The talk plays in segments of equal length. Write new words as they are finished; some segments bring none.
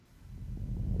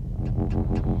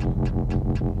Come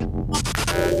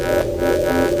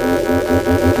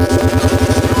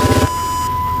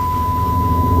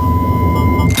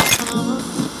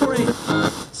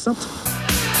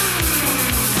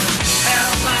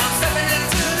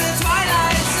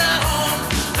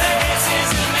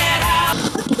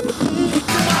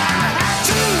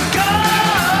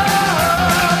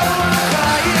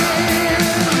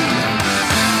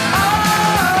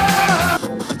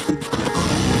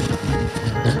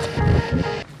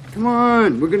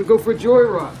on, we're gonna go for a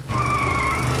joyride.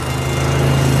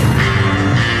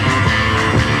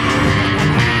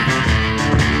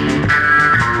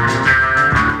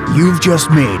 You've just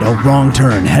made a wrong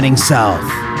turn heading south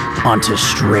onto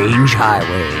strange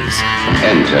highways.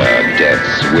 Enter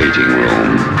Death's waiting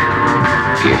room,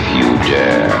 if you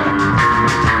dare.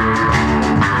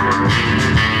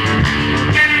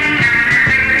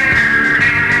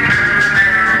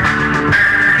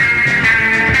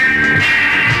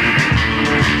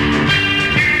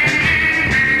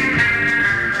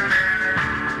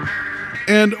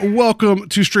 And welcome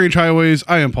to Strange Highways.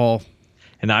 I am Paul.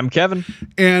 And I'm Kevin.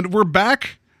 And we're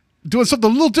back doing something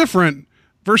a little different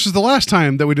versus the last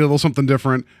time that we did a little something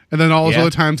different, and then all those other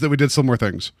times that we did similar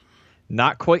things.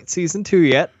 Not quite season 2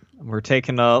 yet. We're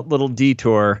taking a little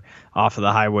detour off of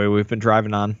the highway we've been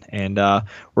driving on, and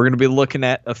we're going to be looking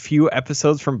at a few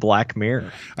episodes from Black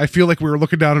Mirror. I feel like we were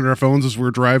looking down at our phones as we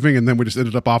were driving, and then we just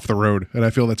ended up off the road, and I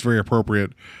feel that's very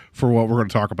appropriate for what we're going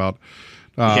to talk about.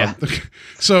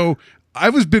 So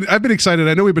I've been excited.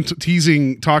 I know we've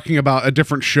been talking about a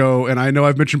different show, and I know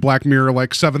I've mentioned Black Mirror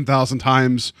like 7,000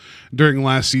 times during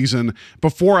last season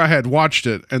before I had watched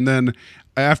it, and then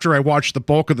after I watched the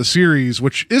bulk of the series,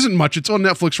 which isn't much, it's on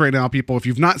Netflix right now, people. If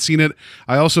you've not seen it,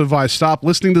 I also advise stop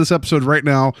listening to this episode right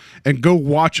now and go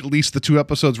watch at least the 2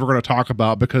 episodes we're going to talk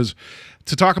about, because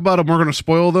to talk about them, we're going to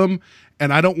spoil them,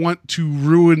 and I don't want to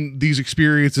ruin these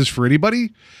experiences for anybody.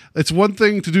 It's one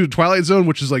thing to do Twilight Zone,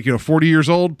 which is like, 40 years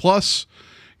old plus.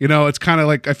 It's kind of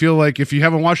like, I feel like if you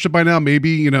haven't watched it by now,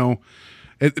 maybe,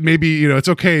 it's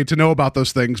okay to know about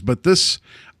those things, but this,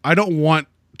 I don't want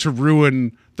to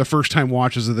ruin the first time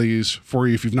watches of these for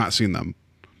you if you've not seen them.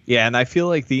 Yeah, and I feel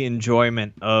like the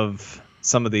enjoyment of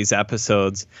some of these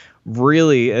episodes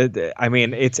really,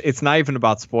 it's not even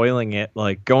about spoiling it.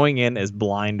 Like, going in as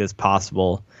blind as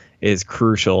possible is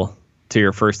crucial to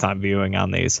your first time viewing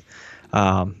on these.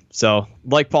 So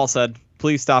like Paul said,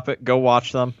 please stop it, go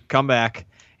watch them, come back,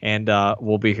 and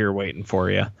we'll be here waiting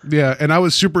for you. Yeah, and I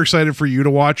was super excited for you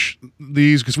to watch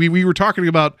these, because we were talking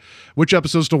about which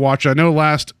episodes to watch. I know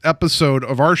last episode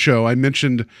of our show, I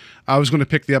mentioned I was going to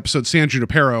pick the episode San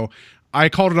Junipero. I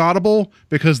called it audible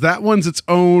because that one's its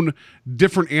own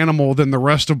different animal than the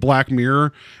rest of Black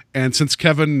Mirror. And since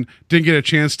Kevin didn't get a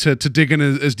chance to dig in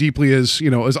as deeply as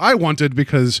I wanted,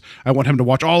 because I want him to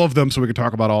watch all of them so we can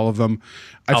talk about all of them.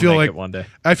 I'll make it one day.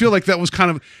 I feel like that was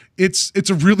kind of, it's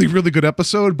a really, really good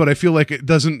episode, but I feel like it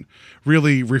doesn't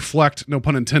really reflect, no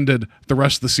pun intended, the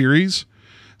rest of the series.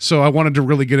 So I wanted to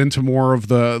really get into more of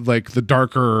the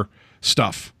darker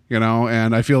stuff,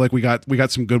 and I feel like we got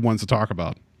some good ones to talk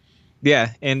about.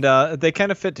 Yeah, and they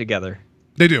kind of fit together.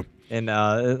 They do. And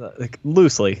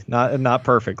loosely, not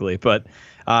perfectly, but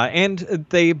and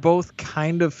they both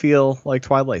kind of feel like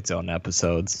Twilight Zone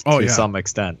episodes to some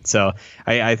extent. So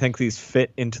I think these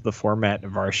fit into the format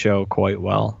of our show quite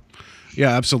well. Yeah,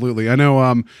 absolutely. I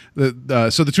know.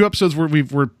 So the 2 episodes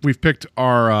we've picked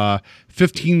are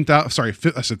 15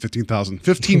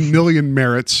 Million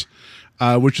Merits,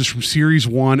 which is from series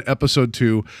 1, episode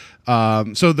 2.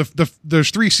 So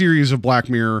there's 3 series of Black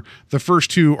Mirror. The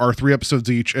first 2 are 3 episodes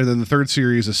each, and then the third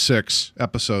series is 6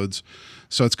 episodes.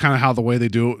 So it's kind of how the way they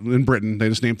do it in Britain. They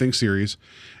just name things series.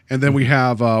 And then we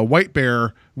have White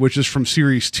Bear, which is from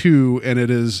series 2, and it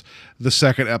is the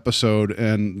 2nd episode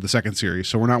in the 2nd series.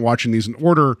 So we're not watching these in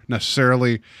order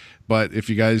necessarily, but if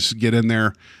you guys get in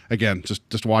there, again,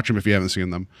 just watch them if you haven't seen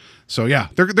them. So yeah,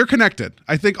 they're connected.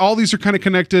 I think all these are kind of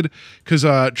connected because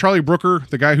Charlie Brooker,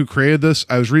 the guy who created this,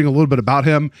 I was reading a little bit about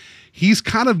him. He's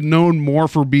kind of known more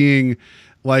for being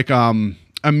like a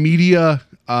media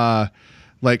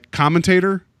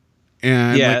commentator.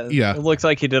 And it looks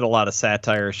like he did a lot of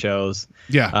satire shows.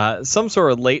 Yeah, some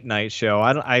sort of late night show.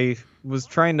 I was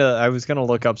going to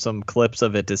look up some clips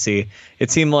of it to see. It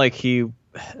seemed like he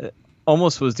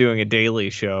almost was doing a daily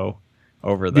show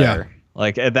over there,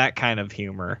 like that kind of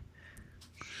humor.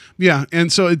 Yeah,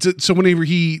 and so so whenever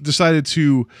he decided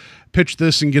to pitch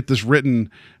this and get this written,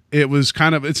 it was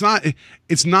kind of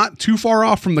it's not too far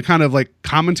off from the kind of like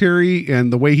commentary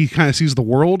and the way he kind of sees the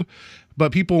world,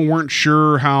 but people weren't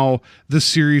sure how this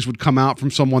series would come out from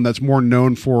someone that's more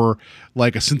known for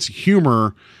like a sense of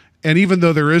humor And even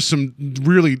though there is some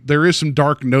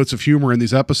dark notes of humor in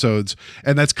these episodes,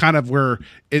 and that's kind of where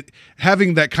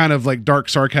having that kind of like dark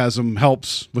sarcasm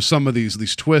helps with some of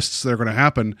these twists that are going to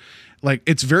happen. Like,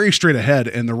 it's very straight ahead,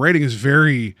 and the writing is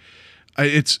very,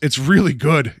 it's really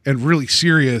good and really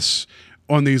serious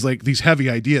on these heavy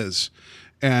ideas.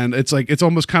 And it's like, it's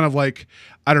almost kind of like,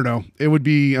 I don't know, it would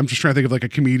be, I'm just trying to think of like a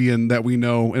comedian that we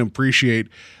know and appreciate.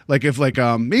 Like if like,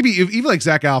 maybe if even like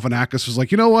Zach Galifianakis was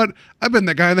like, you know what, I've been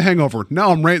that guy in The Hangover. Now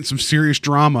I'm writing some serious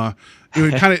drama.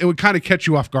 It would kind of catch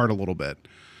you off guard a little bit.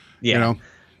 Yeah.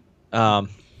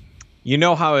 You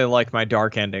know how I like my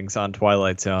dark endings on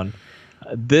Twilight Zone.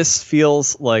 This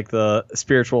feels like the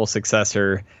spiritual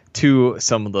successor to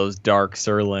some of those dark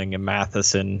Serling and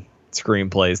Matheson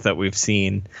screenplays that we've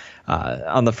seen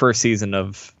on the first season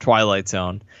of Twilight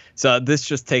Zone. So this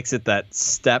just takes it that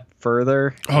step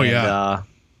further. Oh, yeah.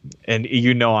 And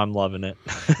you know I'm loving it.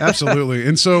 Absolutely.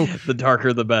 And so the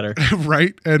darker the better.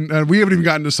 Right. And we haven't even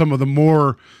gotten to some of the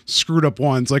more screwed up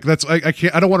ones. Like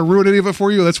I don't want to ruin any of it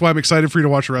for you. That's why I'm excited for you to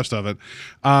watch the rest of it.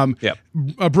 Yep.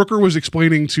 Brooker was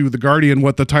explaining to The Guardian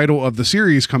what the title of the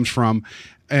series comes from.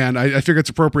 And I figure it's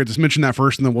appropriate to mention that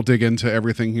first, and then we'll dig into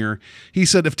everything here. He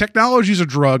said, if technology is a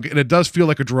drug, and it does feel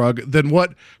like a drug, then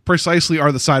what precisely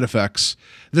are the side effects?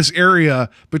 This area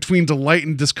between delight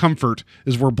and discomfort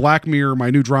is where Black Mirror, my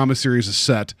new drama series, is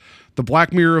set. The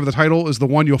Black Mirror of the title is the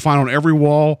one you'll find on every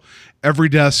wall, every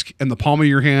desk, and the palm of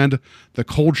your hand, the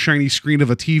cold, shiny screen of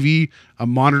a TV, a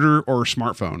monitor, or a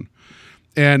smartphone.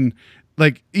 And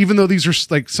like, even though these are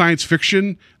like science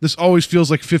fiction, this always feels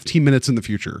like 15 minutes in the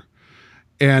future.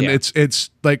 And it's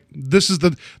like, this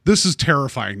is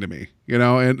terrifying to me, you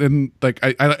know, and like,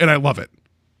 I love it.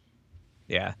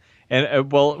 Yeah.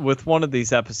 And well, with one of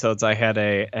these episodes, I had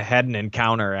an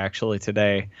encounter actually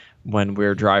today when we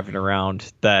were driving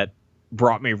around that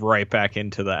brought me right back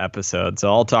into the episode.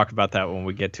 So I'll talk about that when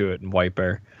we get to it in White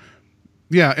Bear.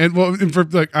 Yeah, and well, for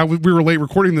like we were late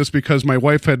recording this because my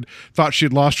wife had thought she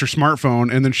had lost her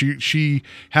smartphone, and then she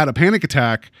had a panic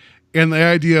attack. And the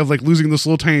idea of like losing this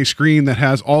little tiny screen that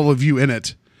has all of you in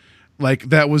it, like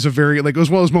that was a very, like, it was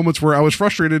one of those moments where I was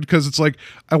frustrated because it's like,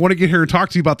 I want to get here and talk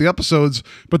to you about the episodes,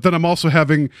 but then I'm also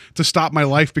having to stop my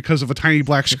life because of a tiny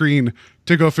black screen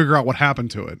to go figure out what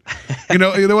happened to it. You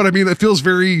know what I mean? It feels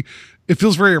very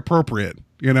appropriate,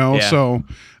 you know? Yeah. So,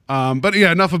 but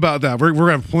yeah, enough about that. We're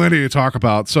gonna have plenty to talk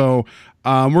about. So,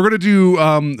 we're going to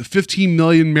do, 15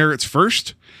 million merits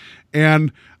first.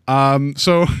 And,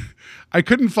 so I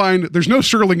couldn't find, there's no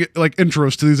Serling like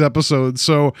intros to these episodes,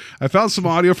 so I found some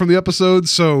audio from the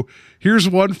episodes. So here's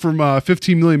one from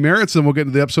 15 million merits, and we'll get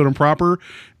into the episode proper.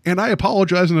 And I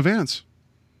apologize in advance.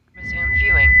 Resume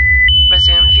viewing.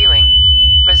 Resume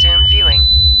viewing. Resume viewing.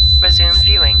 Resume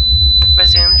viewing.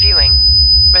 Resume viewing.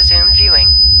 Resume viewing.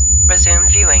 Resume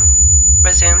viewing.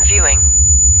 Resume viewing.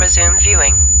 Resume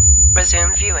viewing.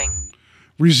 Resume viewing.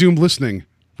 Resume listening.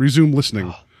 Resume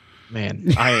listening. Oh,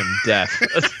 man, I am deaf.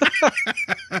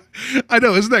 I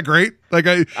know, isn't that great? Like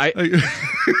I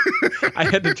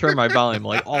had to turn my volume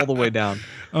like all the way down.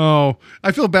 Oh,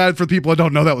 I feel bad for people that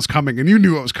don't know that was coming, and you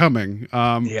knew it was coming.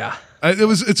 Yeah,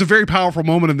 it's a very powerful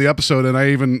moment in the episode, and I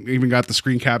even got the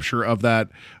screen capture of that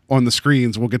on the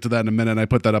screens. We'll get to that in a minute. I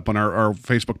put that up on our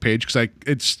Facebook page because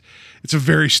it's a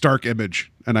very stark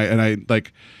image, and I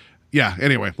like, yeah.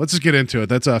 Anyway, let's just get into it.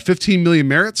 That's 15 million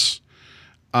merits,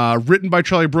 written by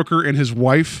Charlie Brooker and his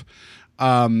wife.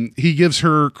 He gives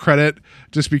her credit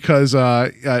just because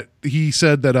he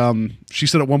said that she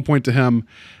said at one point to him,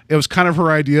 it was kind of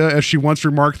her idea, as she once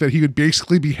remarked, that he would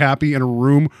basically be happy in a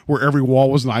room where every wall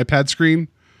was an iPad screen.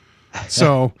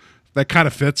 So that kind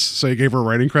of fits. So he gave her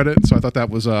writing credit. So I thought that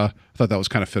was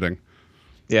kind of fitting.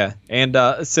 Yeah, and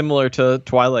similar to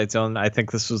Twilight Zone, I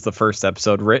think this was the first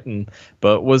episode written,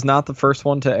 but was not the first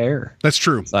one to air. That's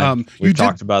true. We've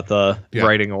talked about the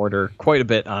writing order quite a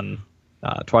bit on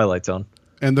Twilight Zone.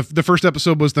 And the first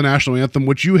episode was the national anthem,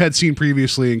 which you had seen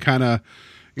previously and kind of,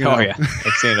 you know. Oh yeah,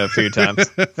 I've seen it a few times.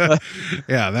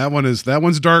 Yeah, that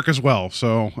one's dark as well.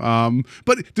 So,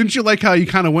 but didn't you like how you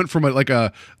kind of went from like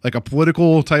a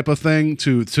political type of thing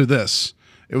to this?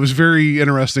 It was very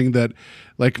interesting that,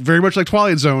 like, very much like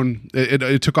Twilight Zone,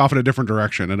 it took off in a different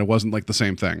direction, and it wasn't like the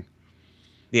same thing.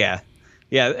 Yeah,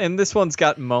 and this one's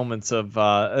got moments of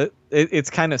it's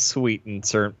kind of sweet in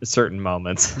certain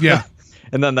moments. Yeah.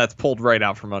 And then that's pulled right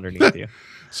out from underneath you.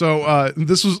 So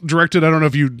this was directed. I don't know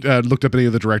if you looked up any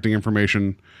of the directing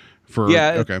information for.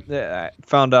 Yeah. Okay. I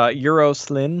found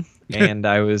Euroslin, and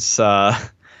I was.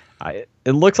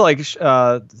 It looked like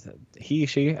he,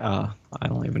 she. I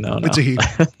don't even know. Now. It's a he.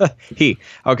 He.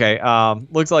 Okay.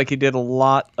 Looks like he did a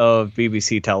lot of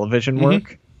BBC television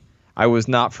work. I was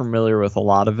not familiar with a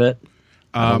lot of it.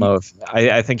 I don't know if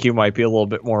I think you might be a little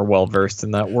bit more well versed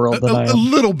in that world than I am. A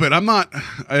little bit. I'm not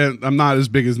as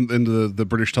big into the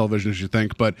British television as you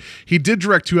think, but he did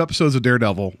direct 2 episodes of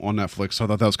Daredevil on Netflix, so I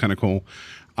thought that was kind of cool.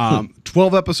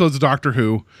 12 episodes of Doctor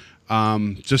Who,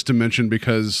 just to mention,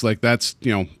 because like that's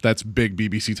big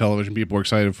BBC television people are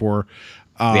excited for.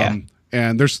 And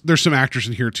there's some actors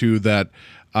in here too that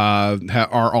have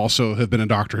been in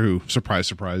Doctor Who. Surprise,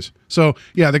 surprise. So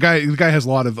yeah, the guy has a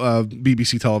lot of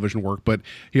BBC television work, but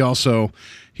he also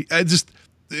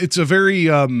it's a very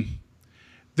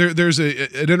there's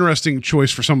an interesting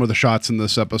choice for some of the shots in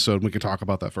this episode. We can talk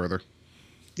about that further.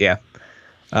 Yeah.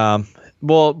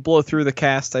 We'll blow through the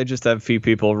cast. I just have a few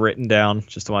people written down.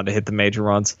 Just wanted to hit the major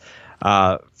ones.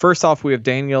 First off, we have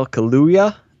Daniel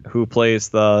Kaluuya, who plays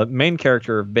the main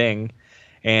character of Bing.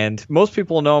 And most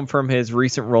people know him from his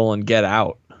recent role in Get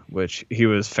Out, which he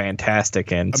was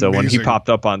fantastic in. So when he popped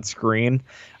up on screen,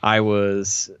 I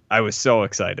was so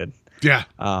excited. Yeah.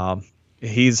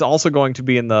 He's also going to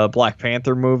be in the Black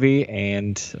Panther movie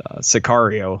and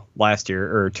Sicario last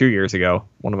year or 2 years ago,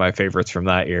 one of my favorites from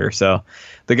that year. So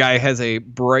the guy has a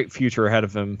bright future ahead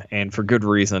of him, and for good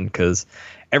reason, because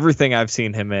everything I've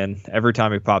seen him in, every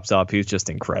time he pops up, he's just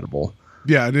incredible.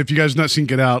 Yeah, and if you guys have not seen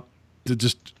Get Out,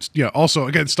 also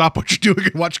again, stop what you're doing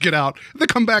and watch Get Out, and then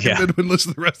come back and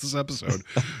listen to the rest of this episode.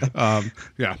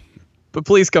 But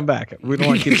please come back. We don't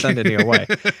want to keep sending you away.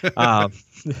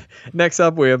 Next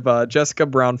up, we have Jessica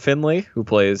Brown Finley, who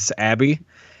plays Abby,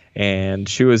 and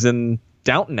she was in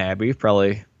Downton Abbey,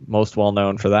 probably most well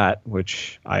known for that,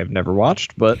 which I've never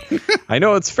watched, but I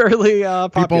know it's fairly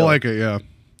popular. People like it, yeah.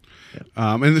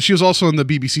 And she was also in the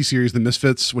BBC series The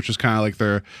Misfits, which is kind of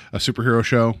like a superhero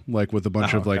show, like with a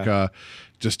bunch of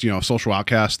social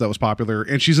outcasts that was popular.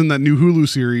 And she's in that new Hulu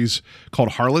series called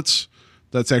Harlots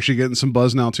that's actually getting some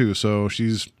buzz now too. So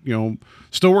she's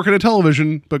still working at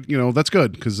television, but that's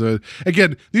good because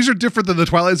again, these are different than the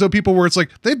Twilight Zone people, where it's like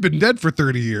they've been dead for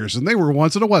 30 years and they were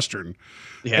once in a Western.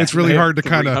 Yeah, it's really hard to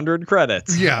kind of 100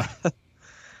 credits. Yeah.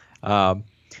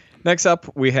 Next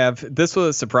up, we have, this was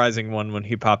a surprising one when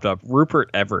he popped up.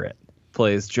 Rupert Everett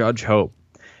plays Judge Hope.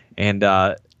 And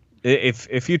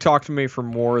if you talk to me for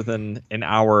more than an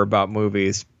hour about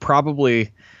movies,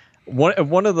 probably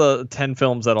one of the 10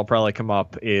 films that'll probably come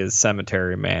up is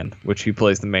Cemetery Man, which he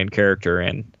plays the main character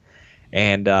in.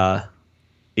 And I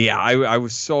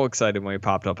was so excited when he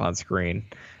popped up on screen.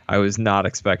 I was not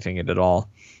expecting it at all.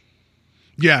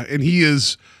 Yeah, and he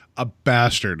is a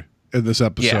bastard in this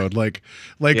episode.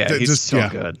 He's so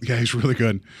good. Yeah, he's really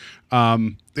good.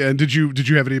 And did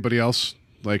you have anybody else?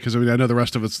 Because I know the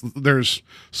rest of there's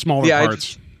smaller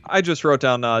parts. I just wrote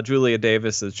down Julia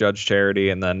Davis as Judge Charity,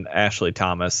 and then Ashley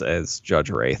Thomas as Judge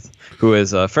Wraith, who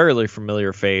is a fairly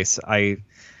familiar face. I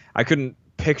couldn't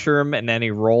picture him in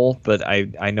any role, but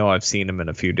I know I've seen him in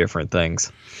a few different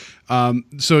things.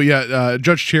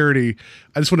 Judge Charity,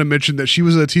 I just want to mention that she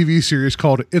was in a TV series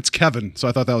called It's Kevin, so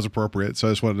I thought that was appropriate. So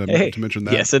I just wanted to mention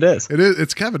that. Yes, it is.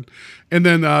 It's Kevin. And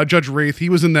then Judge Wraith, he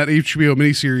was in that HBO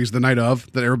miniseries The Night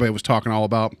Of that everybody was talking all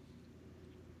about.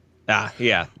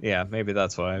 Yeah, maybe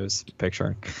that's what I was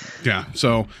picturing. Yeah,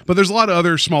 but there's a lot of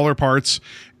other smaller parts,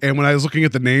 and when I was looking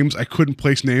at the names, I couldn't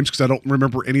place names because I don't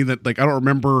remember any that, I don't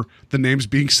remember the names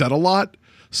being said a lot,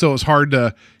 so it's hard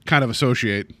to kind of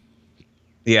associate.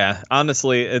 Yeah,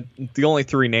 honestly, the only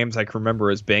 3 names I can remember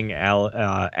is Bing,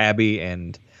 Abby,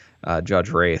 and Judge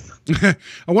Wraith.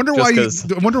 I wonder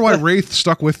why Wraith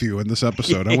stuck with you in this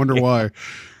episode. I wonder why.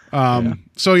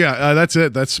 That's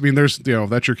it. There's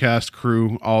that's your cast,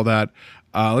 crew, all that.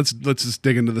 Let's just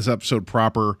dig into this episode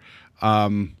proper.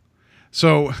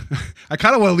 So I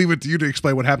kind of want to leave it to you to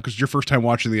explain what happened because it's your first time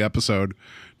watching the episode.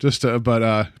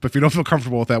 But if you don't feel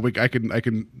comfortable with that,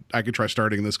 I can try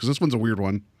starting this because this one's a weird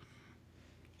one.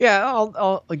 Yeah,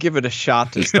 I'll give it a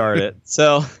shot to start it.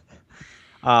 So,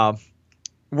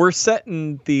 we're set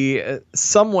in the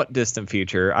somewhat distant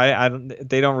future.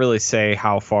 They don't really say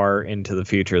how far into the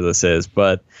future this is,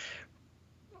 but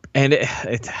I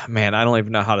don't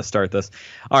even know how to start this.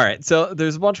 All right, so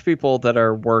there's a bunch of people that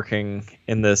are working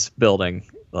in this building,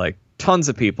 like tons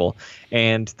of people,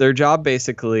 and their job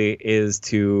basically is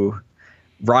to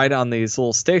ride on these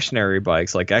little stationary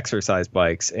bikes, like exercise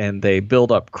bikes, and they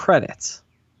build up credits.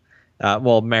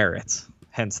 Merits,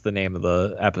 hence the name of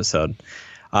the episode.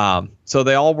 So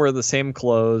they all wear the same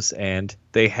clothes, and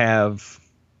they have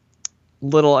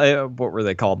little, what were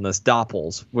they called in this?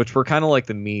 Doppels, which were kind of like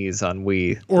the Mii's on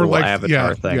Wii, or like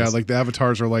avatar things. Yeah, like the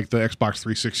avatars are like the Xbox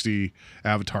 360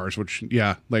 avatars, which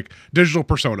like digital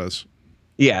personas.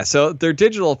 Yeah, so their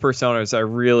digital personas are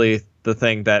really the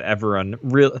thing that everyone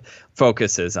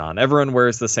focuses on. Everyone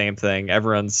wears the same thing.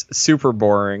 Everyone's super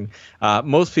boring.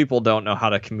 Most people don't know how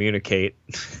to communicate.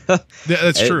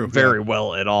 That's true. Very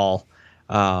well at all.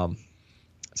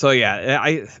 So yeah,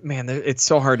 it's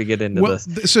so hard to get into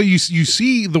this. So you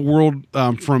see the world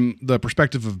from the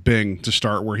perspective of Bing to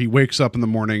start, where he wakes up in the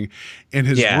morning in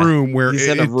his room, where he's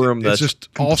in a room that's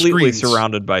just completely all screens.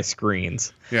 surrounded by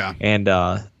screens. Yeah, and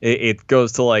it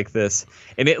goes to like this,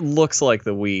 and it looks like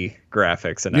the Wii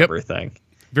graphics and everything.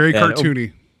 Very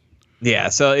cartoony. Yeah,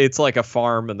 so it's like a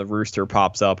farm, and the rooster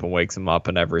pops up and wakes him up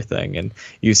and everything, and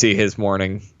you see his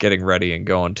morning getting ready and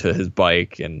going to his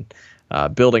bike and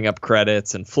building up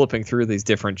credits and flipping through these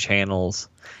different channels.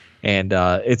 And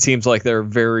it seems like there are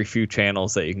very few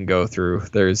channels that you can go through.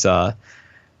 There's the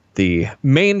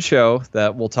main show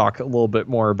that we'll talk a little bit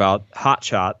more about, Hot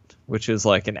Shot, which is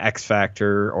like an X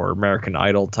Factor or American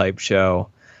Idol type show,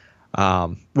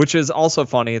 which is also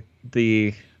funny.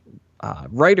 The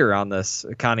writer on this,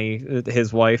 Connie,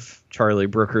 his wife, Charlie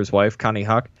Brooker's wife, Connie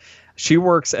Huck, she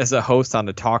works as a host on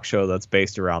a talk show that's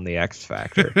based around the X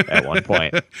Factor at one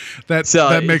point.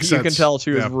 that makes sense. You can tell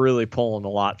she was really pulling a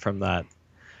lot from that.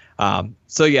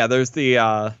 So yeah, there's the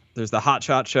Hot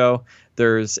Shot show.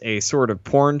 There's a sort of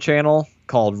porn channel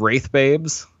called Wraith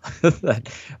Babes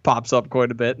that pops up quite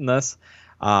a bit in this.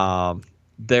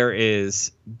 There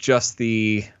is just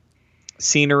the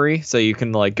scenery, so you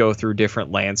can like go through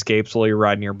different landscapes while you're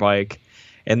riding your bike.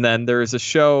 And then there's a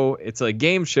show, it's a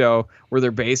game show where they're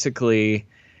basically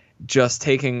just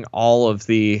taking all of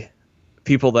the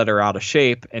people that are out of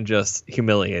shape and just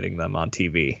humiliating them on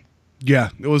TV. Yeah,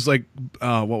 it was like,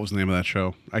 what was the name of that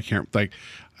show? I can't, like,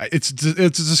 it's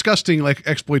disgusting, like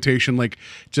exploitation, like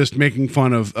just making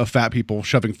fun of fat people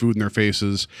shoving food in their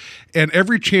faces. And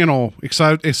every channel,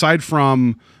 aside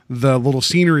from the little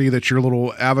scenery that your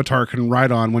little avatar can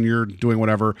ride on when you're doing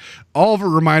whatever, all of it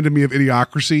reminded me of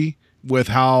Idiocracy, with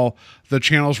how the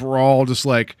channels were all just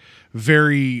like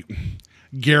very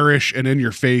garish and in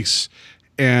your face.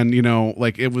 And, you know,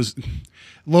 like it was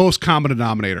lowest common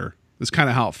denominator. That's kind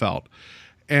of how it felt.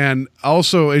 And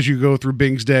also, as you go through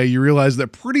Bing's day, you realize that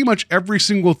pretty much every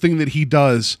single thing that he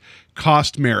does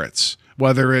cost merits.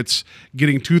 Whether it's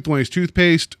getting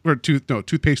toothpaste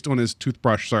on his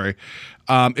toothbrush, sorry.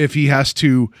 If he has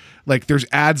to, like, there's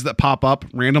ads that pop up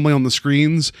randomly on the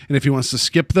screens, and if he wants to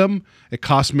skip them, it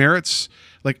costs merits.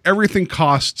 Like, everything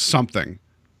costs something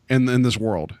in this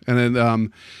world, and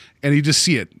then you just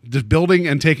see it, just building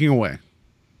and taking away.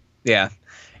 Yeah,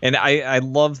 and I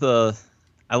love the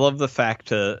fact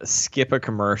to skip a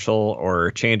commercial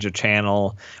or change a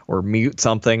channel or mute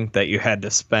something that you had to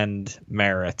spend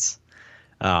merits.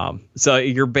 So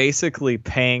you're basically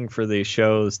paying for these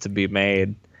shows to be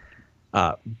made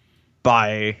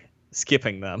by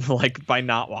skipping them, like by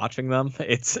not watching them.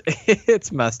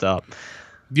 It's messed up.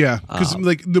 Yeah, because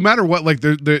like no matter what, like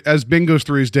as Bing goes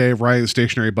through his day of riding the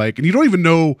stationary bike, and you don't even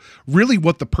know really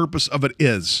what the purpose of it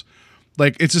is.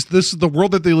 Like, it's just, this is the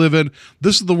world that they live in.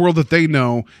 This is the world that they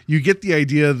know. You get the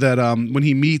idea that when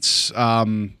he meets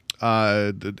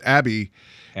Abby,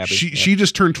 she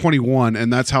just turned 21,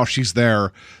 and that's how she's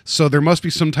there. So there must be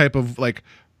some type of like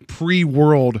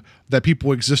pre-world that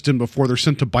people exist in before they're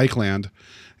sent to Bike Land,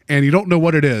 and you don't know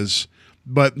what it is.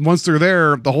 But once they're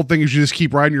there, the whole thing is you just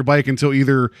keep riding your bike until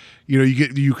either, you know,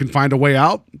 you can find a way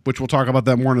out, which we'll talk about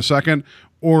that more in a second,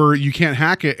 or you can't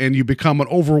hack it and you become an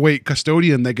overweight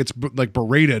custodian that gets like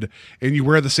berated, and you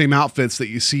wear the same outfits that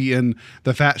you see in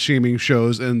the fat shaming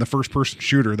shows and the first person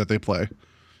shooter that they play.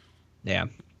 Yeah.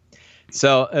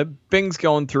 So Bing's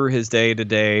going through his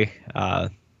day-to-day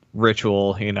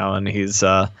ritual, you know, and he's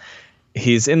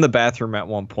in the bathroom at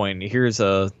one point, and he hears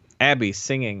Abby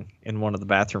singing in one of the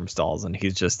bathroom stalls, and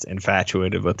he's just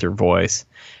infatuated with her voice.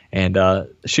 And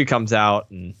she comes out,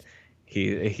 and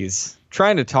he's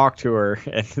trying to talk to her,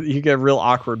 and you get a real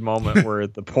awkward moment where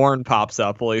the porn pops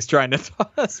up while he's trying to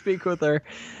speak with her.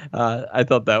 I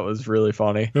thought that was really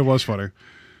funny. It was funny.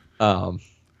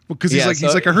 Because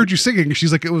he's like, I heard you singing. And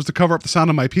she's like, it was to cover up the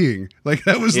sound of my peeing. Like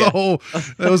that was that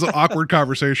was an awkward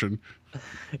conversation.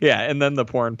 Yeah, and then the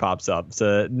porn pops up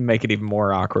to make it even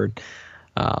more awkward.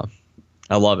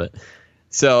 I love it.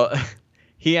 So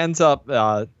he ends up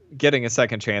getting a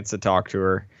second chance to talk to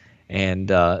her,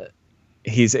 and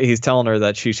he's telling her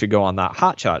that she should go on that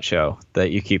Hot Shot show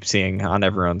that you keep seeing on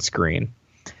everyone's screen.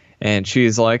 And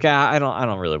she's like, I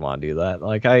don't really want to do that.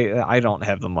 Like I don't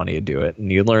have the money to do it.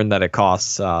 And you learn that it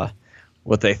costs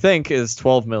what they think is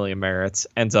 12 million merits,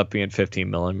 ends up being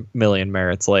 15 million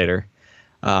merits later.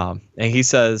 And he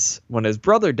says when his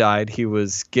brother died, he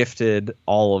was gifted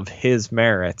all of his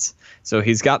merits. So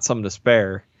he's got some to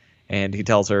spare. And he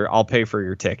tells her, I'll pay for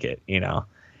your ticket, you know.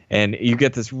 And you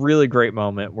get this really great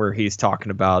moment where he's talking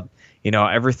about, you know,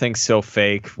 everything's so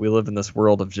fake. We live in this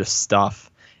world of just stuff.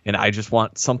 And I just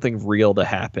want something real to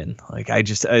happen. Like, I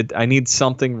need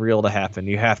something real to happen.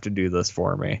 You have to do this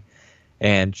for me.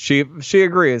 And she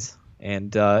agrees.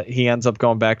 And he ends up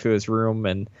going back to his room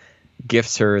and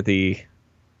gifts her the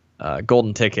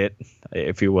golden ticket,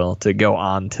 if you will, to go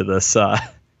on to this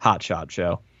hotshot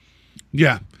show.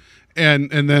 Yeah. And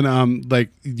then like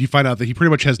you find out that he pretty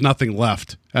much has nothing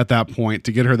left at that point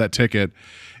to get her that ticket.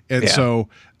 And so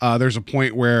there's a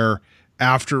point where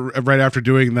right after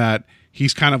doing that,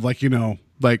 he's kind of like, you know,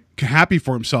 like happy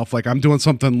for himself. Like, I'm doing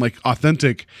something like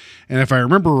authentic. And if I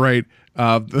remember right,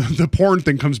 the porn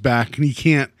thing comes back and he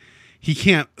can't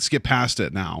skip past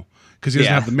it now because he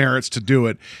doesn't have the merits to do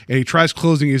it. And he tries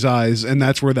closing his eyes. And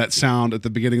that's where that sound at the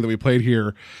beginning that we played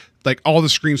here, like all the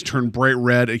screens turn bright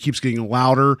red. It keeps getting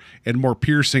louder and more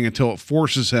piercing until it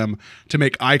forces him to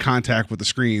make eye contact with the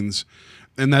screens.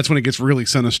 And that's when it gets really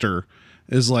sinister,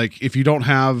 is like, if you don't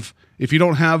have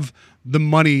the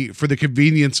money for the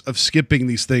convenience of skipping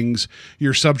these things,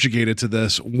 you're subjugated to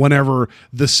this whenever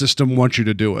the system wants you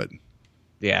to do it.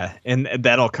 Yeah. And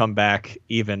that'll come back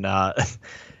even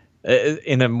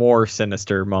in a more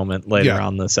sinister moment later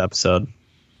on this episode.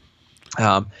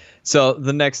 So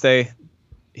the next day,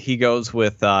 he goes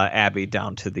with Abby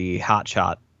down to the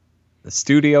hotshot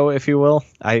studio, if you will.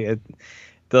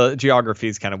 The geography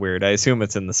is kind of weird. I assume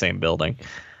it's in the same building.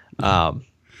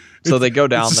 So they go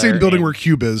down there. It's the same building where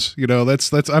Cube is. You know,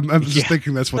 that's. I'm just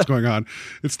thinking that's what's going on.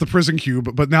 It's the prison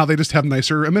Cube, but now they just have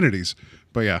nicer amenities.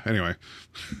 But yeah, anyway.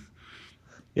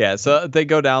 Yeah, so they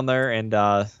go down there, and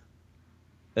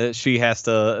she has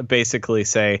to basically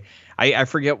say, I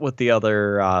forget what the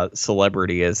other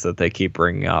celebrity is that they keep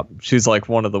bringing up. She's like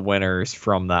one of the winners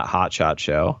from that hotshot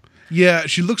show. Yeah,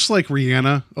 she looks like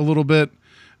Rihanna a little bit.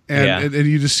 And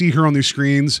you just see her on these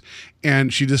screens,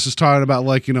 and she just is talking about,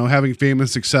 like, you know, having fame and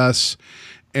success.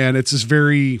 And it's this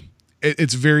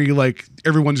it's very like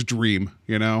everyone's dream,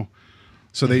 you know?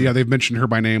 So they've mentioned her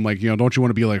by name. Like, you know, don't you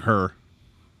want to be like her?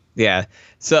 Yeah.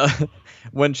 So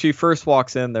when she first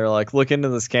walks in, they're like, look into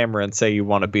this camera and say you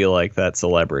want to be like that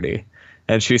celebrity.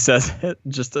 And she says it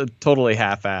just totally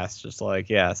half-assed, just like,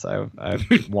 yes, I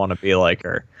want to be like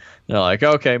her. And they're like,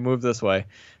 okay, move this way.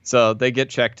 So they get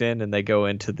checked in and they go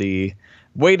into the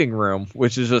waiting room,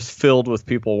 which is just filled with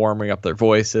people warming up their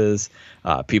voices,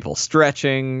 people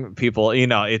stretching, people, you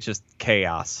know, it's just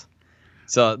chaos.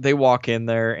 So they walk in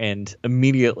there and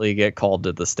immediately get called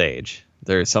to the stage.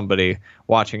 There's somebody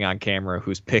watching on camera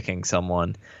who's picking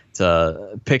people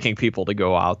to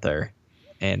go out there.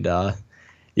 And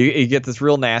you get this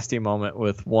real nasty moment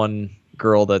with one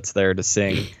girl that's there to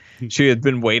sing. She had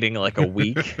been waiting like a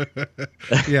week.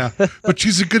 Yeah, but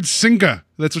she's a good singer.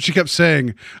 That's what she kept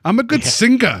saying. I'm a good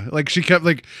singer. Like, she kept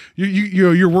like,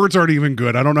 your words aren't even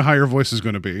good. I don't know how your voice is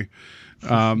going to be.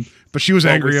 But she was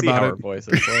angry about it. Her voice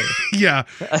is yeah,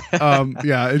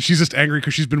 yeah, and she's just angry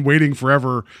because she's been waiting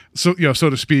forever, so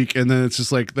to speak. And then it's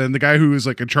just like, then the guy who is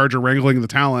like in charge of wrangling the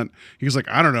talent, he's like,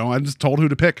 I don't know. I just told who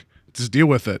to pick. Just deal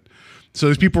with it. So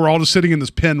these people are all just sitting in this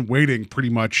pen waiting, pretty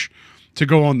much, to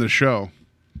go on this show.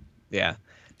 Yeah.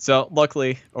 So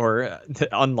luckily or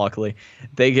unluckily,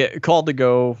 they get called to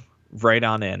go right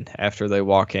on in after they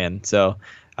walk in. So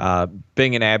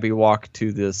Bing and Abby walk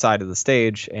to the side of the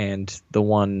stage, and the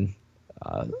one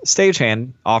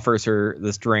stagehand offers her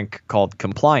this drink called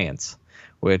Compliance,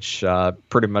 which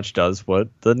pretty much does what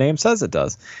the name says it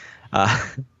does.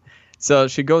 So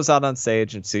she goes out on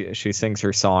stage and she sings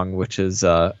her song, which is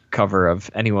a cover of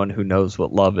Anyone Who Knows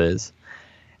What Love Is.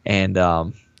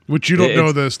 And which you don't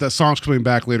know this, that song's coming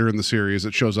back later in the series.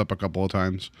 It shows up a couple of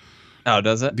times. Oh,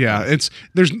 does it? Yeah,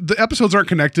 the episodes aren't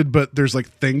connected, but there's like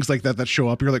things like that show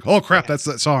up. You're like, oh crap, that's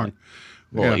that song.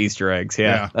 Well, Easter eggs,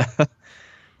 yeah.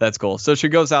 That's cool. So she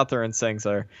goes out there and sings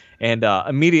there, and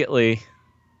immediately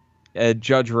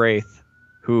Judge Wraith,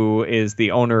 who is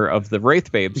the owner of the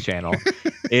Wraith Babes channel,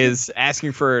 is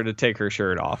asking for her to take her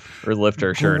shirt off or lift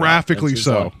her shirt. Graphically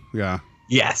so, like, yeah.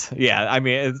 Yes, yeah. I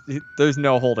mean, there's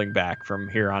no holding back from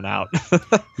here on out.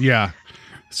 Yeah.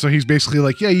 So he's basically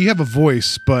like, yeah, you have a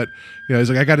voice, but he's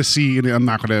like, I got to see, and I'm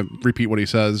not going to repeat what he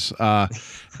says.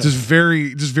 Just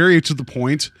very to the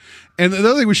point. And the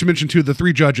other thing we should mention too, the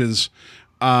three judges,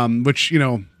 which,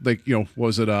 what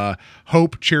was it?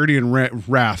 Hope, Charity, and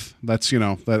Wrath. That's,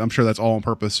 that I'm sure that's all on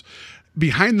purpose.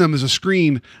 Behind them is a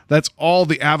screen. That's all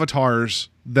the avatars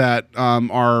that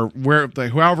are where,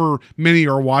 like, however many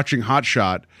are watching Hot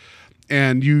Shot.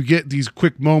 and you get these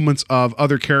quick moments of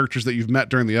other characters that you've met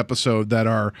during the episode that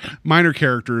are minor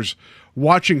characters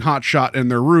watching Hot Shot in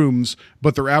their rooms,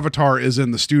 but their avatar is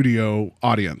in the studio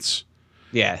audience.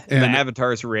 Yeah, and the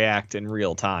avatars react in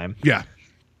real time. Yeah.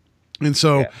 And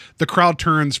so the crowd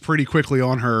turns pretty quickly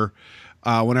on her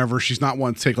whenever she's not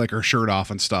wanting to take like her shirt off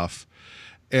and stuff.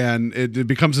 And it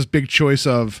becomes this big choice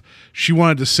of she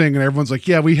wanted to sing, and everyone's like,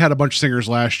 yeah, we had a bunch of singers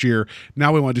last year.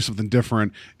 Now we want to do something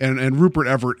different. And Rupert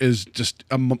Everett is just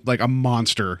like a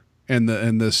monster in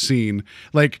this scene,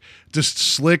 like just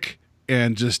slick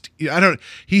and just he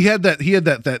had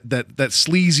that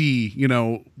sleazy, you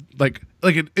know, like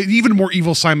an even more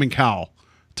evil Simon Cowell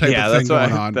type of thing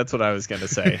going on. That's what I was gonna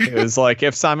say. It was like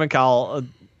if Simon Cowell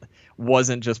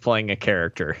wasn't just playing a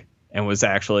character and was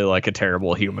actually like a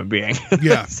terrible human being.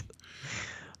 Yeah.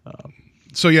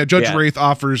 So yeah, Judge Wraith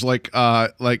offers like,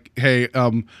 hey,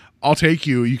 I'll take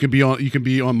you. You can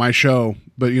be on my show,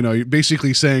 but you know, you're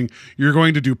basically saying you're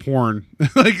going to do porn.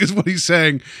 Like is what he's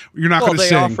saying. You're not going to sing.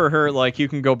 They offer her like you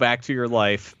can go back to your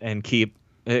life and keep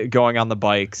going on the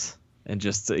bikes and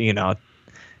just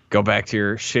go back to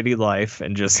your shitty life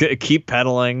and just keep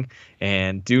pedaling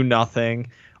and do nothing,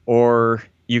 or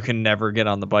you can never get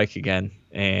on the bike again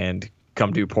and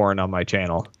come do porn on my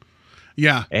channel.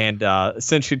 Yeah. And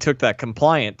since she took that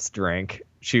compliance drink,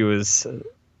 she was,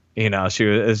 she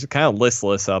was kind of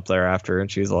listless up there after,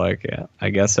 and she's like, yeah, I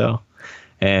guess so.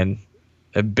 And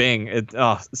Bing,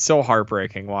 so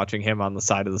heartbreaking watching him on the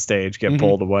side of the stage get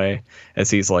pulled away as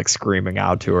he's like screaming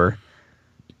out to her.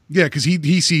 Yeah, because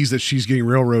he sees that she's getting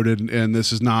railroaded, and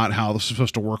this is not how this is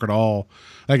supposed to work at all.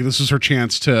 Like, this is her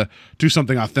chance to do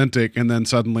something authentic, and then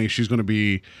suddenly she's going to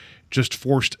be just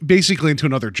forced basically into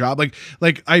another job.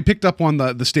 Like I picked up on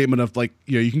the statement of like,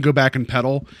 you can go back and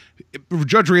pedal.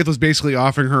 Judge Wraith was basically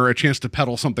offering her a chance to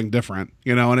pedal something different,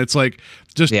 and it's like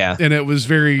just, and it was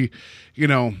very,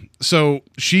 so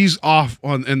she's off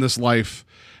in this life,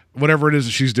 whatever it is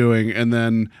that she's doing, and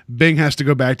then Bing has to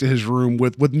go back to his room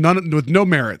with no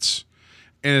merits,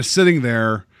 and is sitting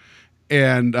there,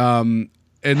 and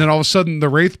then all of a sudden the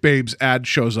Wraith Babes ad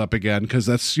shows up again, because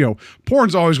that's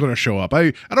porn's always going to show up.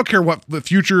 I don't care what the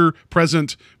future,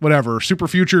 present, whatever, super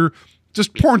future.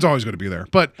 Just porn's always going to be there,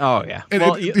 but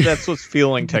that's what's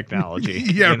fueling technology.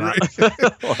 Yeah,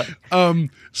 right.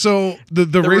 So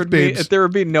the Wraith Babes, there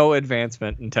would be no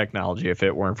advancement in technology if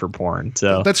it weren't for porn.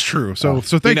 So that's true. So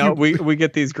thank you. We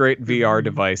get these great VR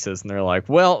devices, and they're like,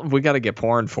 well, we got to get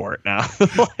porn for it now.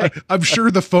 I'm sure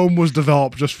the foam was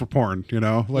developed just for porn.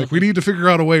 Like we need to figure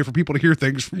out a way for people to hear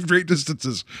things from great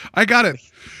distances. I got it.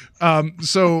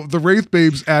 So the Wraith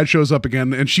Babes ad shows up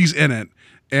again, and she's in it.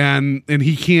 And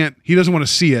he doesn't want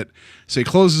to see it. So he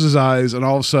closes his eyes, and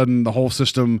all of a sudden the whole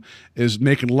system is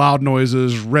making loud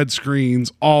noises, red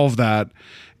screens, all of that.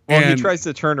 Well, he tries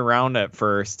to turn around at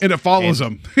first. And it follows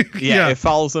him. It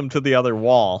follows him to the other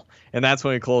wall. And that's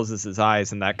when he closes his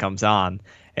eyes and that comes on.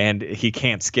 And he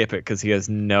can't skip it because he has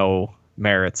no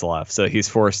merits left. So he's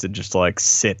forced to just like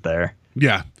sit there.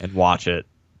 Yeah. And watch it.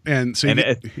 And so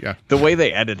the way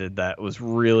they edited that was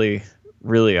really,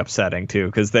 really upsetting too,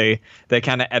 because they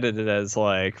kind of edited it as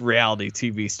like reality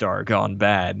TV star gone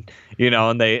bad,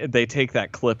 and they take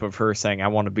that clip of her saying, I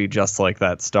want to be just like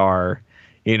that star,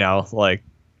 like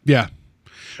well,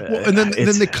 and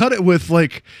then they cut it with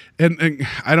like, and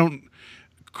I don't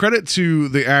credit to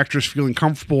the actress feeling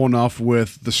comfortable enough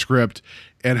with the script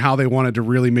and how they wanted to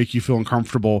really make you feel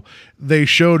uncomfortable. They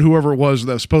showed whoever it was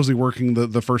that was supposedly working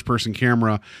the first person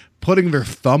camera putting their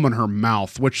thumb in her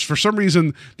mouth, which for some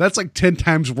reason that's like 10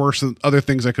 times worse than other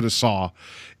things I could have saw.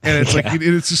 And it's like,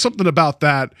 it's just something about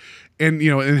that. And,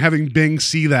 and having Bing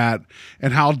see that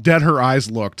and how dead her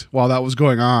eyes looked while that was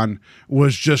going on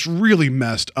was just really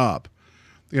messed up.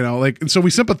 And so we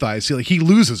sympathize. He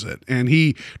loses it, and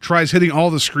he tries hitting all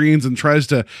the screens and tries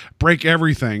to break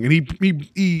everything. And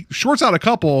he shorts out a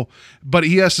couple, but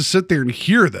he has to sit there and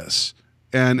hear this.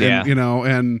 And that's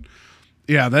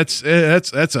a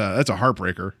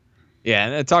heartbreaker. Yeah,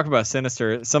 and talk about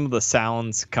sinister. Some of the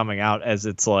sounds coming out as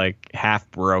it's like half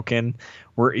broken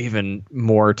were even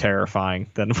more terrifying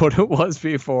than what it was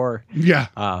before. Yeah.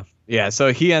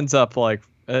 So he ends up like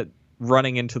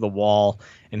running into the wall,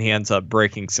 and he ends up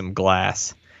breaking some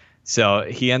glass. So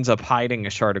he ends up hiding a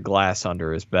shard of glass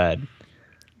under his bed.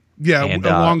 Yeah, and,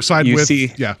 alongside with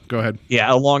go ahead.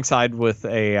 Yeah, alongside with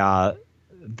the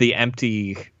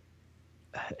empty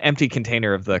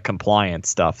container of the compliance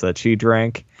stuff that she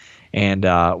drank. And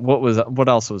what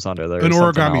else was under there? An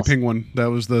origami penguin. That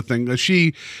was the thing that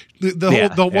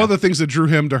one of the things that drew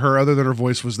him to her, other than her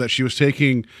voice, was that she was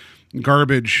taking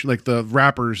garbage, like the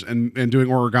wrappers, and doing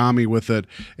origami with it.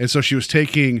 And so she was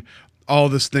taking all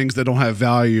these things that don't have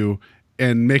value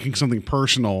and making something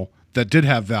personal that did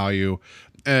have value.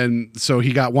 And so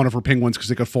he got one of her penguins because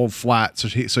they could fold flat, so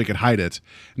he could hide it.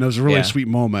 And it was a really sweet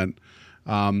moment.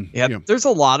 There's a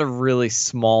lot of really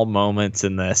small moments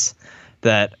in this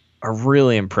that are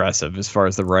really impressive as far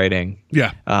as the writing.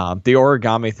 Yeah. The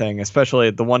origami thing, especially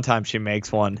the one time she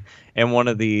makes one, and one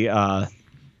of the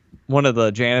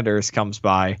janitors comes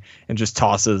by and just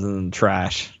tosses it in the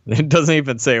trash. It doesn't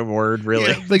even say a word,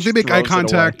 really. Yeah, like they make eye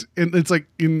contact, and it's like,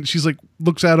 and she's like,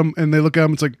 looks at him, and they look at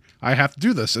him. It's like, I have to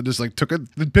do this, and just like took it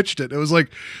and pitched it. It was like,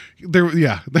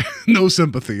 no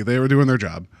sympathy. They were doing their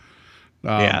job.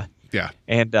 Yeah.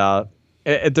 And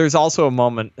there's also a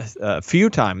moment a few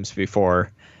times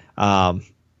before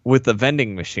with the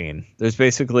vending machine. There's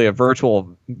basically a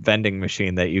virtual vending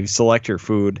machine that you select your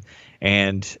food,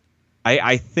 and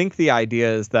I think the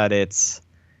idea is that it's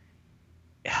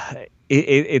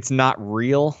not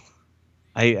real.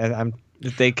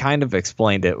 They kind of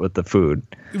explained it with the food.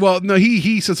 Well, no,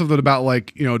 he said something about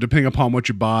like, depending upon what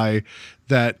you buy,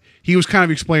 that he was kind of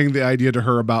explaining the idea to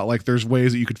her about like there's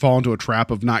ways that you could fall into a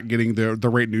trap of not getting the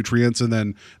right nutrients, and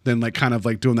then like kind of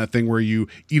like doing that thing where you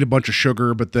eat a bunch of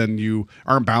sugar but then you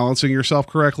aren't balancing yourself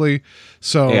correctly.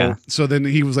 So then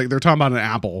he was like, they're talking about an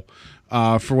apple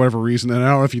for whatever reason, and I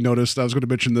don't know if you noticed, I was going to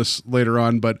mention this later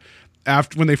on, but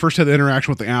when they first had the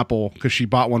interaction with the apple, because she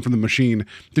bought one from the machine,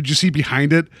 did you see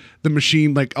behind it, the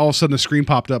machine, like all of a sudden a screen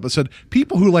popped up and said,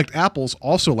 people who liked apples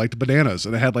also liked bananas,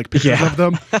 and it had like pictures of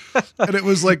them. And it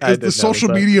was like the social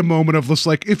media moment of this,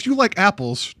 like, if you like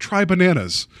apples, try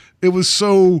bananas. It was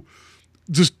so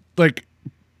just like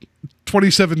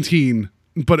 2017,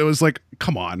 but it was like,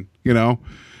 come on, yeah.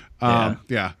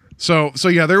 So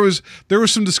yeah, there was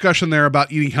some discussion there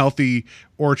about eating healthy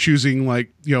or choosing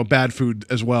like, bad food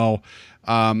as well.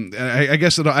 I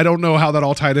guess I don't know how that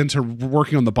all tied into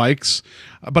working on the bikes,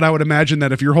 but I would imagine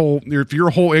that if your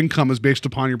whole income is based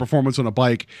upon your performance on a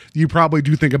bike, you probably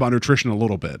do think about nutrition a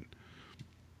little bit.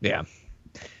 Yeah.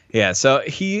 Yeah. So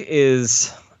he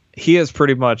is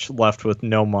pretty much left with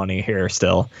no money here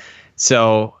still.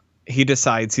 So he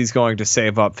decides he's going to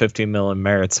save up 15 million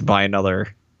merits to buy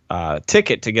another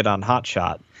ticket to get on Hot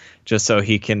Shot, just so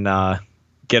he can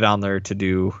get on there to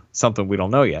do something we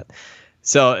don't know yet.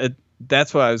 So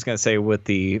that's what I was going to say with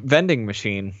the vending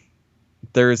machine.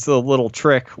 There's the little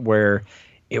trick where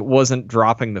it wasn't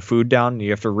dropping the food down.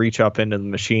 You have to reach up into the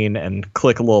machine and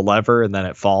click a little lever, and then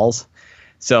it falls.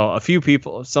 So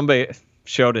somebody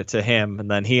showed it to him,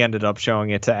 and then he ended up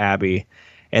showing it to Abby.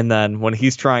 And then when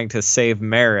he's trying to save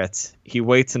merits, he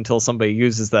waits until somebody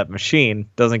uses that machine,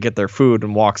 doesn't get their food,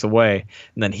 and walks away.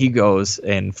 And then he goes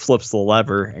and flips the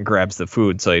lever and grabs the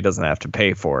food so he doesn't have to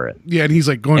pay for it. Yeah, and he's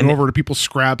like going over to people's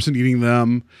scraps and eating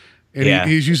them. And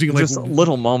he's using like just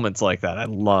little moments like that. I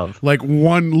love like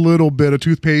one little bit of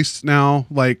toothpaste now.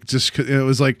 Like just, it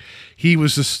was like he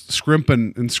was just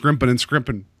scrimping because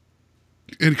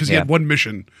he had one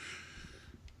mission.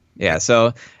 Yeah,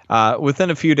 so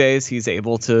within a few days, he's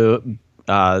able to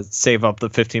save up the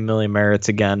 15 million merits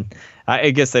again.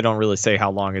 I guess they don't really say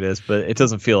how long it is, but it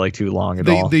doesn't feel like too long at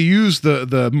all. They use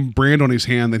the brand on his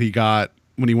hand that he got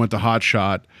when he went to Hot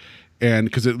Shot, and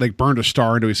because it like burned a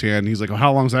star into his hand. And he's like, "Oh,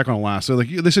 how long is that going to last?" So like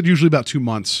they said, usually about 2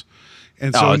 months.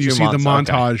 And so when you see the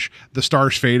montage, the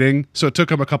star's fading. So it took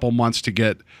him a couple months to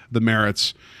get the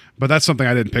merits, but that's something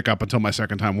I didn't pick up until my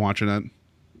second time watching it.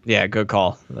 Yeah, good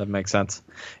call. That makes sense.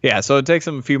 Yeah, so it takes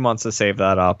him a few months to save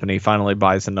that up, and he finally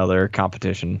buys another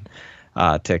competition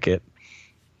ticket.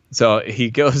 So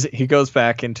he goes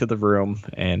back into the room,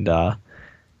 and I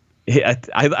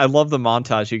love the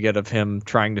montage you get of him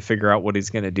trying to figure out what he's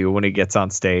going to do when he gets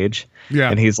on stage. Yeah,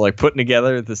 and he's like putting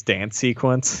together this dance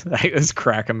sequence. It was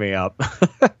cracking me up.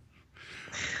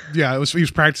 Yeah, he was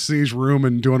practicing his room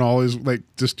and doing all his like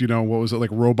just what was it,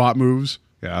 like robot moves.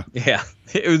 Yeah.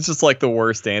 It was just like the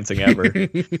worst dancing ever.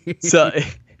 So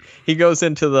he goes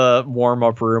into the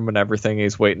warm-up room and everything.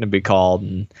 He's waiting to be called,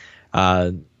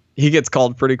 and he gets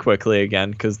called pretty quickly again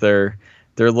because they're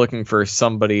looking for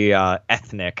somebody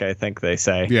ethnic, I think they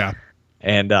say. Yeah.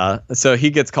 And so he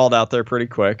gets called out there pretty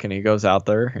quick, and he goes out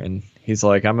there, and he's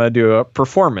like, I'm going to do a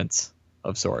performance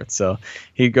of sorts. So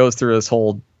he goes through this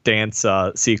whole dance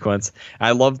sequence.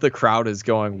 I love the crowd is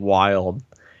going wild.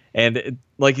 And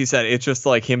like you said, it's just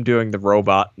like him doing the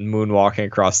robot and moonwalking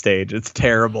across stage. It's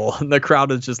terrible. And the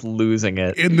crowd is just losing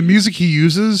it. And the music he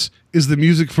uses is the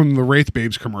music from the Wraith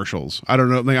Babes commercials. I don't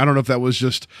know. I don't know if that was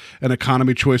just an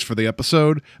economy choice for the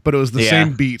episode, but it was the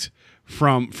same beat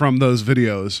from those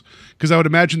videos. Because I would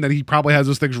imagine that he probably has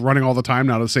those things running all the time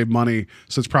now to save money.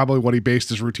 So it's probably what he based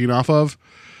his routine off of.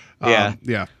 Yeah.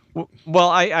 Yeah.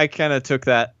 Well, I kind of took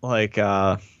that like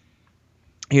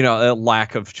a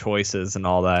lack of choices and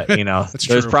all that. That's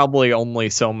there's true. probably only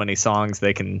so many songs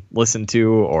they can listen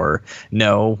to or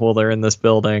know while they're in this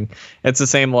building. It's the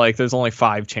same, like there's only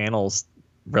 5 channels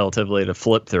relatively to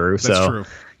flip through. That's So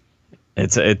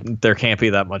true. there can't be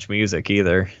that much music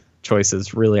either.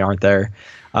 Choices really aren't there.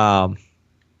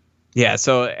 Yeah,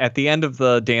 so at the end of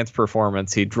the dance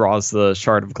performance, he draws the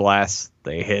shard of glass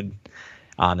they hid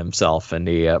on himself, and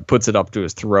he puts it up to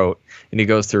his throat, and he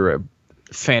goes through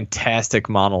a fantastic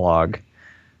monologue.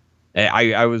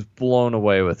 I was blown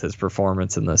away with his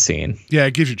performance in this scene. Yeah,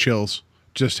 it gives you chills.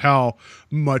 Just how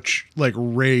much like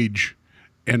rage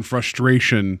and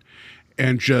frustration,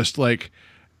 and just like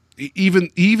even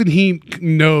he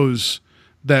knows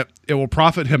that it will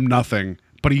profit him nothing,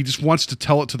 but he just wants to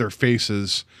tell it to their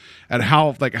faces, and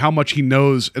how much he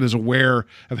knows and is aware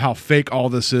of how fake all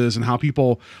this is, and how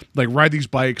people like ride these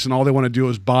bikes and all they want to do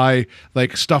is buy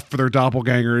like stuff for their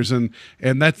doppelgangers,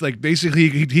 and that's like basically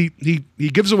he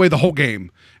gives away the whole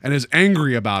game and is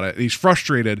angry about it. And he's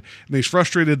frustrated,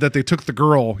 that they took the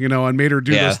girl, and made her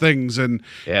do those things, and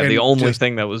the only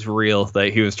thing that was real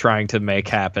that he was trying to make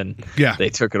happen, they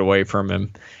took it away from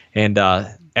him. And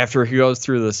after he goes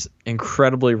through this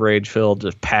incredibly rage-filled,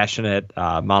 just passionate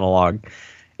monologue,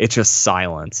 it's just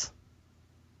silence.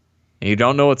 And you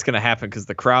don't know what's going to happen because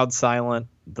the crowd's silent,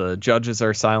 the judges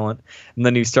are silent, and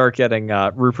then you start getting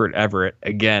Rupert Everett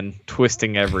again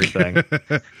twisting everything.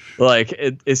 Like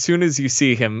as soon as you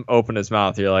see him open his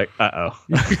mouth, you're like, uh-oh.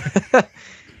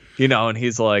 And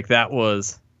he's like, that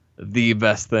was the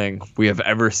best thing we have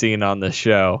ever seen on this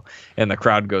show. And the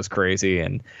crowd goes crazy,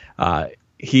 and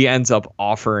he ends up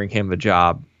offering him a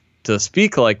job to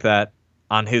speak like that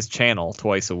on his channel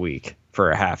twice a week for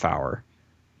a half hour.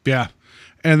 Yeah.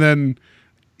 And then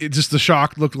just the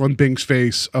shocked look on Bing's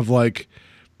face of like,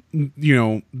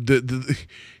 he's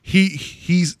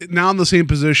now in the same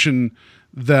position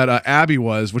that Abby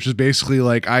was, which is basically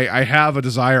like, I have a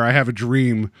desire, I have a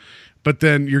dream, but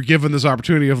then you're given this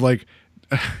opportunity of like,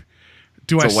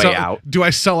 do I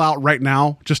sell out right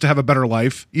now just to have a better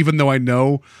life, even though I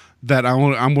know that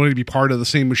I'm going to be part of the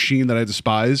same machine that I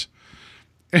despise?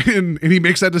 And he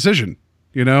makes that decision,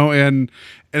 and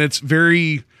it's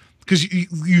very, because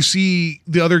you see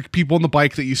the other people on the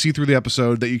bike that you see through the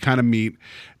episode that you kind of meet,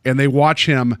 and they watch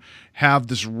him have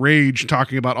this rage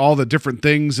talking about all the different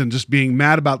things and just being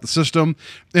mad about the system.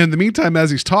 And in the meantime,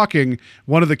 as he's talking,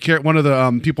 one of the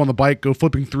people on the bike go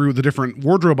flipping through the different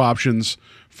wardrobe options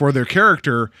for their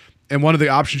character, and one of the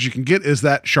options you can get is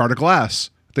that shard of glass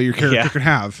that your character can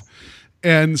have.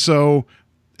 And so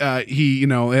he,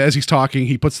 as he's talking,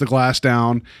 he puts the glass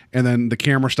down, and then the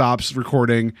camera stops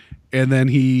recording, and then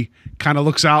he kind of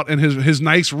looks out in his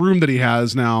nice room that he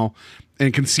has now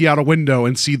and can see out a window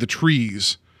and see the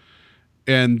trees.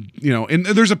 And, and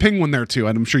there's a penguin there too.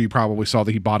 And I'm sure you probably saw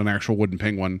that he bought an actual wooden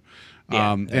penguin.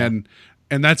 And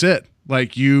that's it.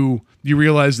 Like you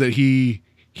realize that he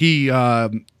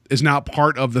is now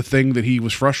part of the thing that he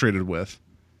was frustrated with.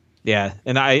 Yeah,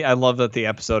 and I love that the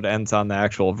episode ends on the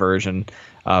actual version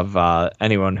of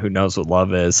Anyone Who Knows What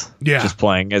Love Is. Yeah. Just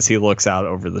playing as he looks out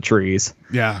over the trees.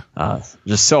 Yeah.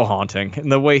 Just so haunting.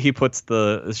 And the way he puts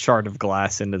the shard of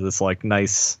glass into this like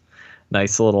nice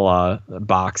little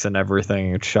box and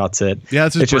everything, and shuts it. Yeah,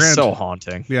 it's just so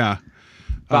haunting. Yeah.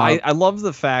 But I love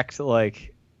the fact, like,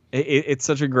 it's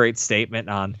such a great statement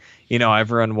on,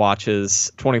 everyone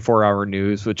watches 24-hour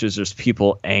news, which is just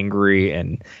people angry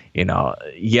and,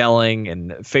 yelling,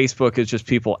 and Facebook is just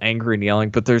people angry and yelling.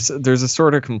 But there's a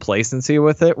sort of complacency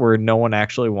with it where no one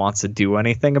actually wants to do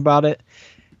anything about it.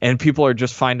 And people are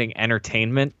just finding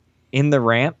entertainment in the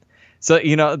rant. So,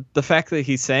 the fact that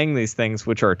he's saying these things,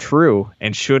 which are true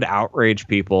and should outrage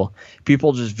people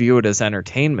just view it as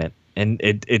entertainment. And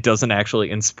it doesn't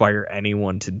actually inspire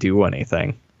anyone to do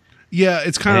anything. Yeah,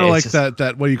 it's kind of like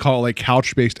that what do you call it, like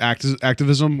couch-based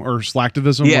activism or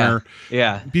slacktivism,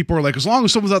 where people are like, as long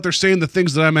as someone's out there saying the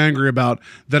things that I'm angry about,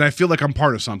 then I feel like I'm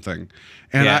part of something.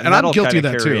 And I'm guilty of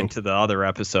that too. Into the other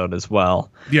episode as well.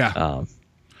 Yeah.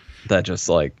 That just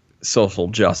like social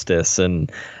justice and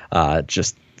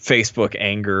just Facebook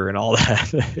anger and all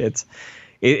that.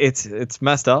 It's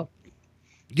messed up.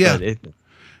 Yeah.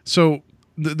 So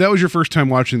that was your first time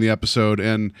watching the episode,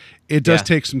 and it does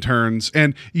take some turns.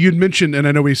 And you'd mentioned, and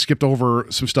I know we skipped over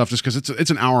some stuff just because it's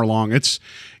an hour long. It's,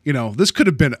 this could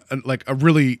have been a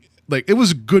really, like, it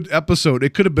was a good episode.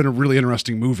 It could have been a really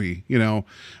interesting movie,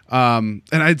 and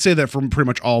I'd say that from pretty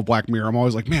much all Black Mirror. I'm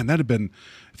always like, man, that'd have been,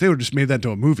 if they would have just made that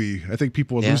into a movie, I think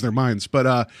people would lose their minds. But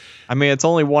I mean, it's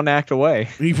only one act away,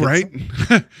 right?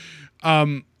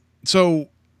 So,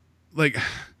 like,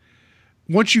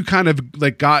 once you kind of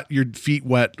like got your feet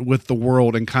wet with the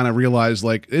world and kind of realized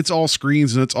like it's all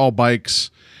screens and it's all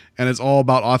bikes and it's all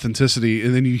about authenticity,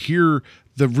 and then you hear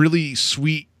the really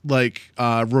sweet like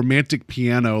romantic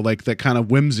piano, like that kind of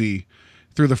whimsy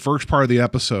through the first part of the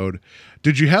episode,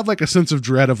 did you have like a sense of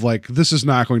dread of like, this is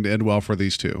not going to end well for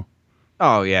these two?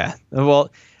 Oh yeah. Well,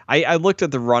 I looked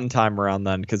at the runtime around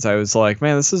then because I was like,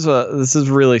 man, this is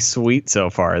really sweet so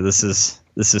far. This is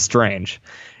strange.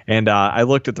 And I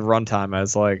looked at the runtime. I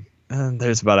was like,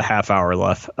 there's about a half hour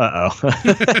left.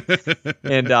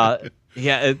 And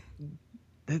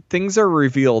things are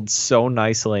revealed so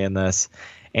nicely in this.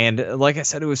 And like I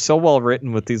said, it was so well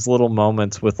written with these little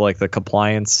moments with like the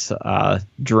compliance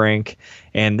drink,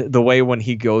 and the way when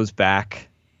he goes back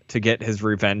to get his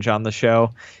revenge on the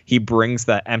show, he brings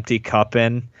that empty cup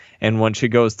in, and when she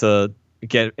goes to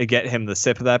get him the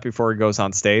sip of that before he goes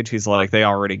on stage, he's like, they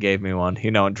already gave me one,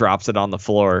 and drops it on the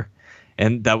floor.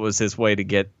 And that was his way to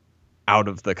get out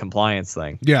of the compliance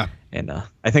thing. Yeah. And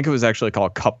I think it was actually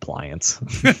called Cup-pliance.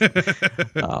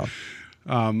 Well,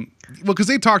 because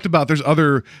they talked about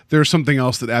there's something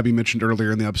else that Abby mentioned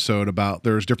earlier in the episode about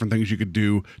there's different things you could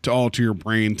do to alter your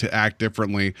brain to act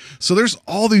differently. So there's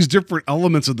all these different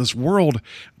elements of this world,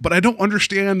 but I don't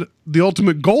understand the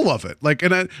ultimate goal of it. Like,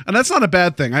 and that's not a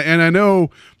bad thing. I know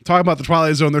talking about the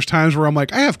Twilight Zone, there's times where I'm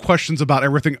like, I have questions about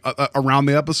everything around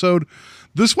the episode.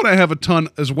 This one I have a ton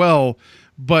as well,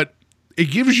 but it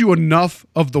gives you enough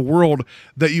of the world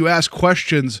that you ask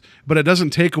questions, but it doesn't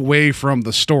take away from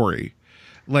the story.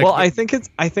 Like, well, I think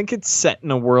it's set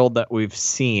in a world that we've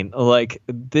seen, like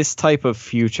this type of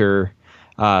future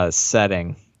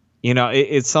setting.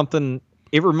 It's something.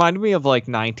 It reminded me of like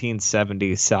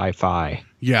 1970s sci-fi.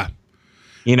 Yeah.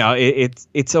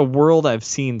 It's a world I've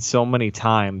seen so many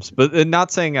times, but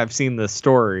not saying I've seen this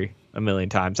story a million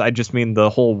times. I just mean the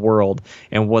whole world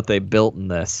and what they built in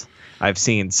this I've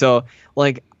seen. So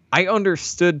like I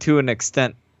understood to an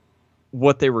extent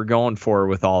what they were going for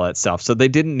with all that stuff. So they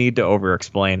didn't need to over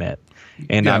explain it.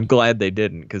 And Yeah. I'm glad they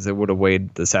didn't, because it would have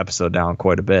weighed this episode down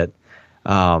quite a bit.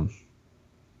 But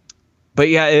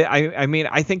yeah, I mean,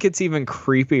 I think it's even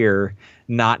creepier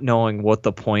not knowing what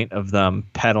the point of them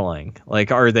peddling. Like,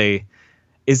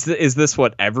 is this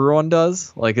what everyone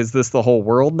does? Like, is this the whole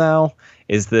world now?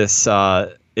 Is this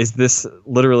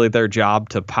literally their job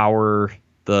to power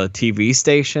the TV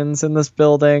stations in this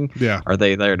building? Yeah. Are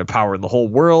they there to power the whole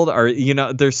world?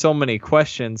 There's so many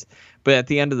questions, but at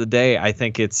the end of the day, I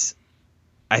think it's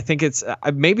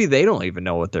maybe they don't even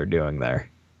know what they're doing there.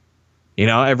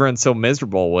 Everyone's so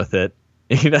miserable with it.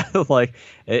 Like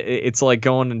it's like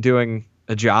going and doing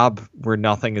a job where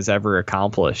nothing is ever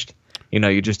accomplished.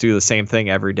 You just do the same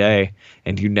thing every day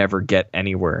and you never get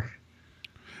anywhere.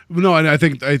 No, and I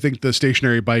think the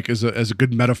stationary bike is a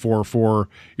good metaphor for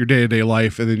your day-to-day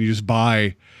life, and then you just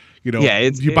buy, you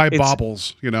buy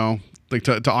baubles, like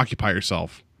to occupy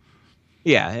yourself.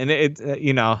 Yeah, and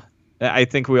I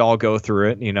think we all go through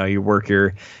it. You work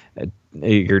your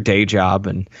day job,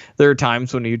 and there are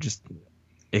times when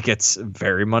it gets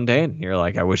very mundane. You're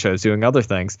like, I wish I was doing other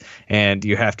things, and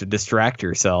you have to distract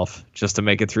yourself just to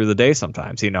make it through the day.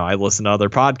 Sometimes, I listen to other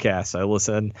podcasts. I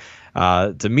listen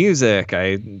to music.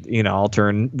 I'll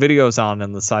turn videos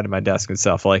on the side of my desk and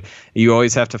stuff. Like, you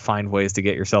always have to find ways to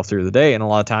get yourself through the day, and a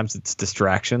lot of times it's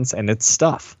distractions and it's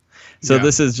stuff. So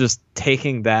This is just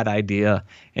taking that idea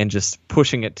and just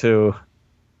pushing it to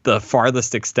the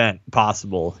farthest extent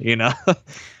possible.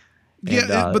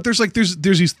 But there's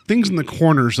these things in the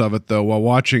corners of it though while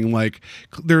watching. Like,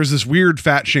 there's this weird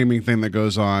fat shaming thing that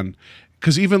goes on,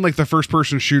 because even like the first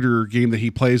person shooter game that he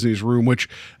plays in his room, which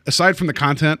aside from the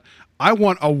content, I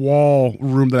want a wall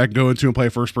room that I can go into and play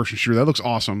a first person shooter. That looks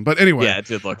awesome. But anyway, yeah, it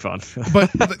did look fun. But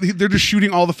they're just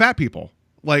shooting all the fat people,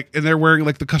 like, and they're wearing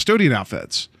like the custodian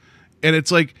outfits, and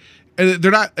it's like, and they're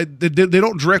not, they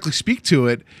don't directly speak to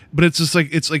it, but it's just like,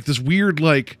 it's like this weird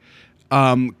like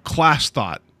class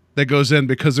thought that goes in,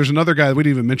 because there's another guy, we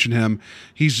didn't even mention him.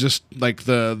 He's just like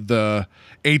the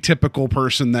atypical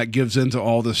person that gives into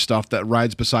all this stuff, that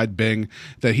rides beside Bing,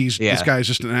 that this guy's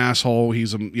just an asshole.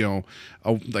 He's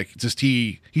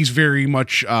he's very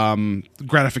much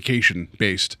gratification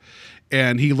based,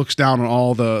 and he looks down on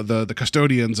all the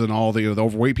custodians and all the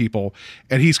overweight people,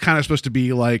 and he's kind of supposed to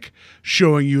be like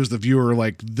showing you as the viewer,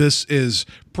 like, this is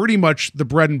pretty much the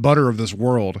bread and butter of this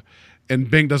world,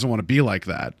 and Bing doesn't want to be like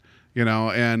that.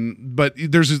 But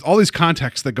there's all these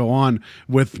contexts that go on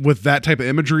with that type of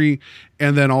imagery,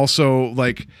 and then also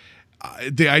like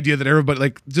the idea that everybody,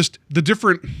 like, just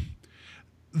the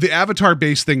avatar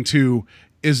based thing too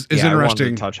is interesting. I wanted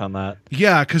to touch on that.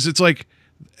 Yeah, because it's like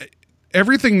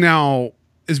everything now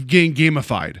is getting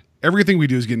gamified. everything we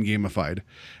do is getting gamified,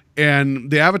 and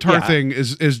the avatar Yeah. thing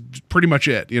is pretty much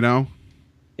it. You know?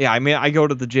 Yeah, I mean, I go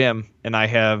to the gym and I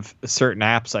have certain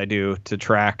apps I do to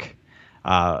track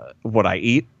what I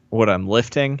eat, what I'm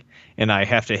lifting, and I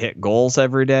have to hit goals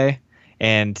every day.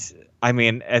 And I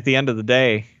mean, at the end of the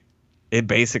day, it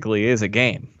basically is a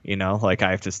game, you know, like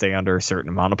I have to stay under a certain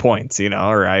amount of points, you know,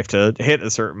 or I have to hit a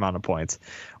certain amount of points,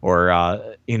 or,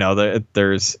 you know,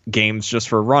 there's games just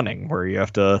for running where you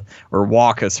have to, or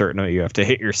walk a certain way, you have to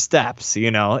hit your steps,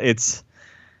 you know, it's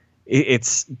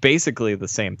basically the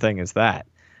same thing as that.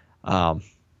 But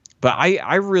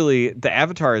I really, the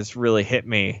avatars really hit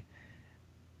me.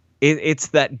 It's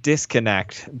that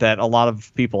disconnect that a lot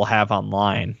of people have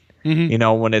online, you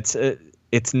know, when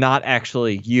it's not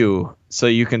actually you, so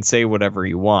you can say whatever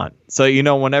you want. So, you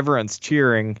know, when everyone's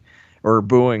cheering or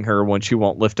booing her when she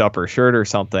won't lift up her shirt or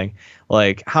something,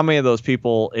 like how many of those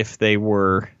people, if they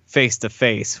were face to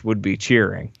face, would be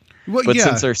cheering? Well, But yeah.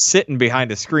 since they're sitting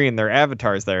behind a screen, their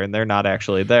avatar's there and they're not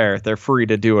actually there. They're free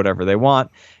to do whatever they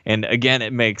want. And again,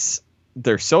 it makes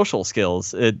their social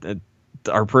skills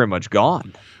are pretty much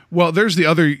gone. Well, there's the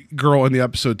other girl in the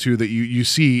episode too that you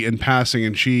see in passing,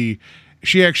 and she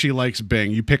actually likes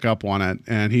Bing. You pick up on it,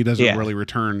 and he doesn't Yeah. really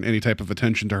return any type of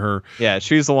attention to her. Yeah,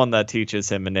 she's the one that teaches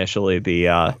him initially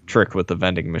the trick with the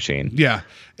vending machine. Yeah.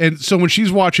 And so when she's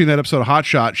watching that episode of Hot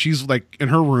Shot, she's like in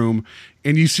her room,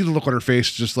 and you see the look on her face,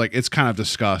 just like it's kind of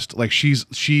disgust. Like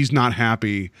she's not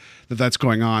happy that that's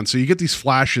going on. So you get these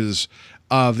flashes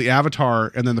of the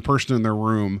avatar and then the person in their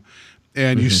room,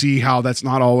 and you see how that's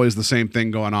not always the same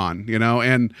thing going on, you know?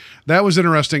 And that was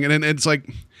interesting. And it's like,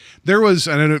 there was,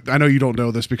 and I know you don't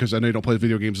know this because I know you don't play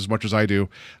video games as much as I do.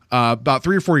 About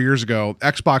 3 or 4 years ago,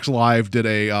 Xbox Live did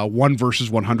a 1 versus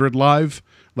 100 live,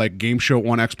 like game show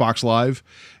on Xbox Live.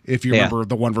 If you remember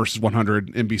the 1 versus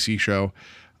 100 NBC show.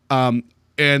 And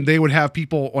they would have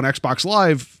people on Xbox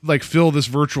Live like fill this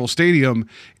virtual stadium,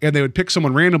 and they would pick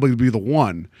someone randomly to be the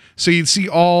one. So you'd see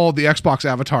all the Xbox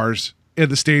avatars in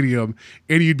the stadium,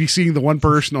 and you'd be seeing the one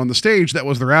person on the stage that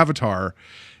was their avatar.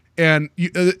 And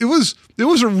it was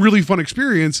a really fun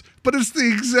experience, but it's the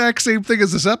exact same thing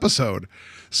as this episode.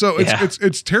 So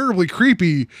it's terribly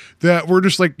creepy that we're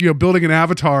just like, you know, building an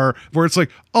avatar where it's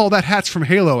like, oh, that hat's from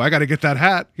Halo, I got to get that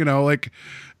hat. You know, like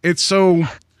it's so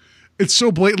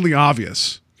blatantly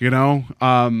obvious. You know,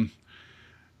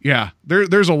 yeah.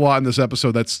 There's a lot in this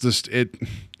episode that's just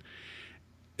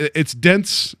it's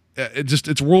dense.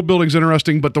 It's world building's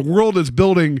interesting, but the world it's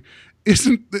building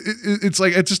isn't. It's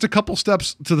like it's just a couple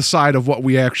steps to the side of what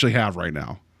we actually have right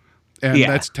now, and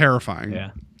that's terrifying.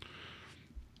 Yeah.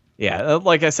 Yeah,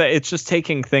 like I said, it's just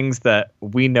taking things that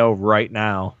we know right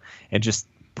now and just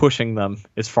pushing them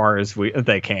as far as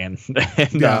they can.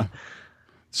 And, Yeah.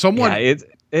 Someone. Yeah,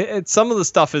 it's some of the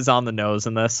stuff is on the nose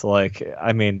in this. Like,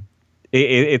 I mean,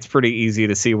 it's pretty easy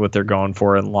to see what they're going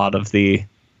for in a lot of the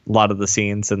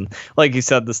scenes. And like you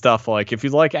said, the stuff like if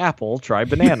you like apple, try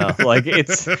banana. Like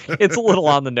it's a little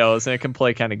on the nose and it can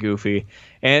play kind of goofy.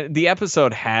 And the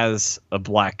episode has a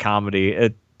black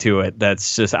comedy to it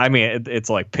that's just, I mean, it's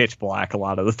like pitch black a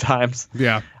lot of the times.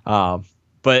 Yeah.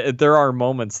 But there are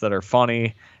moments that are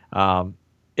funny.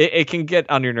 It can get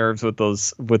on your nerves with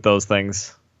those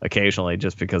things occasionally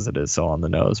just because it is so on the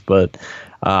nose. But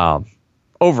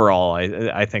overall,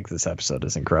 I think this episode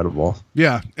is incredible.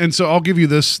 Yeah, and so I'll give you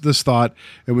this thought,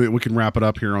 and we can wrap it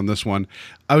up here on this one.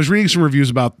 I was reading some reviews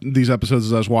about these episodes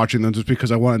as I was watching them, just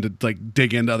because I wanted to like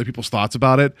dig into other people's thoughts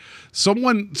about it.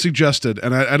 Someone suggested,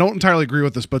 and I don't entirely agree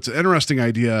with this, but it's an interesting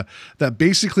idea that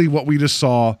basically what we just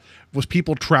saw was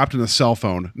people trapped in a cell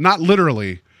phone, not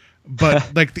literally,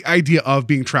 but like the idea of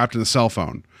being trapped in a cell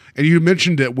phone. And you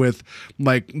mentioned it with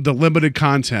like the limited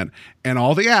content and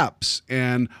all the apps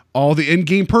and all the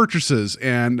in-game purchases.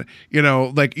 And, you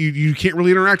know, like you can't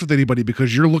really interact with anybody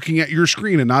because you're looking at your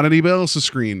screen and not anybody else's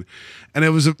screen. And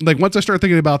it was like, once I started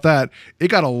thinking about that, it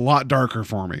got a lot darker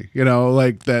for me, you know,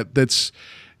 like that's,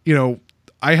 you know,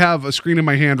 I have a screen in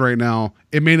my hand right now.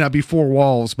 It may not be 4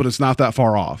 walls, but it's not that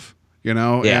far off. You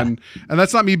know, Yeah. and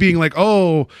that's not me being like,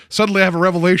 oh, suddenly I have a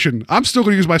revelation. I'm still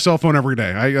going to use my cell phone every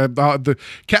day. The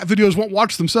cat videos won't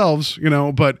watch themselves, you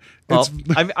know, but Well,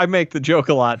 it's I make the joke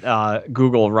a lot.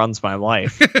 Google runs my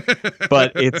life,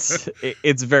 but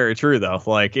it's very true though.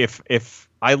 Like if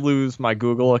I lose my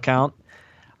Google account,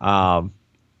 I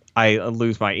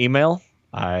lose my email,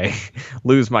 I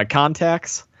lose my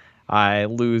contacts, I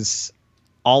lose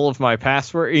all of my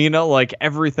password, you know, like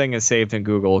everything is saved in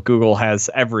Google. Google has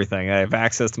everything. I have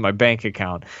access to my bank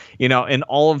account, you know, and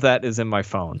all of that is in my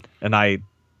phone, and I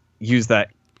use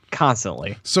that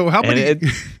constantly. So how many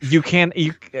you can't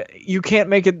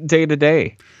make it day to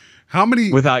day. How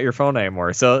many without your phone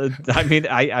anymore. So I mean,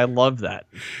 I love that.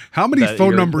 How many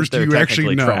phone numbers do you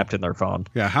actually know? Trapped in their phone.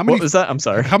 Yeah. How many? What was that? I'm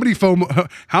sorry. How many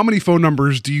phone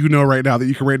numbers do you know right now that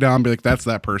you can write down and be like, that's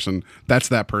that person. That's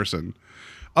that person.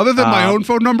 Other than my own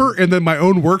phone number and then my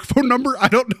own work phone number, I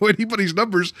don't know anybody's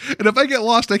numbers. And if I get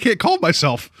lost, I can't call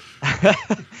myself.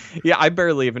 Yeah, I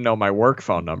barely even know my work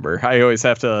phone number. I always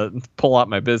have to pull out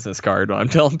my business card when I'm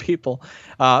telling people.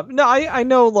 No, I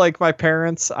know like my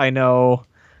parents. I know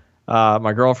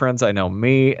my girlfriends. I know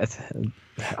me.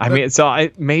 I mean, so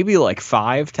I maybe like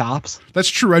 5 tops. That's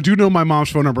true. I do know my mom's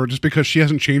phone number just because she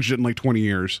hasn't changed it in like 20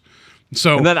 years.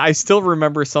 So, and then I still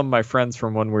remember some of my friends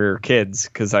from when we were kids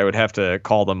because I would have to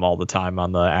call them all the time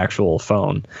on the actual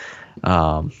phone.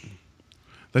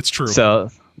 That's true. So,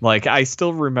 like, I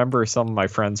still remember some of my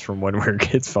friends from when we were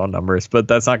kids' phone numbers, but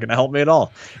that's not going to help me at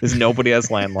all because nobody has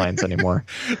landlines anymore.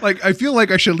 Like, I feel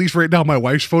like I should at least write down my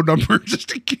wife's phone number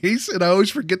just in case, and I always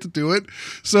forget to do it.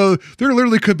 So there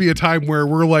literally could be a time where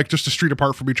we're like just a street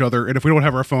apart from each other, and if we don't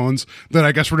have our phones, then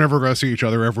I guess we're never going to see each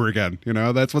other ever again. You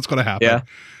know, that's what's going to happen. Yeah.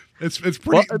 It's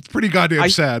pretty goddamn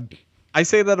sad. I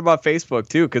say that about Facebook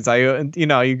too, because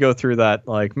you go through that,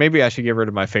 like, maybe I should get rid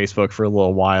of my Facebook for a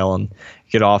little while and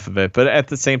get off of it. But at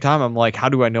the same time, I'm like, how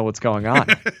do I know what's going on?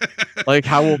 Like,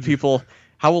 how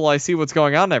will I see what's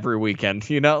going on every weekend?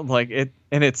 You know, like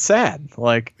and it's sad.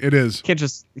 Like, it is. You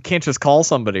can't just call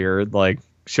somebody or like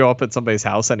show up at somebody's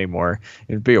house anymore.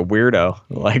 It'd be a weirdo.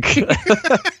 Like,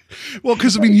 well,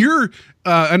 because I mean,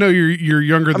 I know you're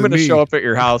younger than me. I'm going to show up at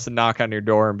your house and knock on your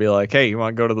door and be like, "Hey, you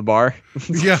want to go to the bar?"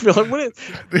 Yeah.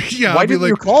 Why didn't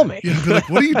you call me? Yeah. Like,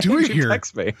 what are you doing here?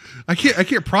 Text me. I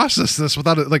can't process this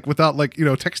without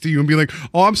texting you and be like,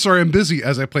 "Oh, I'm sorry, I'm busy,"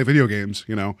 as I play video games.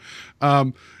 You know.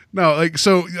 No, like,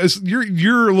 so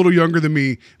you're a little younger than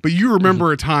me, but you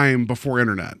remember a time before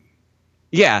internet.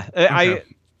 Yeah, Okay.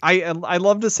 I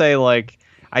love to say, like,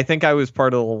 I think I was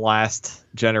part of the last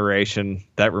generation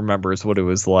that remembers what it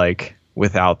was like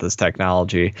without this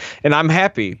technology. And I'm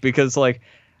happy because, like,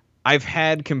 I've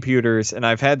had computers and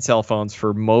I've had cell phones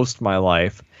for most of my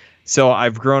life. So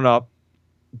I've grown up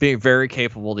being very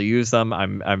capable to use them.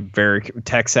 I'm very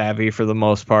tech savvy for the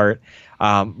most part.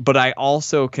 But I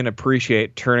also can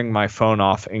appreciate turning my phone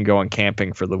off and going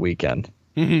camping for the weekend.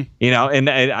 Mm-hmm. You know, and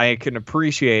I can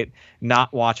appreciate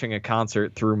not watching a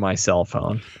concert through my cell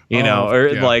phone,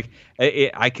 like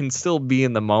I can still be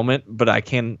in the moment, but I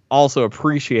can also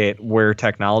appreciate where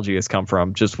technology has come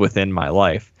from just within my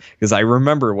life. Because I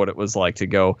remember what it was like to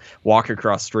go walk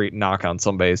across the street and knock on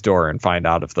somebody's door and find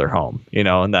out if they're home, you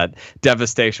know, and that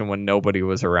devastation when nobody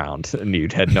was around and you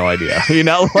had no idea, you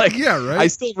know, like, yeah, right. I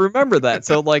still remember that.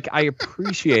 So like, I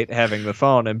appreciate having the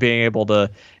phone and being able to,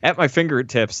 at my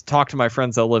fingertips, talk to my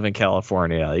friends that live in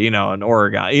California, you know, in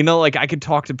Oregon, you know, like I could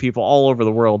talk to people all over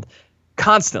the world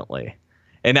constantly.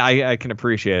 And I can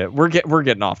appreciate it. We're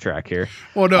getting off track here.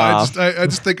 Well, no, I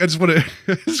just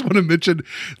want to mention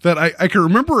that I can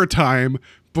remember a time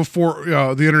before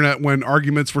the internet when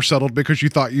arguments were settled because you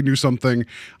thought you knew something.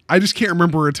 I just can't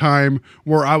remember a time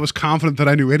where I was confident that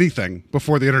I knew anything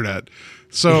before the internet.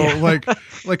 So like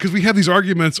because we have these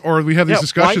arguments or we have these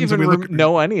discussions. Why even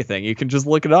know anything? You can just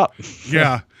look it up.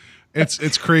 Yeah,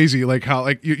 it's crazy. Like how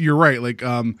you're right.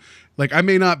 Like I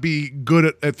may not be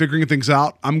good at figuring things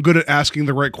out. I'm good at asking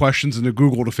the right questions into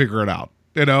Google to figure it out.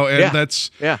 You know, and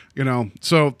that's, you know,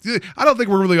 so I don't think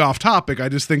we're really off topic. I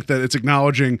just think that it's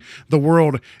acknowledging the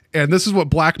world. And this is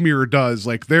what Black Mirror does.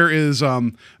 Like there is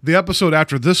the episode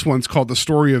after this one's called The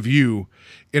Story of You.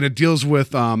 And it deals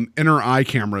with inner eye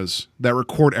cameras that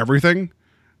record everything,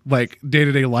 like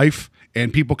day-to-day life.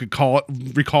 And people could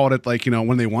recall it like, you know,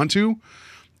 when they want to.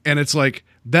 And it's like,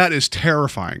 that is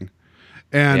terrifying.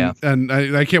 And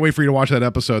I can't wait for you to watch that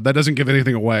episode. That doesn't give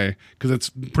anything away because it's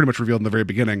pretty much revealed in the very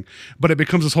beginning. But it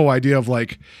becomes this whole idea of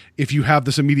like, if you have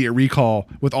this immediate recall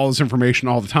with all this information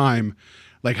all the time,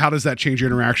 like how does that change your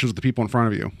interactions with the people in front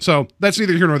of you? So that's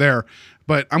neither here nor there.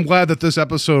 But I'm glad that this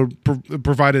episode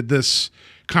provided this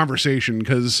conversation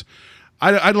because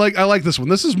I like this one.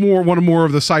 This is one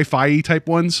of the sci-fi type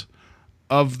ones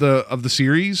of the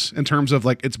series in terms of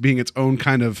like it's being its own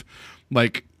kind of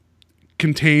like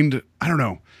contained, I don't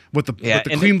know, with the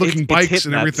clean looking bikes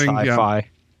and everything. Sci-fi.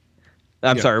 Yeah.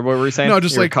 I'm sorry, what were we saying? No,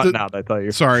 just you were like cutting out. I thought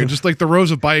you. Sorry, just like the rows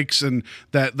of bikes and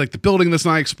that, like the building that's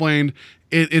not explained.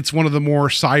 It's one of the more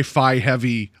sci-fi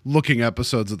heavy looking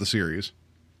episodes of the series.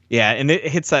 Yeah, and it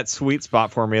hits that sweet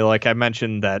spot for me. Like I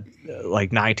mentioned, that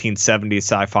like 1970s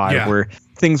sci-fi where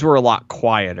things were a lot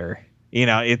quieter. You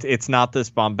know, it's not this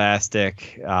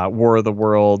bombastic War of the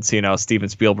Worlds, you know, Steven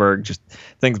Spielberg, just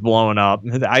things blowing up.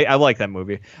 I like that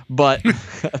movie, but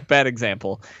bad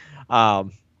example.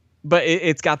 but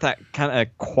it's got that kind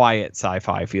of quiet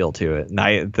sci-fi feel to it,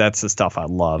 and that's the stuff I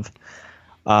love.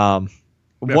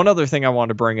 One other thing I wanted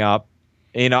to bring up,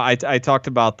 I talked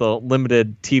about the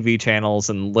limited TV channels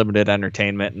and limited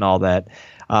entertainment and all that.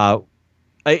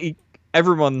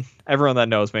 Everyone that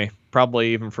knows me,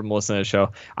 probably even from listening to the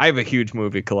show, I have a huge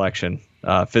movie collection,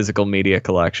 physical media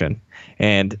collection,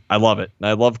 and I love it.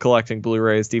 I love collecting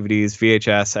Blu-rays, DVDs,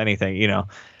 VHS, anything,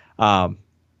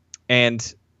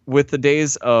 and with the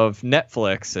days of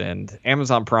Netflix and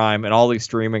Amazon Prime and all these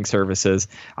streaming services,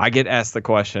 I get asked the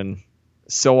question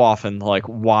so often, like,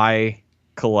 why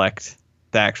collect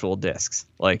the actual discs?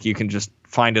 Like, you can just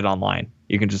find it online.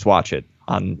 You can just watch it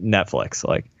on Netflix.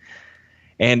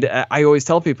 And I always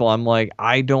tell people, I'm like,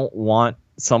 I don't want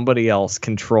somebody else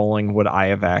controlling what I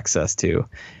have access to,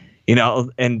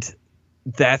 and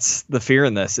that's the fear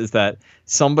in this, is that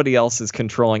somebody else is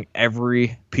controlling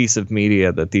every piece of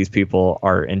media that these people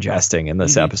are ingesting in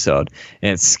this episode.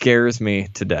 And it scares me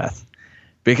to death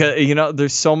because,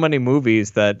 there's so many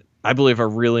movies that I believe are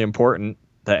really important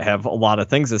that have a lot of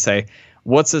things to say.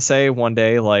 What's to say one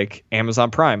day, like Amazon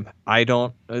Prime,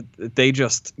 they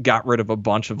just got rid of a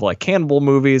bunch of like cannibal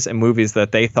movies and movies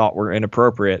that they thought were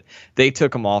inappropriate. They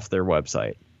took them off their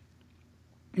website.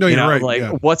 No, you're right.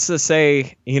 Like, what's to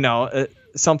say,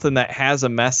 something that has a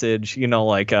message,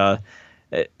 like a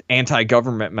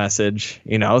anti-government message,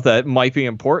 that might be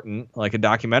important, like a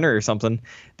documentary or something,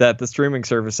 that the streaming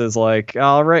service is like,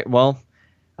 all right, well,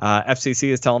 FCC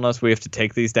is telling us we have to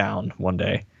take these down one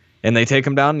day. And they take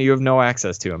them down and you have no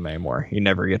access to them anymore. You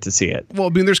never get to see it. Well, I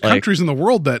mean, there's countries in the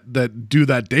world that do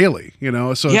that daily, so yeah,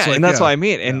 it's like, and that's what I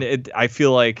mean. And I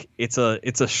feel like it's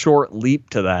a short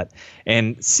leap to that.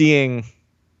 And seeing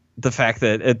the fact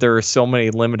that there are so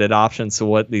many limited options to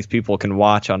what these people can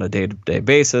watch on a day-to-day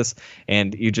basis,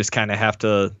 and you just kind of have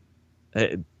to,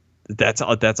 that's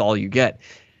all you get.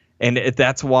 And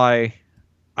that's why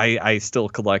I still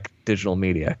collect digital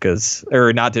media,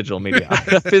 or not digital media,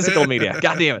 physical media.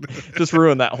 God damn it. Just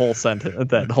ruined that whole sentence,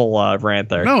 that whole rant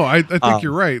there. No, I think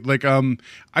you're right. Like,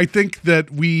 I think that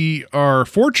we are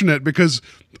fortunate because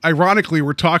ironically,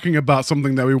 we're talking about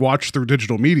something that we watch through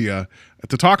digital media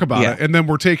to talk about it. And then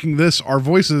we're taking our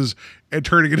voices and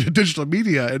turning it into digital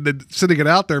media and then sending it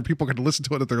out there. People can listen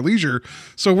to it at their leisure.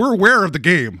 So we're aware of the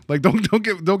game. Like, don't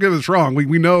get us wrong.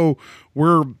 We know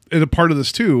we're in a part of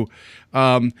this too.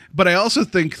 But I also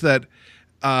think that,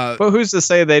 but who's to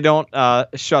say they don't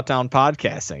shut down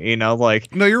podcasting?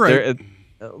 No, you're right.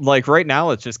 Like right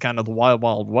now, it's just kind of the wild,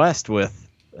 wild west with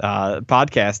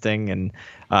podcasting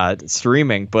and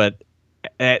streaming. But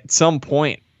at some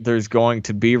point, there's going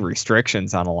to be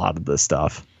restrictions on a lot of this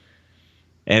stuff,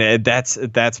 and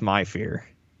that's my fear.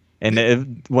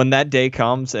 And when that day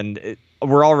comes, and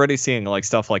we're already seeing like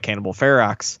stuff like Cannibal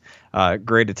Ferox,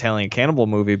 Great Italian Cannibal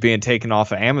movie, being taken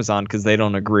off of Amazon because they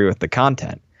don't agree with the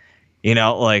content.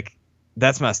 Like,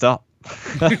 that's messed up.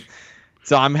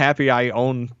 So I'm happy I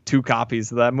own 2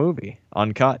 copies of that movie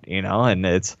uncut, and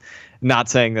it's not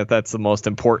saying that that's the most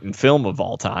important film of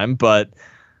all time, but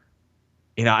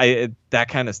that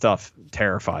kind of stuff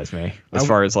terrifies me as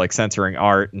far as like censoring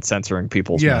art and censoring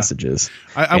people's messages.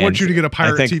 I want you to get a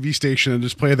pirate TV station and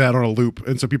just play that on a loop,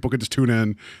 and so people can just tune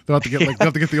in. They'll have to get they'll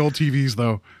have to get the old TVs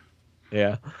though.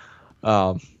 Yeah.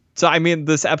 So I mean,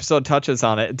 this episode touches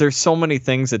on it. There's so many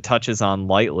things it touches on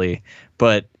lightly,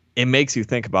 but it makes you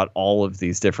think about all of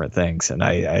these different things, and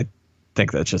I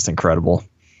think that's just incredible.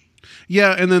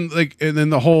 Yeah, and then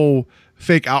the whole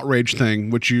fake outrage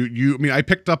thing, which you I mean, I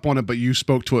picked up on it, but you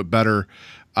spoke to it better.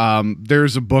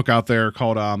 There's a book out there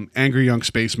called Angry Young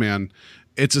Spaceman.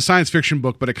 It's a science fiction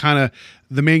book, but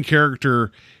the main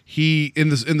character, he in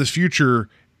this future,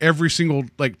 every single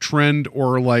like trend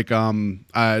or like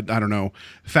I don't know,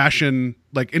 fashion,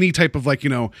 like any type of like,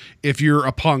 if you're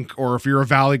a punk or if you're a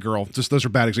Valley girl, just those are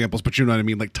bad examples, but you know what I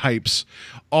mean, like types,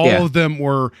 all of them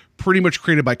were pretty much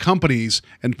created by companies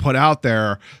and put out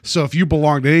there. So if you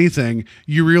belong to anything,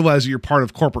 you realize that you're part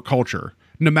of corporate culture,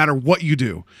 no matter what you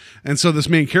do. And so this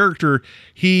main character,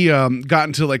 he got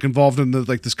into like involved in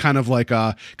this kind of like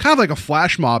a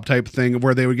flash mob type thing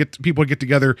where they would people would get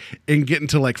together and get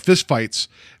into like fist fights,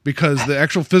 because the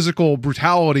actual physical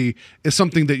brutality is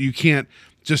something that you can't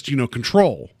just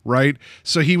control, right?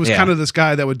 So he was kind of this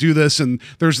guy that would do this, and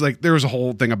there was a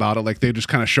whole thing about it, like they just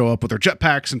kind of show up with their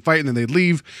jetpacks and fight, and then they'd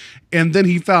leave. And then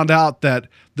he found out that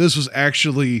this was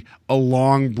actually a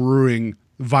long brewing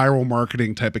viral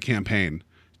marketing type of campaign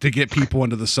to get people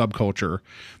into the subculture.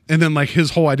 And then like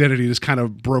his whole identity just kind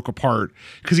of broke apart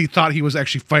because he thought he was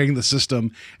actually fighting the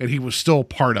system and he was still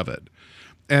part of it.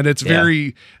 And it's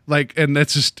very like, and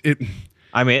that's just it.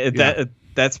 I mean,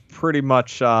 that's pretty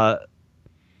much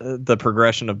the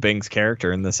progression of Bing's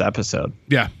character in this episode.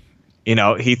 Yeah. You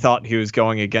know, he thought he was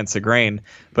going against the grain,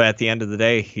 but at the end of the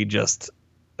day, he just,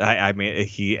 I mean,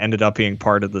 he ended up being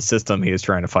part of the system he was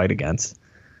trying to fight against.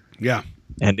 Yeah.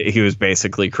 And he was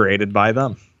basically created by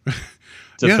them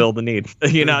to Yeah. fill the need.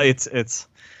 You know, it's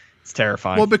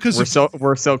terrifying. Well, because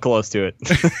we're so close to it.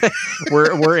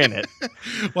 we're in it.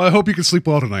 Well, I hope you can sleep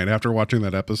well tonight after watching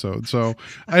that episode. So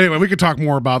anyway, we could talk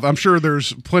more about, I'm sure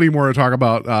there's plenty more to talk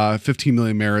about 15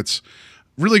 Million Merits.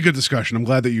 Really good discussion. I'm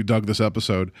glad that you dug this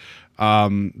episode.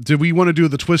 Did we want to do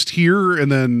the twist here and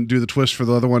then do the twist for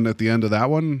the other one at the end of that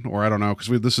one? Or I don't know,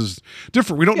 because this is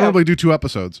different. We don't normally do 2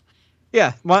 episodes.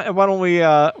 Yeah. Why don't we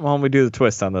do the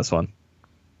twist on this one?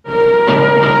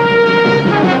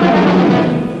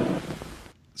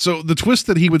 So the twist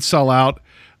that he would sell out,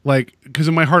 like, because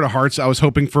in my heart of hearts, I was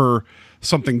hoping for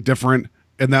something different,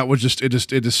 and that was it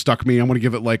just stuck me. I'm going to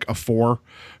give it like a 4,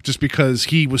 just because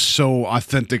he was so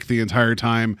authentic the entire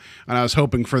time, and I was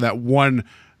hoping for that one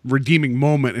redeeming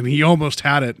moment, and he almost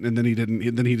had it, and then he didn't.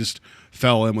 And then he just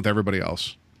fell in with everybody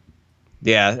else.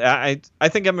 Yeah, I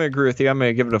think I'm going to agree with you. I'm going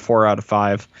to give it a 4 out of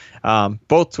 5.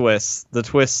 Both twists, the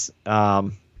twist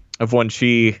of when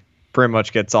she pretty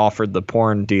much gets offered the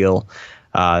porn deal,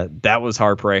 that was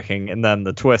heartbreaking. And then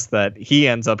the twist that he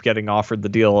ends up getting offered the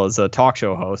deal as a talk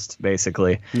show host,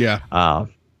 basically. Yeah.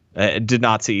 I did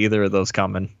not see either of those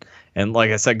coming. And like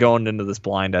I said, going into this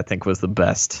blind, I think was the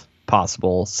best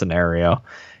possible scenario,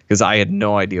 because I had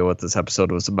no idea what this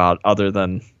episode was about other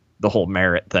than the whole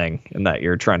merit thing, and that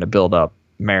you're trying to build up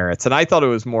merits. And I thought it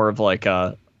was more of like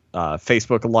a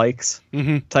Facebook likes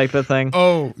type of thing.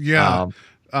 Oh, yeah.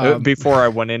 Before I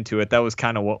went into it, that was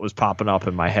kind of what was popping up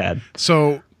in my head.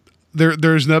 So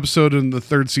there's an episode in the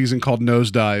 3rd season called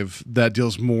Nosedive that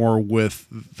deals more with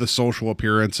the social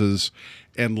appearances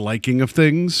and liking of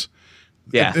things.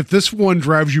 Yeah. If this one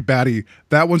drives you batty,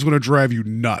 that one's going to drive you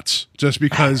nuts. Just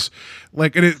because,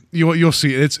 like, and you'll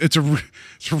see it's a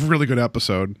really good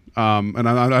episode. And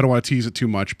I don't want to tease it too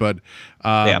much, but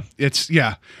it's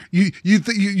You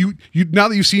now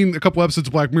that you've seen a couple episodes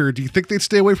of Black Mirror, do you think they'd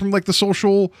stay away from like the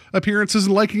social appearances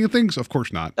and liking of things? Of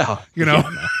course not. Oh, you know.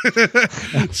 Yeah,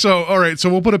 no. So all right, so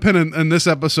we'll put a pin in this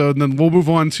episode, and then we'll move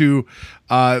on to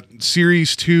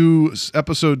series 2,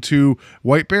 episode 2,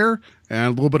 White Bear, and a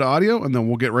little bit of audio, and then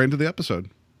we'll get right into the episode.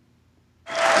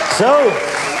 So,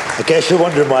 I guess you're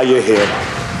wondering why you're here.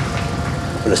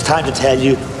 Well, it's time to tell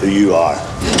you who you are.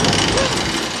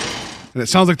 And it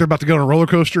sounds like they're about to go on a roller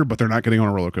coaster, but they're not getting on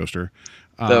a roller coaster.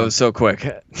 That was so quick.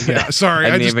 Yeah, sorry.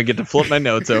 I didn't even get to flip my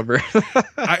notes over.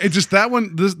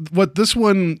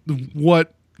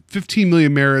 What 15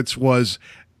 Million Merits was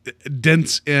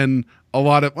dense in a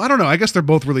lot of, I don't know, I guess they're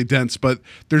both really dense, but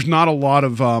there's not a lot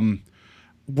of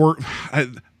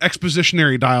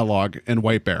expositionary dialogue in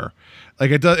White Bear.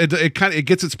 Like it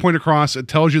gets its point across, it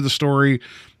tells you the story,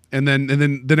 and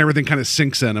then everything kind of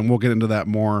sinks in, and we'll get into that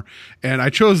more. And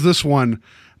I chose this one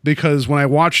because when I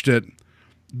watched it,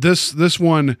 this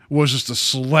one was just a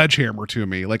sledgehammer to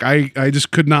me. Like I just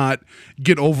could not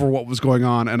get over what was going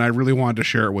on, and I really wanted to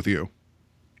share it with you.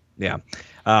 Yeah.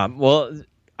 Well,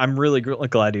 I'm really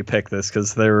glad you picked this,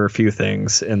 because there were a few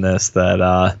things in this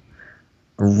that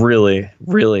really,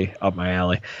 really up my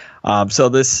alley. So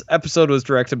this episode was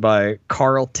directed by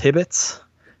Carl Tibbets,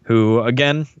 who,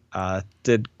 again,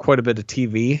 did quite a bit of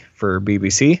TV for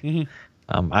BBC.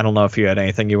 Mm-hmm. I don't know if you had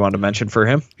anything you wanted to mention for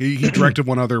him. He directed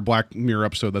one other Black Mirror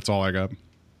episode. That's all I got.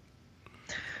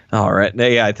 All right.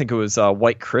 Yeah, I think it was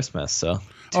White Christmas. So.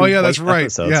 Oh, yeah, that's right.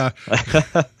 Episodes. Yeah.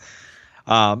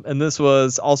 And this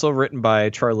was also written by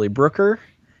Charlie Brooker.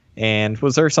 And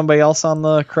was there somebody else on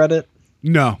the credit?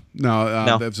 No. No.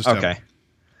 That was just okay. him.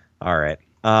 All right.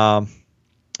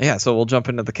 Yeah, so we'll jump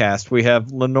into the cast. We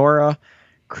have Lenora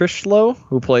Critchlow,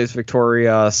 who plays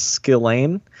Victoria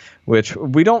Skillane, which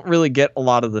we don't really get a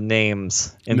lot of the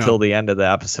names until the end of the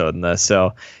episode in this.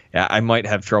 So yeah, I might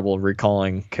have trouble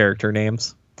recalling character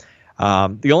names.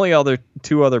 The only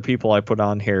two other people I put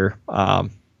on here,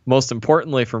 most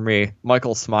importantly for me,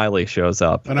 Michael Smiley shows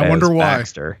up. And I wonder why.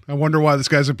 Baxter. I wonder why this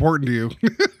guy's important to you.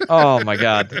 Oh my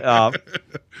God.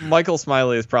 Michael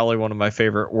Smiley is probably one of my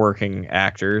favorite working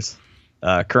actors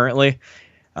currently.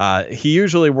 He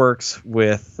usually works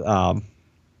with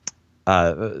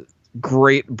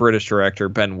great British director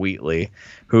Ben Wheatley,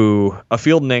 who A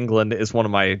Field in England is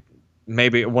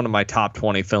maybe one of my top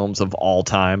 20 films of all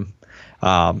time.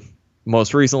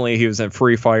 Most recently, he was in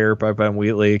Free Fire by Ben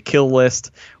Wheatley, Kill List,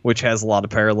 which has a lot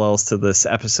of parallels to this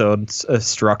episode's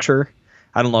structure.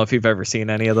 I don't know if you've ever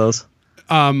seen any of those.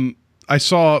 I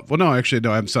saw. Well, no, actually,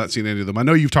 no. I haven't seen any of them. I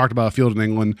know you've talked about A Field in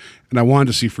England, and I wanted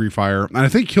to see Free Fire, and I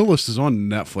think Kill List is on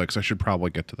Netflix. I should probably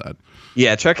get to that.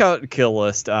 Yeah, check out Kill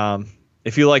List.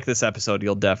 If you like this episode,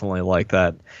 you'll definitely like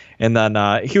that. And then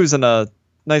he was in a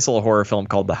nice little horror film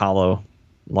called The Hollow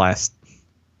last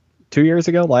year.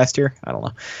 I don't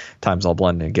know. Time's all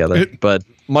blending together. But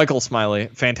Michael Smiley,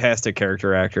 fantastic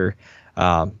character actor.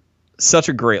 Such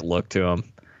a great look to him.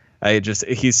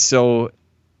 He's so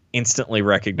instantly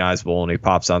recognizable when he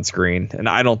pops on screen, and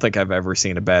I don't think I've ever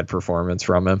seen a bad performance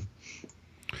from him.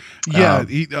 Yeah,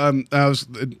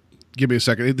 give me a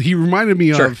second. He reminded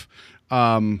me Sure. of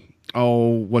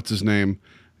what's his name?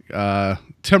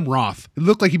 Tim Roth. It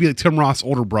looked like he'd be like Tim Roth's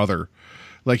older brother.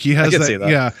 Like he has I can that, see that.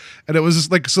 yeah. And it was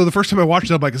just like, so the first time I watched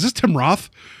it, I'm like, is this Tim Roth?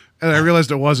 And I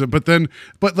realized it wasn't. But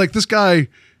like this guy,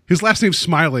 his last name's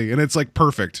Smiley, and it's like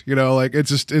perfect. You know, like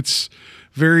it's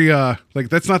very like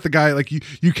that's not the guy. Like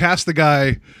you cast the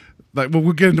guy. Like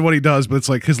we'll get into what he does, but it's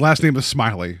like his last name is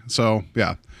Smiley. So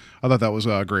yeah, I thought that was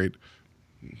great.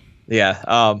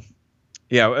 Yeah.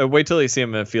 Yeah. Wait till you see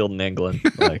him in A Field in England.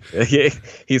 Like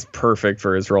he's perfect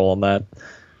for his role in that.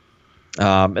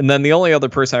 And then the only other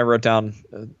person I wrote down,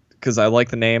 because I like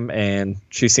the name and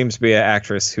she seems to be an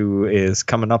actress who is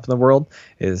coming up in the world,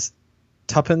 is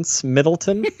Tuppence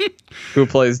Middleton, who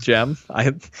plays Jem.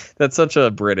 That's such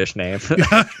a British name.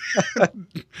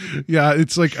 Yeah,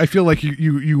 it's like I feel like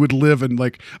you would live in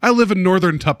like I live in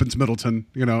northern Tuppence Middleton,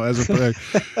 you know, as a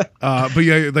but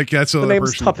yeah, like that's The another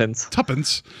name's person. Tuppence.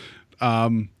 Tuppence.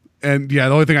 And yeah,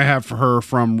 the only thing I have for her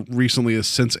from recently is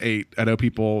Sense8. I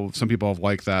know some people have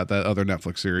liked that other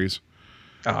Netflix series.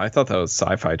 Oh, I thought that was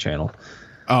Sci-Fi Channel.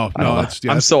 Oh no, that's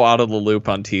I'm so out of the loop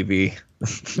on TV.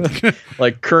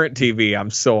 Like current TV, I'm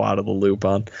so out of the loop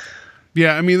on.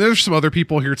 Yeah, I mean, there's some other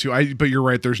people here too. But you're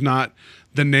right. There's not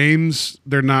the names.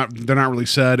 They're not really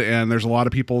said, and there's a lot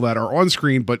of people that are on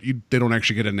screen, but they don't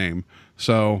actually get a name.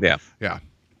 So yeah.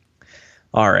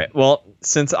 All right. Well,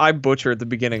 since I butchered the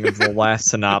beginning of the last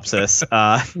synopsis,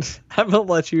 I'm gonna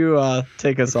let you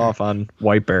take us off on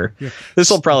White Bear. Yeah.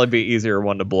 This will probably be easier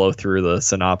one to blow through the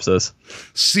synopsis.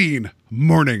 Scene: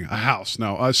 morning, a house.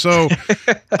 No, so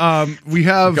we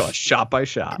have Go shot by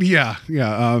shot. Yeah.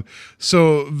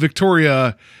 So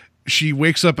Victoria, she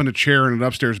wakes up in a chair in an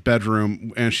upstairs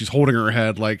bedroom, and she's holding her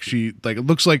head like it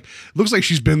looks like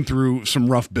she's been through some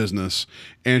rough business.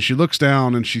 And she looks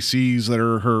down and she sees that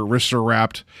her wrists are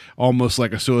wrapped almost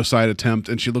like a suicide attempt.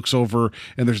 And she looks over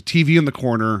and there's a TV in the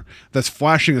corner that's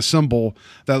flashing a symbol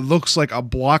that looks like a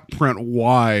block print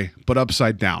Y, but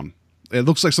upside down. It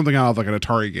looks like something out of like an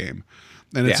Atari game.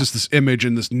 And it's just this image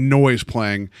and this noise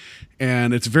playing,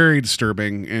 and it's very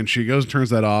disturbing. And she goes and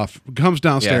turns that off, comes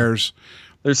downstairs. Yeah.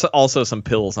 There's also some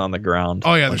pills on the ground.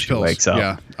 Oh yeah, there's pills. Wakes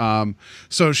up. Yeah.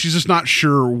 So she's just not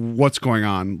sure what's going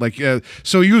on. Like,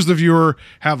 so you as the viewer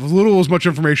have little as much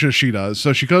information as she does.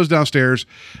 So she goes downstairs,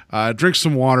 drinks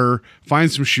some water,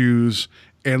 finds some shoes,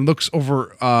 and looks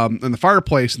over in the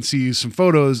fireplace and sees some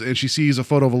photos. And she sees a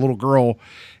photo of a little girl,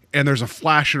 and there's a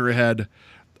flash in her head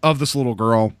of this little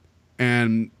girl.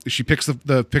 And she picks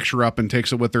the picture up and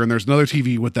takes it with her. And there's another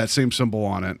TV with that same symbol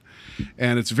on it.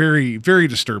 And it's very, very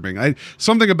disturbing.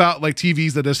 Something about like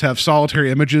TVs that just have solitary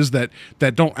images that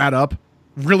don't add up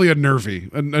really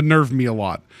unnerve me a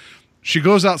lot. She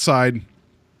goes outside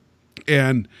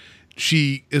and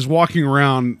she is walking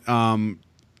around. And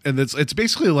it's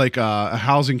basically like a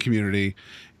housing community.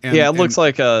 And, it looks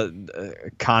like a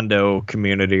condo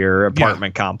community or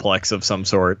apartment complex of some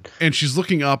sort. And she's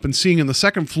looking up and seeing in the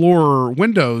second floor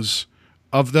windows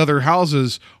of the other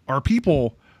houses are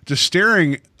people just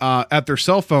staring at their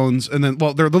cell phones. And then,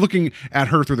 well, they're looking at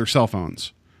her through their cell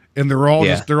phones, and they're all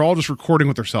just recording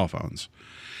with their cell phones.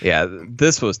 Yeah,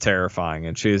 this was terrifying.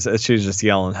 And she's just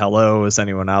yelling, "Hello, is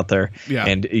anyone out there?" Yeah.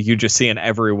 And you just see in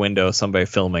every window somebody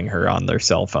filming her on their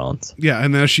cell phones. Yeah.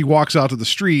 And then as she walks out to the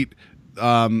street,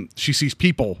 she sees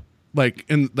people like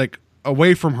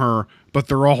away from her, but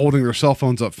they're all holding their cell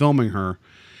phones up filming her.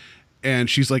 And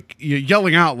she's like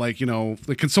yelling out like, you know,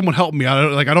 like, can someone help me?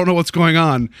 I don't know what's going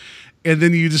on. And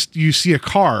then you see a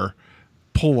car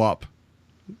pull up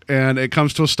and it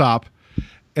comes to a stop,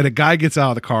 and a guy gets out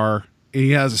of the car and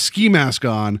he has a ski mask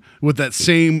on with that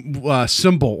same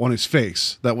symbol on his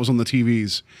face that was on the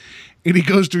TVs. And he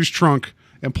goes to his trunk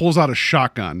and pulls out a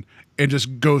shotgun and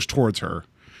just goes towards her.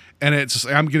 And it's,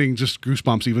 I'm getting just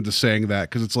goosebumps even just saying that,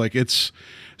 because it's like, it's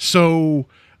so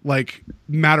like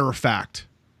matter of fact,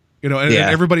 you know, and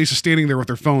everybody's just standing there with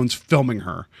their phones filming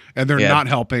her, and they're not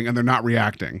helping and they're not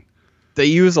reacting. They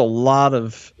use a lot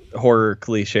of horror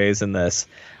cliches in this,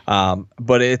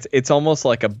 but it's almost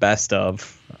like a best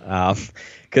of,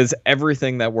 because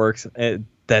everything that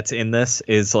that's in this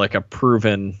is like a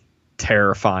proven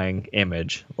terrifying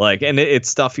image. Like, and it's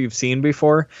stuff you've seen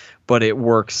before, but it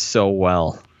works so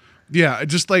well. Yeah,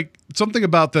 just like something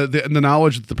about the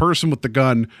knowledge that the person with the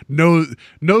gun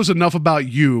knows enough about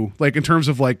you, like in terms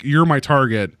of like you're my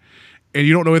target, and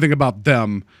you don't know anything about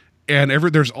them, and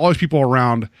there's always people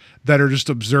around that are just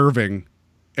observing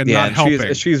and not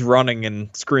helping. She's running and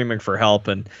screaming for help,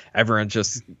 and everyone's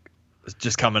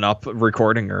just coming up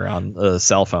recording her on a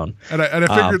cell phone. And I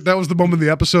figured that was the moment in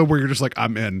the episode where you're just like,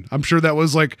 I'm in. I'm sure that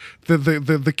was like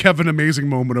the Kevin Amazing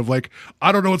moment of like,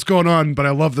 I don't know what's going on, but I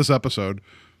love this episode.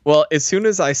 Well, as soon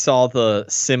as I saw the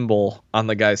symbol on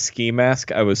the guy's ski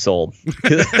mask, I was sold.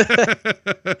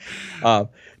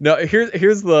 No,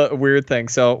 here's the weird thing.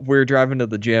 So we were driving to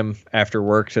the gym after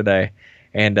work today,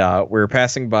 and we were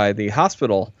passing by the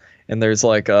hospital, and there's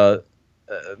like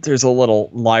there's a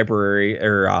little library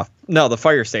the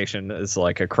fire station is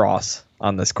like across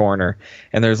on this corner,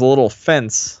 and there's a little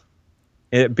fence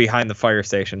behind the fire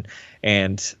station,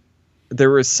 and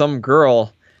there was some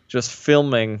girl just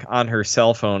filming on her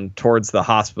cell phone towards the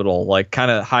hospital, like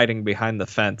kind of hiding behind the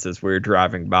fence as we were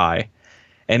driving by.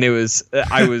 And Nora's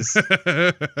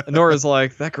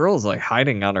like, that girl's like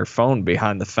hiding on her phone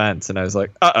behind the fence. And I was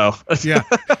like, uh-oh. Yeah.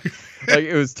 Like,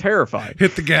 it was terrifying.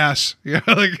 Hit the gas. Yeah.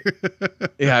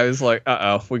 Yeah, I was like,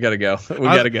 uh-oh, we gotta go.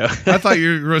 I thought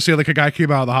you were going to say like a guy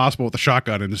came out of the hospital with a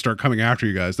shotgun and just start coming after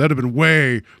you guys. That'd have been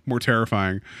way more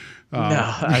terrifying. No,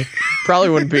 I probably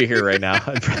wouldn't be here right now.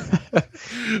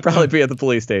 I'd probably be at the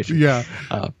police station. Yeah.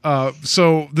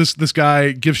 So this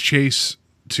guy gives chase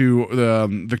to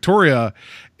Victoria,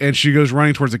 and she goes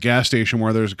running towards a gas station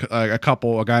where there's a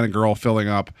couple, a guy and a girl filling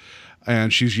up,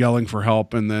 and she's yelling for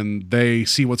help. And then they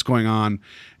see what's going on,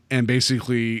 and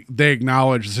basically they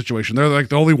acknowledge the situation. They're like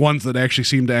the only ones that actually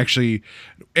seem to actually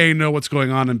know what's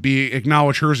going on, and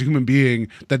acknowledge her as a human being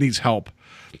that needs help.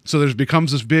 So there's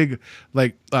becomes this big,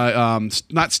 like,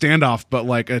 not standoff, but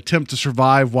like attempt to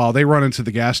survive while they run into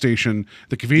the gas station,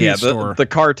 the convenience store. The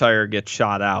car tire gets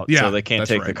shot out, so they can't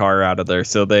take the car out of there.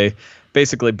 So they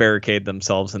basically barricade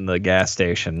themselves in the gas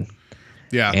station.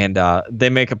 Yeah. And they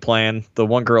make a plan. The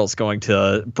one girl's going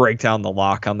to break down the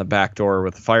lock on the back door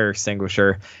with a fire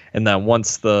extinguisher. And then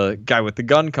once the guy with the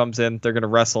gun comes in, they're going to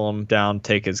wrestle him down,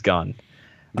 take his gun.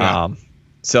 Yeah.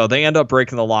 So they end up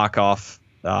breaking the lock off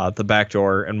the back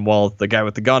door, and while the guy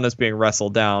with the gun is being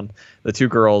wrestled down, the two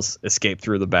girls escape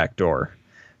through the back door.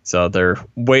 So they're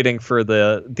waiting for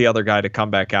the other guy to come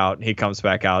back out. He comes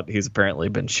back out. He's apparently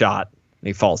been shot. And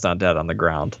he falls down dead on the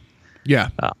ground. Yeah.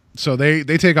 So they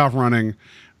take off running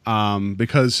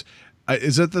because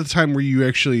is that the time where you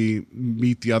actually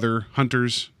meet the other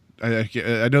hunters?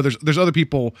 I know there's other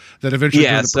people that eventually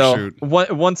join the pursuit.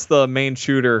 Once the main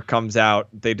shooter comes out,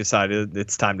 they decided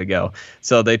it's time to go.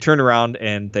 So they turn around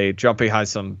and they jump behind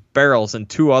some barrels, and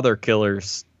two other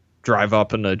killers drive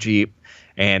up in a Jeep.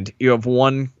 And you have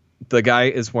the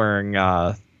guy is wearing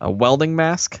a welding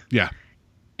mask. Yeah.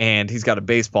 And he's got a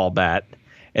baseball bat.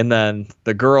 And then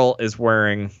the girl is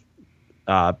wearing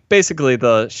basically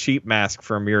the sheep mask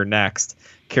from You're Next,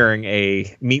 carrying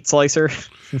a meat slicer.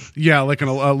 Yeah, like an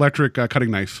electric cutting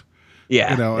knife.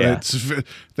 Yeah, and it's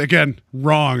again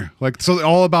wrong. Like, so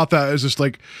all about that is just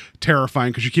like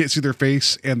terrifying because you can't see their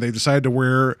face, and they decide to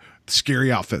wear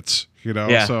scary outfits.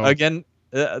 Yeah. So again,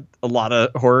 a lot of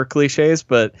horror cliches,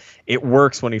 but it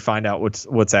works when you find out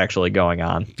what's actually going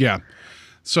on. Yeah.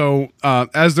 So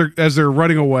as they're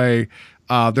running away.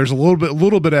 There's a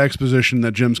little bit of exposition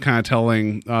that Jim's kind of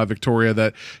telling Victoria,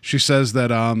 that she says that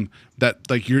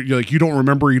like you're like, you don't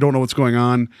remember, you don't know what's going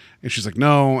on, and she's like,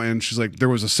 no, and she's like, there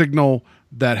was a signal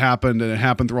that happened, and it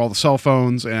happened through all the cell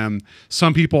phones, and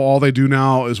some people, all they do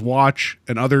now is watch,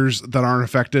 and others that aren't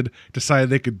affected decided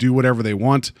they could do whatever they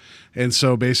want, and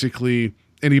so basically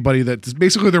anybody that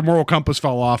basically their moral compass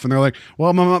fell off, and they're like, well,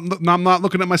 I'm not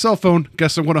looking at my cell phone,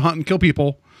 guess I'm going to hunt and kill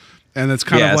people, and it's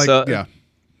kind of like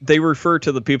They refer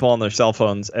to the people on their cell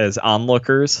phones as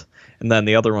onlookers, and then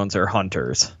the other ones are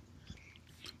hunters.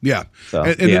 Yeah. So,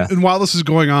 and while this is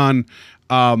going on,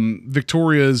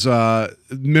 Victoria's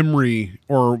memory,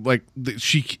 or like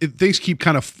things keep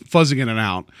kind of fuzzing in and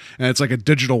out, and it's like a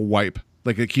digital wipe.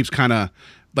 Like it keeps kind of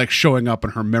like showing up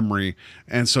in her memory,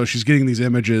 and so she's getting these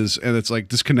images, and it's like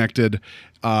disconnected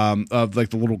of like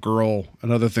the little girl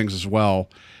and other things as well.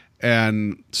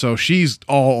 And so she's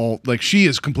she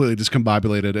is completely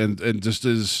discombobulated and just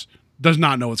does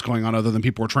not know what's going on other than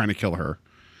people are trying to kill her.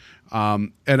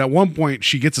 And at one point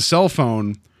she gets a cell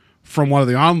phone from one of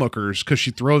the onlookers because she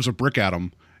throws a brick at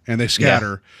them and they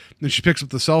scatter. Yeah. Then she picks up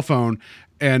the cell phone,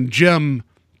 and Jim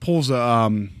pulls a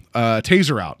a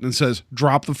taser out and says,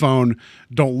 "Drop the phone,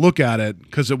 don't look at it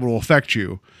because it will affect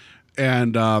you."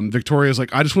 And Victoria's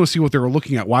like, "I just want to see what they were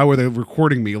looking at. Why were they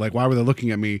recording me? Like, why were they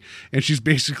looking at me?" And she's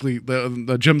basically,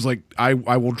 the Jim's like, I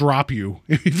will drop you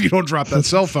if you don't drop that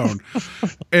cell phone.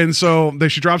 And so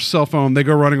she drops the cell phone. They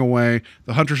go running away.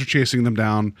 The hunters are chasing them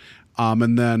down.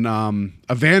 And then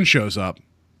a van shows up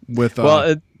with...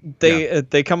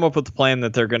 They come up with the plan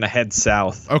that they're going to head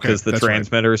south because the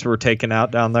transmitters were taken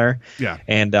out down there. Yeah.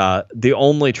 And the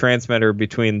only transmitter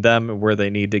between them and where they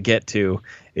need to get to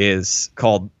is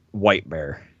called White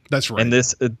Bear. That's right. And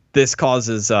this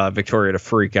causes Victoria to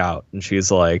freak out, and she's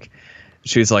like,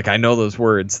 I know those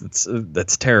words.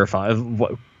 That's terrifying.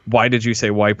 Why did you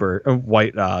say white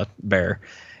bear?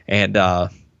 And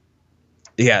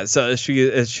so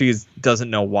she doesn't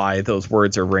know why those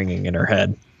words are ringing in her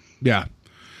head. Yeah.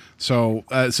 So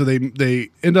they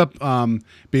end up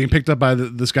being picked up by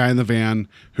this guy in the van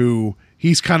who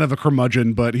he's kind of a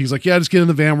curmudgeon, but he's like, "Yeah, just get in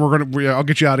the van. I'll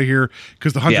get you out of here,"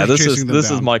 because the hunters are chasing them down.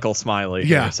 This is Michael Smiley.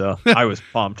 Yeah. Here, so I was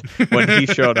pumped when he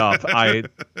showed up. I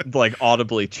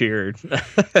audibly cheered.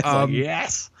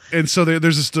 Yes. And so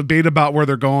there's this debate about where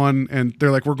they're going, and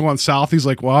they're like, "We're going south." He's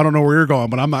like, "Well, I don't know where you're going,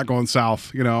 but I'm not going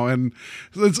south," And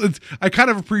I kind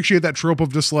of appreciate that trope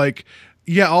of just like,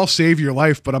 yeah, I'll save your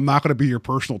life, but I'm not going to be your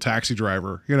personal taxi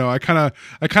driver. I kind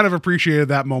of appreciated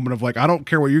that moment of like, I don't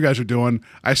care what you guys are doing.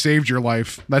 I saved your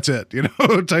life. That's it,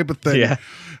 type of thing. Yeah.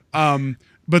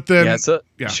 But then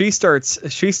she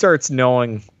starts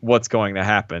knowing what's going to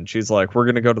happen. She's like, we're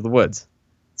going to go to the woods.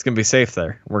 It's going to be safe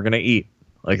there. We're going to eat.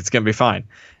 Like, it's going to be fine.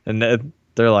 And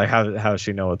they're like, how does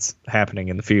she know what's happening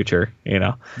in the future?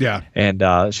 Yeah.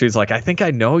 And she's like, I think I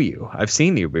know you. I've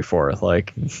seen you before.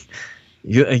 Like,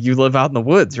 You live out in the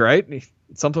woods, right?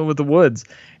 Something with the woods.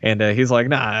 And he's like,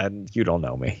 nah, you don't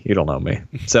know me. You don't know me.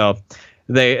 So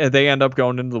they end up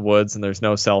going into the woods, and there's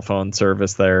no cell phone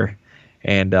service there.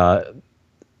 And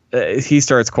he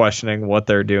starts questioning what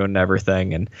they're doing and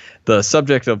everything. And the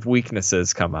subject of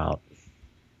weaknesses come out.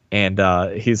 And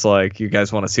he's like, you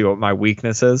guys want to see what my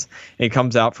weakness is? And he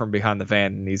comes out from behind the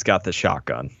van, and he's got the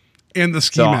shotgun. And the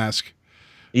ski mask.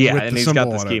 Yeah, and he's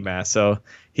got the ski mask. So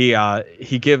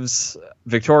he gives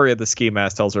Victoria the ski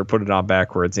mask, tells her to put it on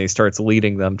backwards, and he starts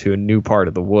leading them to a new part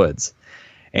of the woods.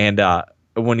 And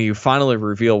when you finally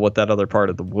reveal what that other part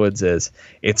of the woods is,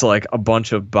 it's like a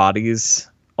bunch of bodies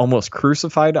almost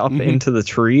crucified up into the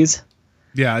trees.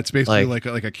 Yeah, it's basically like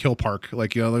a kill park,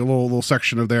 like a little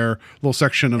section of the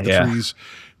trees.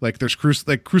 Like there's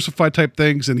crucified type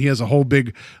things, and he has a whole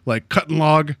big like cutting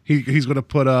log. He's going to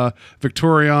put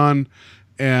Victoria on.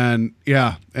 And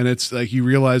and it's like you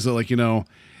realize that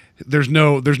there's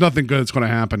nothing good that's going to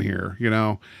happen here,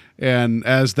 And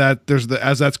as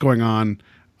that's going on,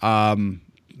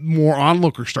 more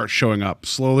onlookers start showing up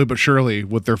slowly but surely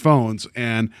with their phones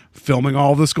and filming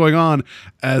all of this going on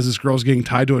as this girl's getting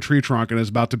tied to a tree trunk and is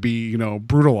about to be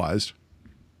brutalized.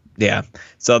 Yeah.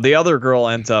 So the other girl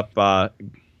ends up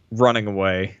running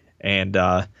away, and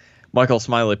Michael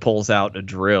Smiley pulls out a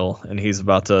drill, and he's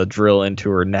about to drill into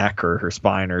her neck or her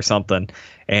spine or something.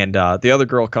 And the other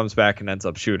girl comes back and ends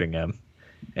up shooting him.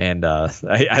 And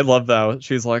I love that.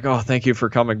 She's like, "Oh, thank you for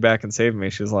coming back and saving me."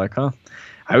 She's like, "Huh?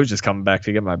 I was just coming back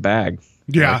to get my bag."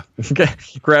 Yeah.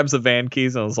 Grabs the van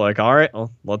keys and was like, "All right,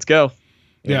 well, let's go."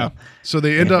 Yeah. So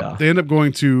they end up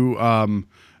going to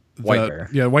White Bear.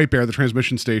 Yeah, White Bear, the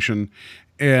transmission station,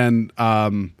 and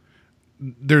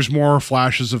there's more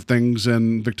flashes of things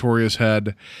in Victoria's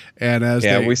head,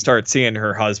 and we start seeing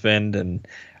her husband and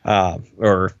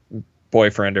or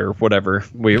boyfriend or whatever.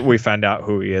 We find out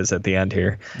who he is at the end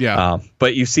here. Yeah.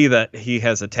 But you see that he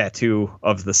has a tattoo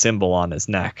of the symbol on his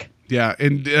neck. Yeah,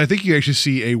 and I think you actually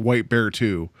see a white bear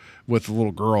too with the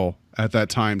little girl at that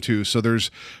time too. So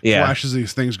there's flashes of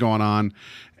these things going on,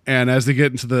 and as they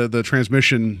get into the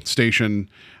transmission station,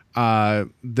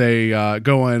 they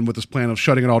go in with this plan of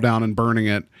shutting it all down and burning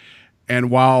it. And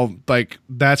while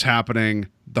that's happening,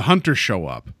 the hunters show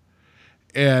up,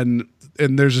 and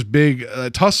there's this big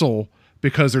tussle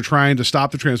because they're trying to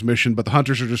stop the transmission, but the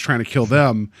hunters are just trying to kill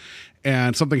them.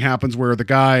 And something happens where the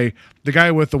guy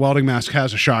with the welding mask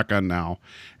has a shotgun now,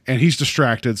 and he's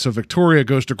distracted. So Victoria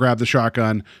goes to grab the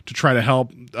shotgun to try to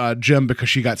help Jim because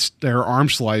she got her arm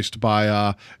sliced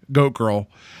by Goat Girl,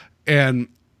 and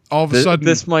all of a sudden,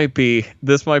 this might be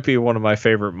one of my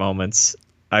favorite moments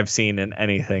I've seen in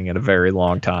anything in a very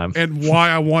long time, and why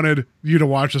I wanted you to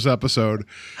watch this episode.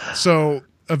 So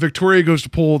Victoria goes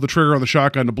to pull the trigger on the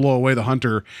shotgun to blow away the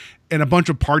hunter, and a bunch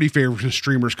of party favors and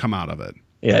streamers come out of it.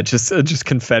 Yeah, just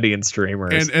confetti and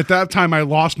streamers. And at that time, I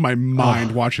lost my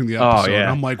mind watching the episode. Oh,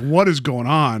 yeah. I'm like, what is going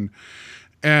on?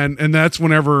 And that's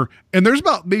whenever, and there's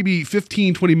about maybe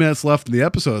 15, 20 minutes left in the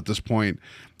episode at this point.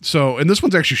 So, and this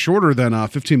one's actually shorter than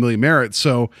 15 Million Merits.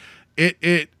 So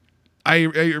I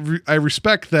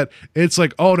respect that it's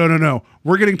like, oh, no.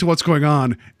 We're getting to what's going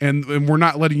on and we're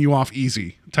not letting you off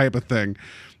easy type of thing.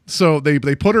 So they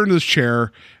put her in this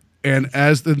chair, and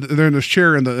as they're in this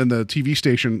chair in the TV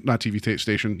station, not TV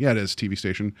station. Yeah, it is TV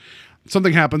station.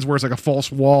 Something happens where it's like a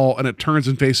false wall and it turns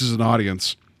and faces an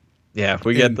audience. Yeah,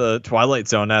 we get the Twilight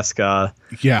Zone-esque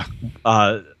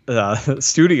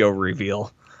studio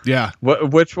reveal. Yeah.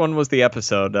 Which one was the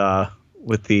episode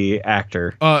with the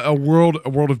actor? A World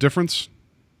of Difference.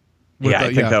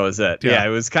 I think that was it. Yeah, it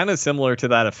was kind of similar to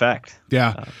that effect.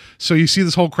 Yeah. So you see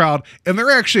this whole crowd, and they're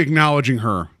actually acknowledging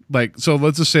her. Like, so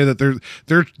let's just say that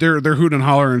they're hooting and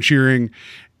hollering and cheering,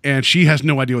 and she has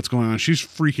no idea what's going on. She's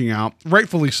freaking out,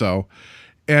 rightfully so.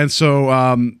 And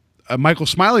so Michael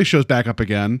Smiley shows back up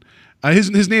again.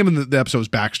 His name in the episode is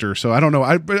Baxter, so I don't know.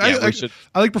 I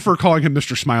like prefer calling him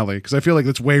Mr. Smiley because I feel like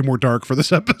that's way more dark for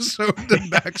this episode than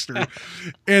Baxter.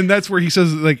 And that's where he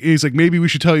says, like, he's like, maybe we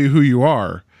should tell you who you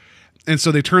are. And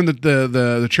so they turn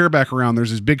the chair back around.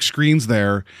 There's these big screens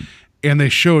there, and they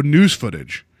show news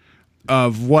footage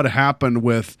of what happened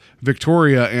with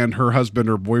Victoria and her husband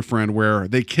or boyfriend, where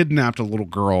they kidnapped a little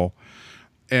girl,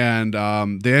 and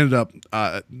they ended up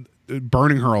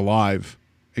burning her alive.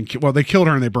 And they killed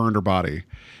her and they burned her body.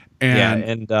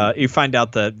 And you find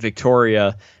out that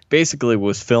Victoria basically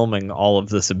was filming all of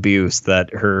this abuse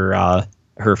that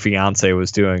her fiance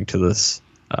was doing to this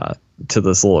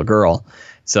little girl.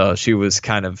 So she was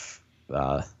kind of,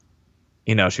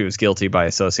 she was guilty by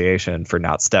association for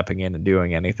not stepping in and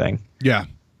doing anything. Yeah.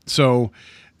 So,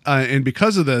 and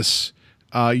because of this,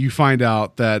 you find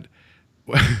out that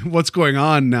what's going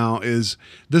on now is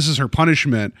this is her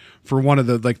punishment for one of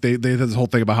the, like, they did this whole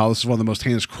thing about how this is one of the most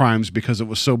heinous crimes because it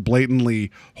was so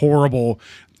blatantly horrible,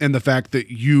 and the fact that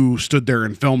you stood there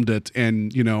and filmed it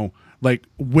and, like,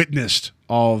 witnessed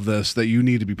all of this, that you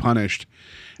need to be punished.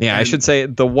 Yeah, I should say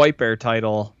the White Bear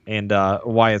title and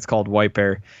why it's called White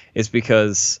Bear is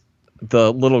because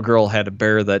the little girl had a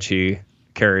bear that she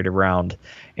carried around,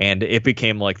 and it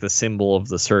became like the symbol of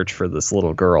the search for this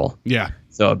little girl. Yeah.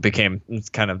 So it became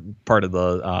kind of part of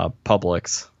the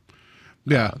Publix.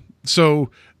 Yeah. So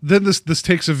then this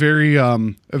takes a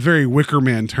very Wicker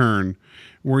Man turn,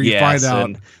 where you find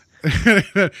out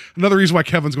another reason why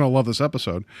Kevin's going to love this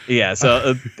episode. Yeah.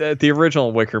 So the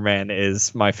original Wicker Man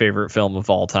is my favorite film of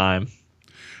all time.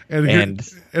 And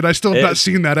I still have not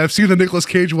seen that. I've seen the Nicolas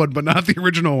Cage one, but not the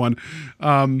original one.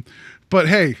 But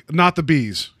hey, not the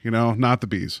bees. Not the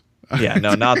bees. Yeah,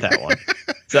 no, not that one.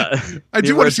 So, I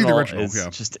do want to see the original.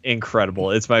 It's just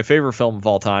incredible. It's my favorite film of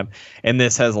all time, and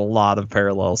this has a lot of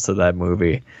parallels to that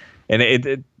movie. And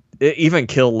it even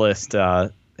Kill List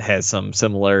has some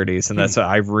similarities, and that's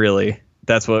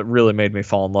what really made me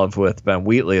fall in love with Ben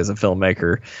Wheatley as a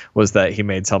filmmaker, was that he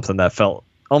made something that felt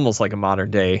almost like a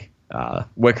modern day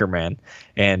Wicker Man,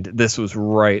 and this was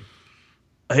right.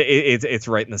 It's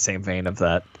right in the same vein of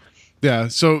that. Yeah,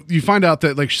 so you find out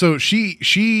that, like, so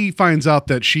she finds out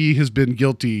that she has been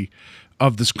guilty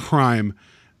of this crime,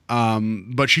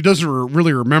 but she doesn't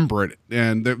really remember it,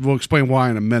 and we'll explain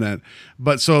why in a minute.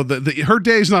 But so her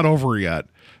day's not over yet.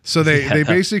 So they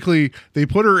basically they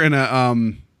put her in a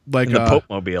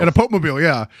Pope-mobile. In a Pope-mobile,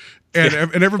 yeah.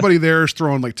 And everybody there is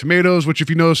throwing like tomatoes, which if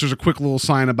you notice, there's a quick little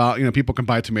sign about, people can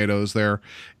buy tomatoes there,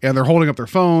 and they're holding up their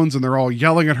phones and they're all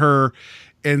yelling at her.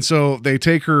 And so they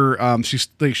take her,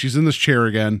 she's in this chair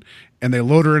again, and they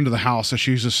load her into the house, and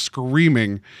she's just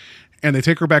screaming, and they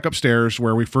take her back upstairs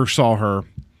where we first saw her.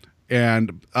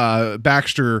 And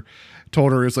Baxter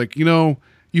told her, it's like,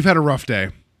 you've had a rough day.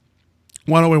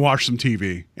 Why don't we watch some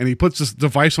TV? And he puts this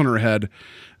device on her head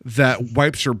that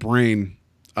wipes her brain.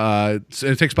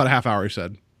 It takes about a half hour, he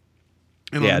said.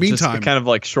 And in the meantime, just kind of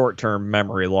like short-term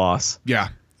memory loss. Yeah.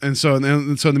 And so in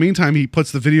the meantime, he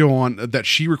puts the video on that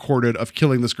she recorded of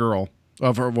killing this girl,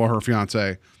 of her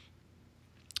fiance.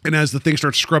 And as the thing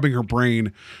starts scrubbing her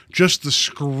brain, just the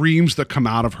screams that come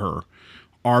out of her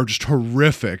are just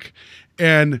horrific.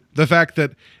 And the fact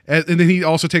that, and then he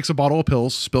also takes a bottle of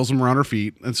pills, spills them around her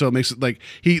feet, and so it makes it like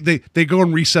they go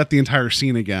and reset the entire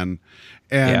scene again.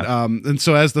 And and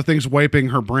so as the thing's wiping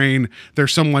her brain,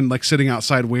 there's someone like sitting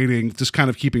outside waiting, just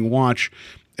kind of keeping watch.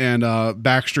 And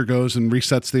Baxter goes and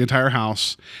resets the entire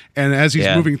house. And as he's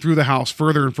moving through the house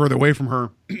further and further away from her,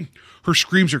 her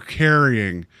screams are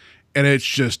carrying, and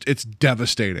it's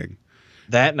devastating.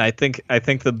 That, and I think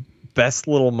the best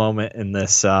little moment in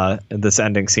this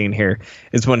ending scene here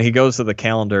is when he goes to the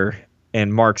calendar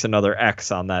and marks another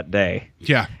X on that day.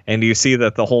 Yeah. And you see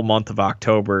that the whole month of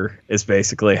October is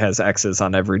basically has X's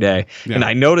on every day. Yeah. And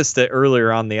I noticed it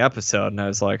earlier on the episode, and I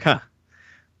was like,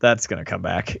 that's going to come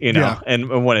back, Yeah.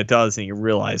 And when it does, and you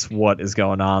realize what is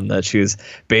going on, that she was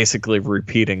basically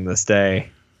repeating this day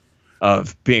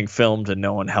of being filmed and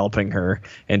no one helping her,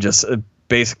 and just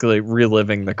basically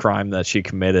reliving the crime that she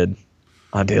committed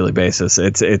on a daily basis.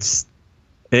 It's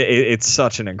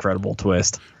such an incredible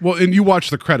twist. Well, and you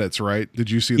watched the credits, right? Did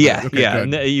you see that? Yeah, Okay, yeah.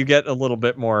 good. And you get a little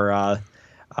bit more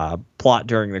plot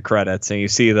during the credits, and you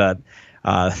see that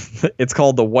it's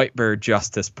called the White Bear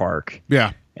Justice Park.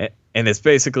 Yeah. And it's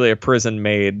basically a prison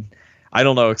made, I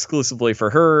don't know, exclusively for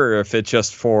her, or if it's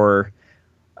just for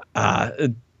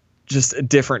just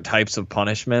different types of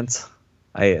punishments.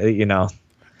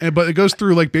 But it goes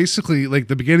through like basically like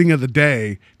the beginning of the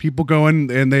day, people go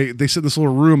in and they sit in this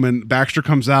little room, and Baxter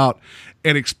comes out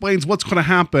and explains what's going to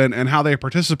happen and how they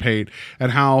participate,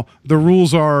 and how the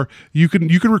rules are you can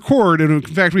record, and in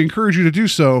fact we encourage you to do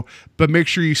so, but make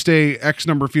sure you stay X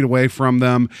number of feet away from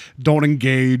them. Don't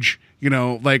engage,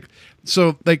 the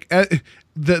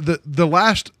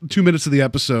last 2 minutes of the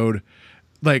episode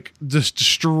like just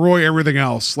destroy everything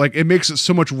else. Like it makes it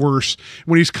so much worse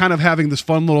when he's kind of having this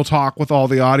fun little talk with all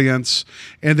the audience,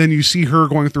 and then you see her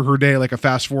going through her day, like a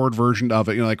fast forward version of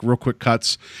it, like real quick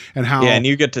cuts, and how and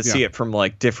you get to see it from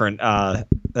like different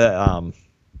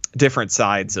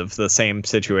sides of the same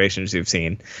situations you've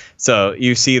seen. So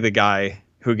you see the guy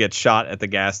who gets shot at the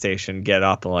gas station get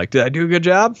up and like, did I do a good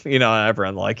job? And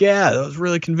everyone like, yeah, that was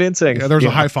really convincing. Yeah, there's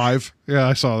a high five. Yeah,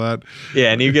 I saw that.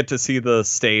 Yeah, and you get to see the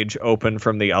stage open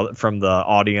from the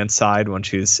audience side when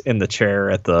she's in the chair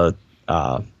at the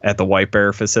White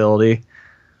Bear facility.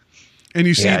 And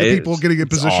you see the people getting in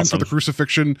position awesome for the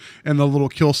crucifixion and the little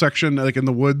kill section, like in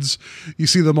the woods. You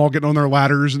see them all getting on their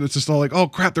ladders, and it's just all like, oh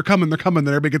crap, they're coming. Then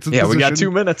everybody gets in position. Yeah, we got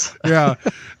 2 minutes. Yeah,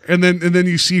 and then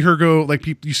you see her go, like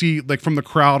you see like from the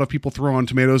crowd of people throwing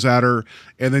tomatoes at her,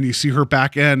 and then you see her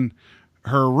back in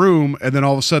her room, and then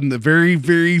all of a sudden, the very,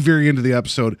 very, very end of the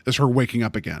episode is her waking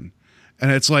up again,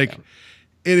 and it's like,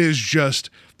 it is just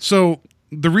so.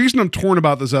 The reason I'm torn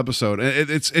about this episode,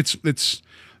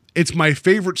 it's my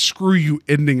favorite screw you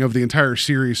ending of the entire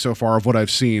series so far of what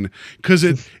I've seen, because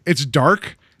it's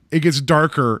dark, it gets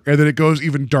darker, and then it goes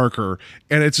even darker,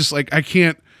 and it's just like I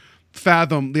can't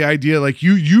fathom the idea. Like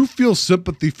you feel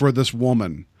sympathy for this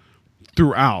woman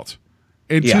throughout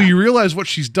until you realize what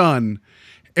she's done,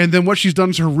 and then what she's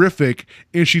done is horrific,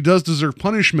 and she does deserve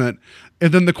punishment,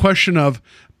 and then the question of,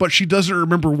 but she doesn't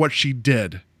remember what she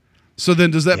did. So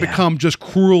then does that become just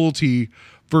cruelty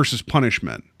versus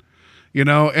punishment?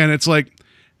 And it's like,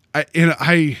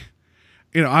 I'm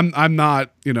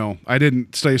not, I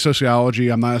didn't study sociology.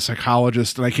 I'm not a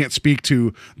psychologist, and I can't speak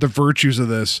to the virtues of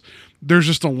this. There's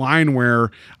just a line where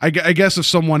I guess if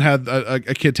someone had a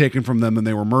kid taken from them and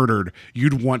they were murdered,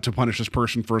 you'd want to punish this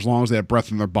person for as long as they have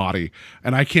breath in their body.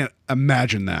 And I can't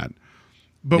imagine that.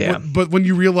 But but when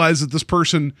you realize that this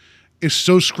person is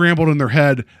so scrambled in their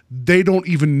head, they don't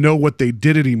even know what they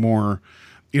did anymore.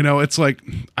 It's like,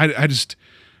 I just,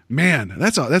 man,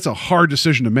 that's a hard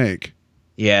decision to make.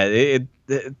 Yeah,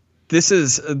 this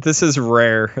is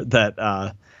rare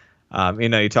that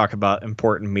you talk about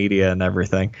important media and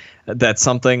everything, that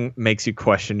something makes you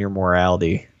question your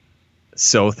morality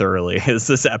so thoroughly as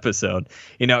this episode.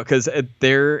 Because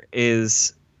there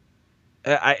is,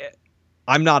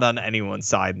 I'm not on anyone's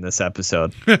side in this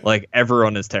episode. Like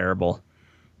everyone is terrible.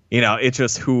 It's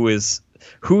just who's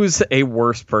a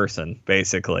worse person,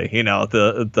 basically.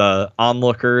 The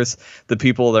onlookers, the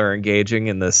people that are engaging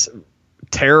in this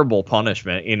terrible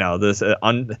punishment.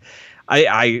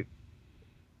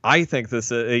 I think this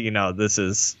this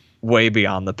is way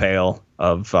beyond the pale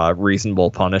of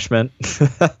reasonable punishment.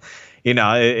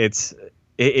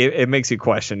 It makes you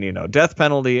question, death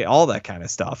penalty, all that kind of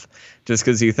stuff. Just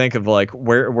because you think of like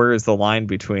where is the line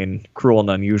between cruel and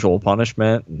unusual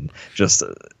punishment, and just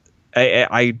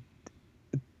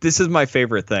this is my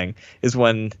favorite thing, is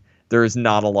when there is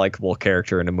not a likable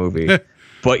character in a movie,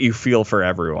 but you feel for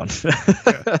everyone.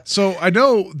 So I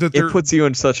know that it puts you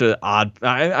in such an odd.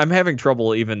 I'm having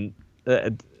trouble even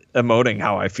emoting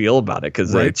how I feel about it,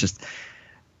 because it's just,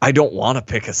 I don't want to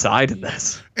pick a side in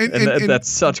this, and that's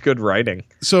such good writing.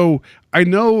 So I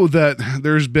know that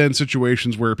there's been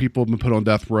situations where people have been put on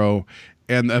death row,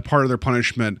 and a part of their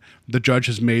punishment, the judge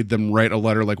has made them write a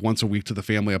letter like once a week to the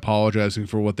family apologizing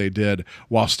for what they did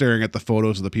while staring at the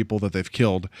photos of the people that they've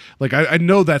killed. Like I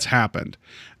know that's happened.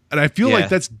 And I feel like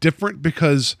that's different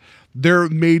because they're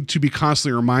made to be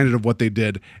constantly reminded of what they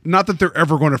did. Not that they're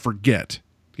ever going to forget.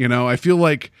 You know, I feel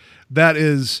like that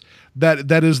is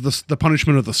the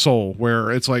punishment of the soul,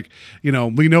 where it's like, you know,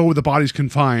 we know the body's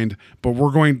confined, but we're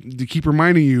going to keep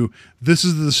reminding you this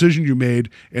is the decision you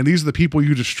made, and these are the people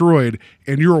you destroyed,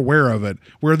 and you're aware of it.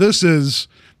 Where this is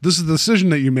the decision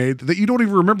that you made that you don't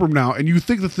even remember now, and you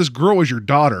think that this girl is your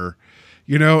daughter,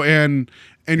 you know, and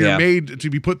you're made to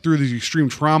be put through these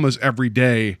extreme traumas every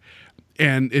day,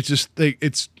 and it's just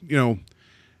it's you know,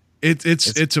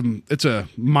 it's a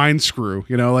mind screw,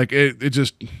 you know, like it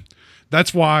just.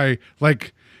 That's why,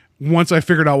 like, once I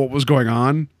figured out what was going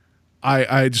on,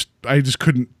 I just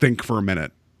couldn't think for a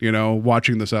minute, you know,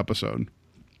 watching this episode.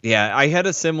 Yeah, I had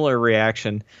a similar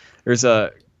reaction. It's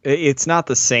not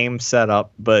the same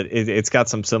setup, but it's got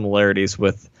some similarities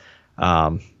with,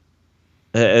 kind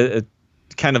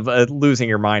of losing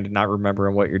your mind and not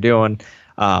remembering what you're doing.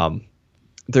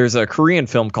 There's a Korean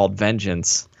film called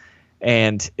Vengeance.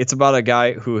 And it's about a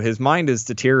guy who his mind is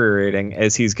deteriorating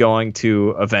as he's going to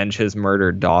avenge his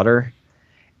murdered daughter.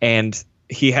 And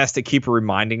he has to keep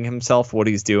reminding himself what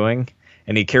he's doing.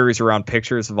 And he carries around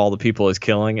pictures of all the people he's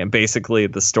killing and basically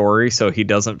the story so he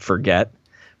doesn't forget.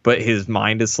 But his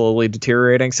mind is slowly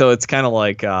deteriorating. So it's kind of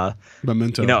like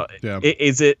Memento. You know,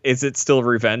 is it still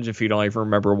revenge if you don't even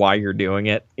remember why you're doing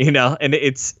it? You know, and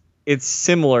it's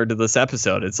similar to this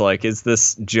episode. It's like, is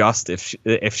this just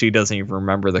if she doesn't even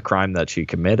remember the crime that she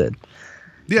committed?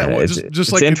 Yeah, well,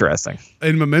 just like interesting.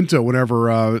 In Memento,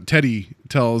 whenever Teddy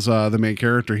tells the main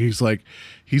character, he's like,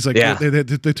 yeah.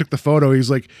 they took the photo. He's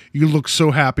like, you look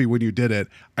so happy when you did it.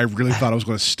 I really thought it was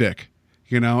going to stick,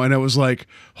 you know. And it was like,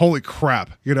 holy crap,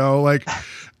 you know, like,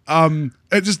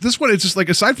 this one. It's just like,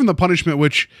 aside from the punishment,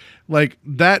 which like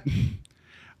that.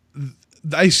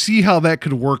 I see how that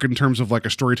could work in terms of like a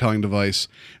storytelling device,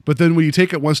 but then when you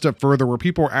take it one step further, where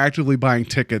people are actively buying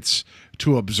tickets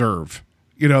to observe,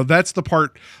 you know, that's the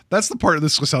part. This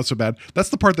sounds so bad. That's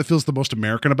the part that feels the most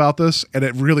American about this, and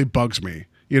it really bugs me.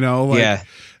 You know, like, yeah.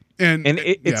 And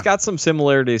it's got some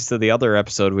similarities to the other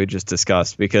episode we just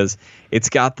discussed, because it's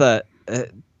got the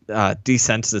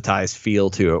desensitized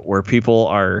feel to it, where people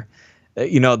are,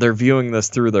 you know, they're viewing this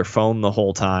through their phone the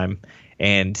whole time.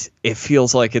 And it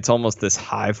feels like it's almost this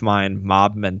hive mind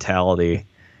mob mentality.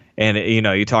 And, you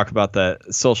know, you talk about the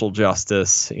social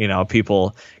justice, you know,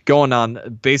 people going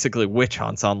on basically witch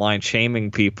hunts online,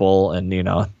 shaming people and, you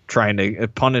know, trying to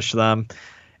punish them.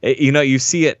 You know, you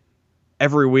see it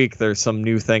every week. There's some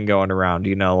new thing going around,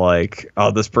 you know, like,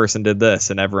 oh, this person did this,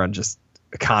 and everyone just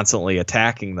constantly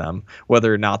attacking them,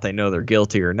 whether or not they know they're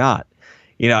guilty or not.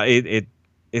 You know,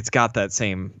 it's got that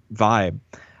same vibe.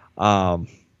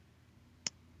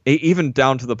 Even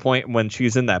down to the point when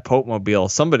she's in that Pope mobile,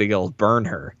 somebody will burn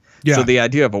her. Yeah. So the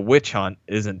idea of a witch hunt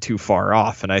isn't too far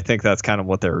off. And I think that's kind of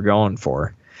what they were going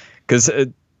for. Because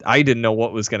I didn't know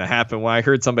what was going to happen. When I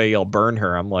heard somebody yell burn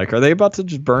her, I'm like, are they about to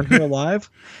just burn her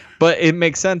alive? But it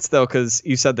makes sense, though, because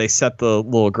you said they set the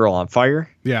little girl on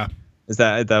fire. Yeah. Is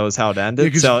that was how it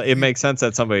ended? Yeah, so it makes sense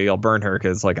that somebody will burn her,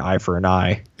 because like eye for an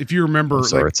eye. If you remember,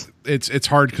 like, it's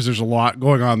hard because there's a lot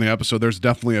going on in the episode. There's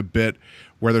definitely a bit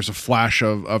where there's a flash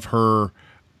of her,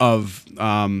 of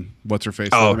what's her face,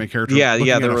 the main character. Yeah,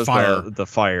 there was fire. The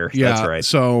fire. Yeah, that's right.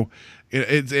 So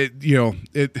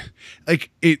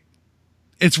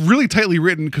it's really tightly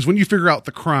written, because when you figure out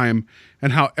the crime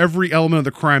and how every element of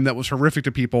the crime that was horrific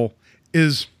to people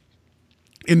is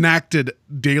enacted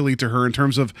daily to her, in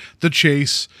terms of the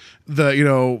chase, the, you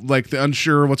know, like the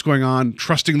unsure of what's going on,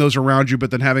 trusting those around you, but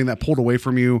then having that pulled away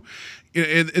from you,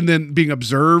 and then being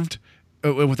observed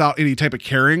without any type of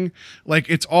caring. Like,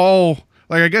 it's all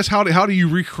like, I guess, how do you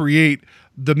recreate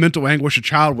the mental anguish a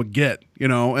child would get, you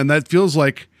know? And that feels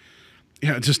like,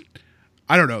 yeah, just,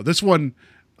 I don't know. This one,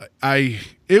 I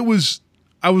was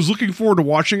looking forward to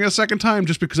watching it a second time,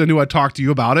 just because I knew I'd talk to you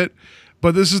about it.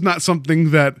 But this is not something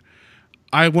that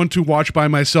I want to watch by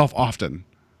myself often,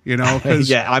 you know?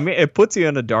 Yeah, I mean, it puts you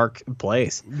in a dark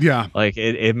place. Yeah. Like,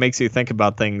 it makes you think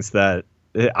about things that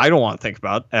I don't want to think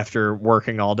about after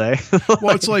working all day.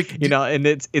 Well, it's like, you know, and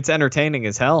it's entertaining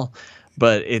as hell,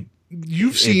 but it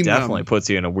definitely puts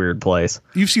you in a weird place.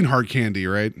 You've seen Hard Candy,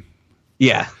 right?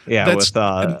 Yeah, with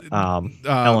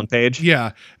Ellen Page.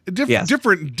 Yeah,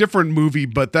 different movie,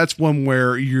 but that's one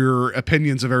where your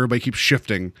opinions of everybody keep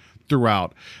shifting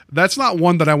throughout. That's not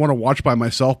one that I want to watch by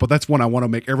myself, but that's one I want to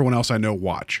make everyone else I know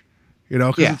watch. You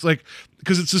know,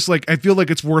 because it's just like, I feel like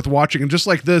it's worth watching. And just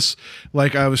like this,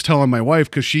 like I was telling my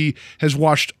wife, because she has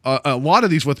watched a lot of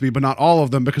these with me, but not all of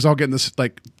them, because I'll get in this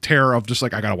like terror of just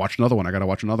like, I gotta watch another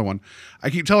one. I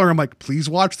keep telling her, I'm like, please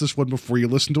watch this one before you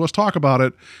listen to us talk about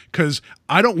it, because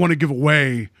I don't want to give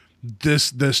away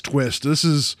this twist. This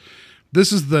is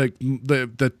this is the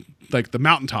like the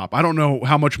mountaintop. I don't know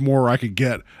how much more I could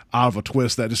get out of a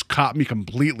twist that just caught me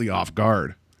completely off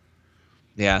guard.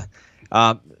 Yeah.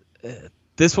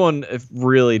 This one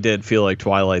really did feel like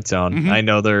Twilight Zone. I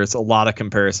know there's a lot of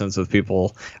comparisons with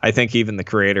people. I think even the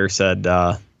creator said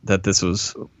that this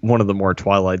was one of the more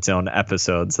Twilight Zone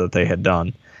episodes that they had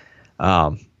done.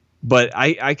 But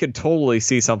I could totally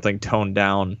see something toned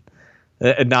down.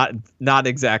 Not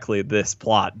exactly this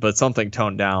plot, but something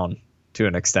toned down to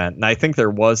an extent. And I think there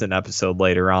was an episode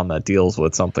later on that deals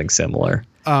with something similar.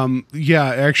 Yeah,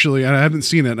 actually, and I haven't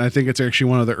seen it. And I think it's actually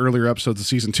one of the earlier episodes of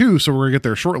season 2. So we're gonna get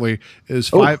there shortly. Is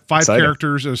five exciting.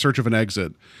 characters in search of an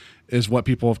exit is what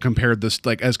people have compared this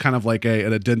like as kind of like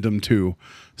an addendum to.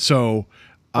 So.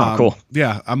 Cool.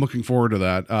 Yeah, I'm looking forward to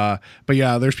that. But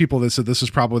yeah, there's people that said this is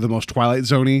probably the most Twilight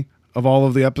Zone-y of all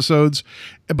of the episodes.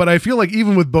 But I feel like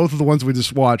even with both of the ones we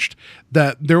just watched,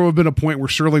 that there would have been a point where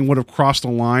Serling would have crossed a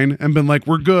line and been like,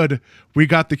 we're good. We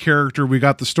got the character. We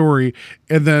got the story.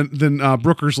 And then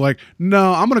Brooker's like,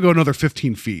 no, I'm going to go another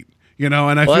 15 feet. You know,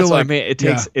 and I feel like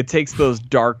it takes those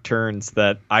dark turns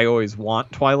that I always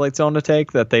want Twilight Zone to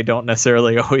take that they don't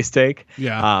necessarily always take.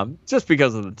 Yeah. Just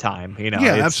because of the time, you know.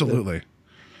 Yeah, absolutely.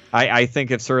 I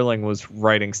think if Serling was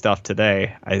writing stuff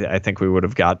today, I think we would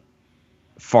have got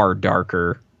far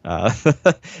darker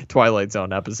Twilight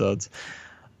Zone episodes.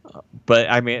 But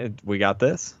I mean, we got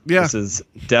this. Yeah. This is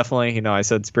definitely, you know, I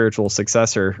said spiritual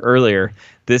successor earlier.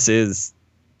 This is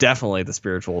definitely the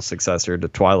spiritual successor to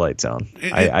Twilight Zone.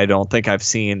 I don't think I've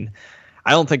seen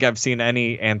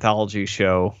any anthology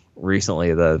show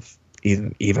recently that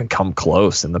even come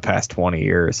close in the past 20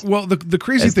 years. Well, the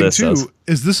crazy thing too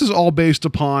is this is all based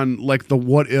upon like the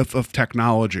what if of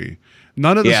technology.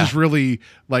 None of this is really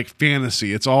like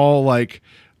fantasy. It's all like,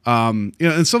 you know,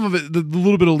 and some of it, the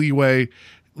little bit of leeway,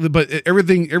 but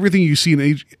everything you see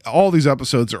in all these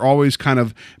episodes are always kind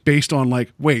of based on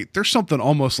like, wait, there's something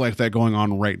almost like that going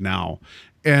on right now.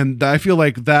 And I feel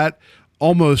like that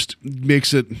almost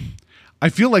makes it, I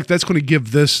feel like that's going to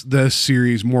give this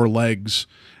series more legs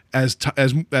as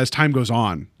time goes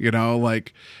on, you know,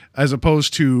 like as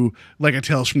opposed to like a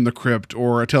Tales from the Crypt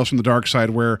or a Tales from the Dark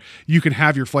Side where you can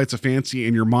have your flights of fancy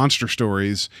and your monster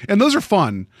stories, and those are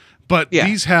fun, but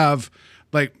these have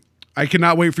like, I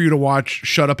cannot wait for you to watch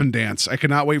Shut Up and Dance. I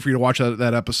cannot wait for you to watch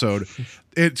that episode.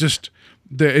 It's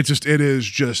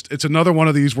another one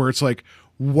of these where it's like,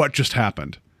 what just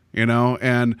happened? You know,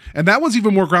 and that one's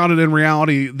even more grounded in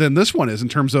reality than this one is in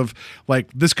terms of like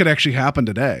this could actually happen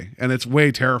today, and it's way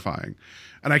terrifying.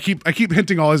 And I keep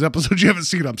hinting all these episodes you haven't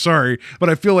seen. I'm sorry, but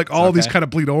I feel like all these kind of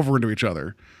bleed over into each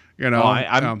other. You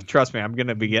know, trust me, I'm going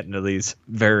to be getting to these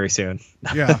very soon.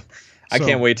 Yeah, I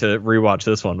can't wait to rewatch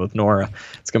this one with Nora.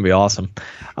 It's going to be awesome.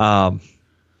 What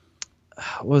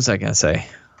was I going to say?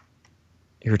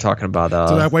 You were talking about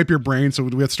did I wipe your brain so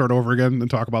we have to start over again and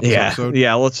talk about this episode?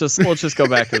 Yeah, let's just go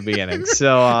back to the beginning. So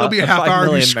there'll be a half hour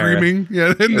of you screaming.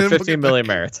 Yeah, and then 15 million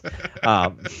merits.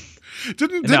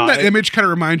 Didn't that image kind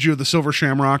of remind you of the Silver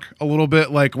Shamrock a little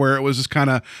bit, like where it was just kind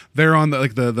of there on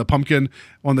the pumpkin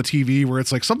on the TV, where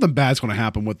it's like something bad's going to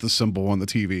happen with the symbol on the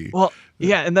TV. Well,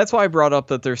 yeah, and that's why I brought up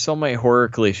that there's so many horror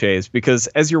cliches, because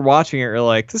as you're watching it, you're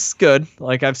like, this is good.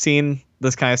 Like I've seen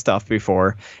this kind of stuff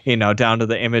before, you know, down to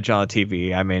the image on the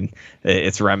TV. I mean,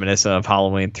 it's reminiscent of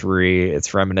Halloween 3.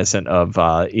 It's reminiscent of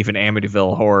even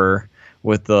Amityville Horror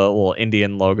with the little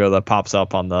Indian logo that pops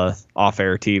up on the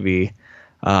off-air TV.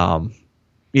 Yeah,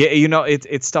 you know,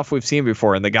 it's stuff we've seen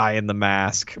before. And the guy in the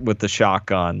mask with the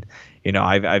shotgun, you know,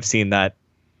 I've seen that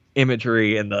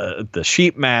imagery in the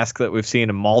sheep mask that we've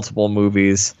seen in multiple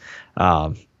movies.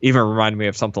 Even reminded me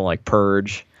of something like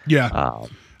Purge. Yeah.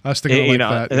 I was thinking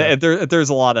that. Yeah. There's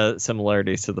a lot of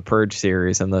similarities to the Purge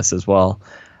series in this as well,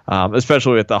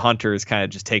 especially with the hunters kind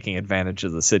of just taking advantage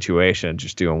of the situation,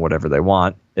 just doing whatever they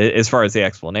want as far as the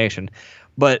explanation.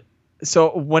 But so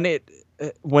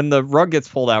when the rug gets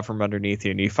pulled out from underneath you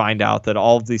and you find out that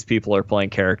all of these people are playing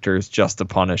characters just to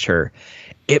punish her,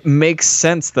 it makes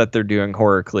sense that they're doing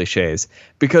horror cliches,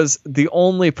 because the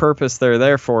only purpose they're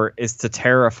there for is to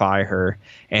terrify her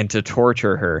and to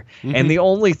torture her. Mm-hmm. And the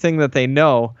only thing that they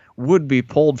know would be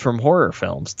pulled from horror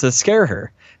films to scare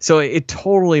her. So it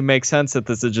totally makes sense that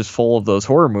this is just full of those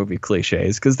horror movie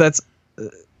cliches, because that's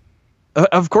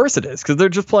of course it is, because they're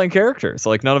just playing characters.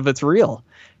 Like none of it's real.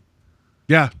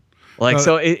 Yeah. Like,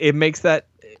 so it makes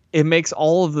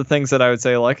all of the things that I would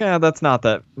say, like, that's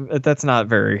not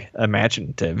very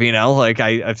imaginative, you know, like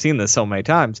I've seen this so many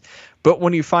times. But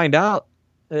when you find out,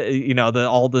 you know, that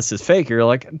all this is fake, you're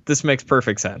like, this makes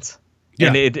perfect sense. Yeah.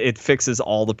 And it fixes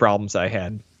all the problems I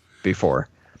had before.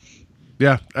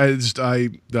 Yeah.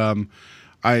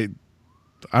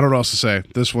 I don't know what else to say.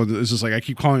 This one is just like, I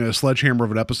keep calling it a sledgehammer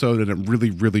of an episode, and it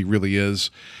really, really, really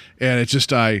is. And it's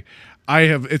just, it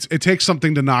takes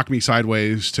something to knock me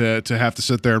sideways to have to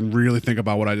sit there and really think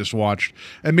about what I just watched.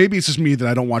 And maybe it's just me that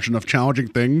I don't watch enough challenging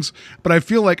things, but I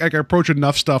feel like I can approach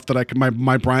enough stuff that I can,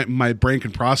 my brain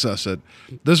can process it.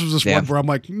 This was just one where I'm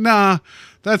like, nah,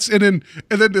 and then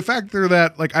the factor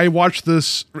that, like, I watched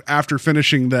this after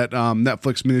finishing that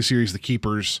Netflix miniseries, The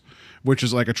Keepers, which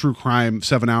is like a true crime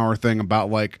 7-hour thing about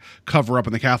like cover up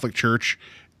in the Catholic Church.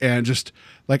 And just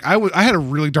like, I had a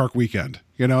really dark weekend,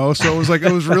 you know? So it was like,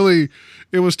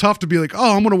 it was tough to be like,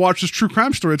 oh, I'm going to watch this true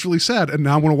crime story. It's really sad. And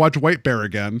now I'm going to watch White Bear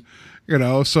again, you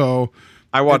know? So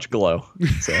I watch Glow.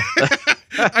 So.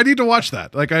 I need to watch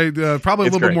that. Like, I probably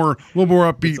a little more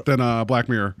upbeat than Black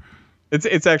Mirror.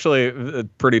 It's actually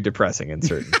pretty depressing in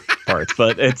certain parts,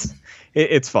 but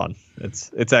it's fun.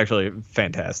 It's actually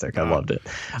fantastic. I loved it.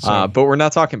 But we're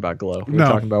not talking about Glow. We're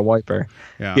talking about White Bear.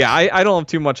 Yeah. I don't have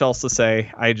too much else to say.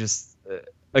 I just,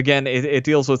 again, it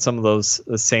deals with some of those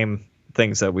same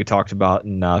things that we talked about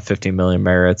in 15 Million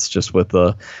Merits, just with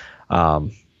the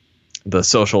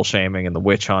social shaming and the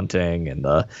witch hunting and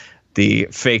the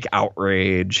fake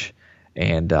outrage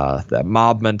and that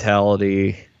mob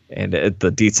mentality and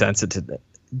the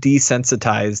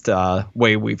desensitized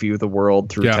way we view the world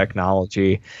through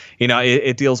technology. You know,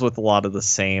 it deals with a lot of the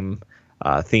same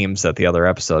themes that the other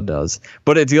episode does,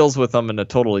 but it deals with them in a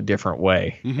totally different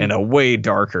way, in a way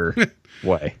darker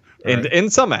way. And in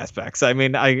some aspects, I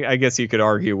mean, I guess you could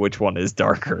argue which one is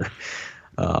darker.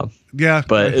 But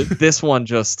this one,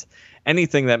 just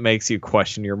anything that makes you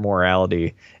question your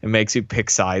morality and makes you pick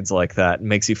sides like that,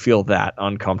 makes you feel that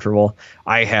uncomfortable,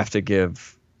 I have to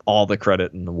give all the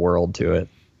credit in the world to it.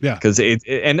 Yeah. Because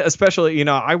and especially, you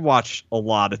know, I watch a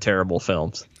lot of terrible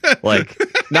films, like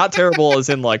not terrible as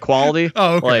in like quality.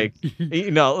 Oh, okay. Like, you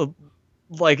know,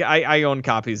 like I own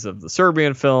copies of the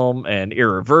Serbian film and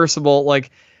Irreversible,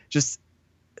 like just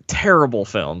terrible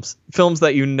films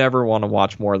that you never want to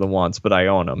watch more than once, but I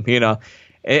own them, you know.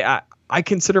 I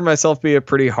consider myself be a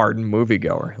pretty hardened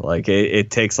moviegoer. Like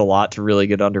it takes a lot to really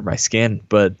get under my skin,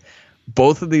 but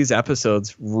both of these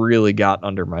episodes really got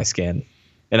under my skin.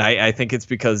 And I think it's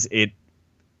because it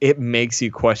makes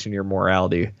you question your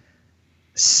morality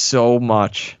so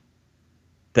much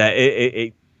that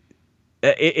it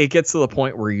gets to the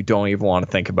point where you don't even want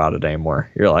to think about it anymore.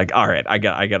 You're like, all right, I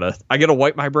gotta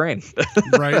wipe my brain.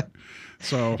 Right.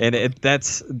 So, and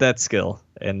that's skill.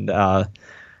 And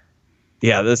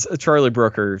this Charlie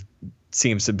Brooker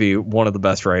seems to be one of the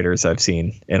best writers I've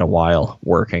seen in a while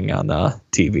working on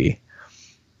TV.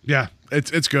 Yeah,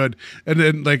 it's good. And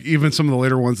then like even some of the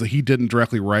later ones that he didn't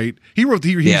directly write, he's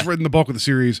written the bulk of the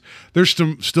series. There's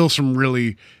still some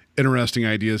really interesting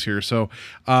ideas here. So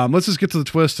let's just get to the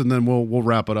twist and then we'll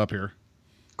wrap it up here.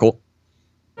 Cool.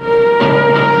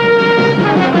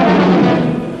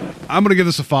 I'm gonna give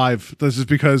this a 5. This is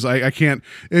because I can't.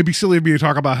 It'd be silly of me to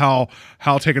talk about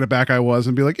how taken aback I was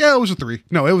and be like, yeah, it was a 3.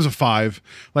 No, it was a 5.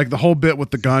 Like the whole bit with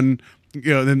the gun,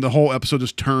 you know, then the whole episode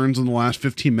just turns in the last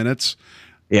 15 minutes.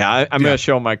 Yeah, I'm going to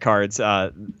show my cards.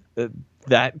 That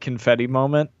confetti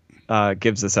moment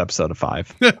gives this episode a 5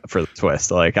 for the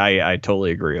twist. Like, I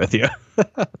totally agree with you.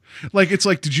 Like, it's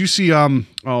like, did you see,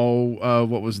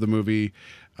 what was the movie?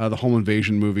 The home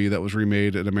invasion movie that was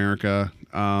remade in America.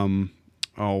 Had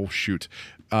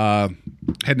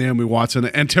Naomi Watson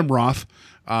and Tim Roth.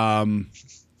 Go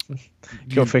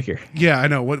figure. Yeah, I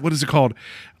know. What is it called?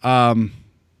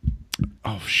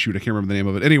 I can't remember the name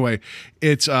of it. Anyway,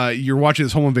 it's you're watching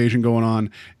this home invasion going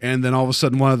on, and then all of a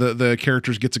sudden one of the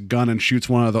characters gets a gun and shoots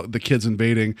one of the kids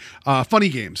invading. Funny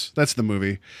Games, that's the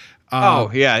movie.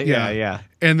 Yeah.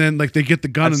 And then like they get the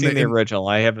gun. I've seen the original.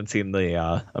 I haven't seen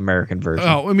the American version.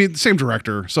 Oh, I mean, same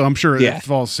director, so I'm sure it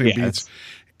follows the same beats.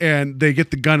 And they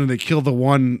get the gun and they kill the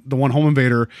one home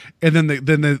invader, and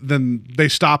then they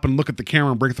stop and look at the camera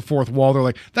and break the fourth wall. They're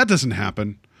like, that doesn't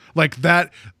happen. Like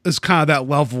that is kind of that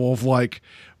level of like,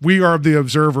 we are the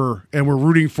observer and we're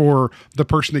rooting for the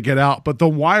person to get out. But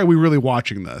then why are we really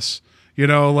watching this? You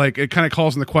know, like it kind of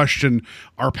calls into question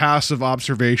our passive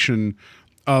observation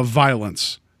of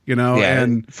violence, you know,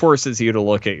 and it forces you to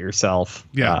look at yourself.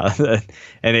 Yeah.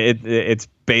 And it's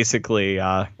basically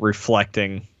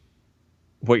reflecting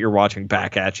what you're watching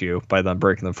back at you by them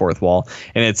breaking the fourth wall.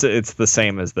 And it's the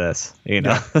same as this, you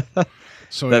know. Yeah.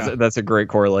 So that's a great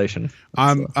correlation.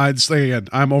 I'd say again,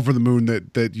 I'm over the moon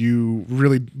that you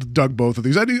really dug both of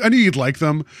these. I knew you'd like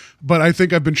them, but I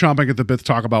think I've been chomping at the bit to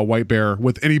talk about White Bear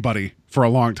with anybody for a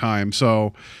long time.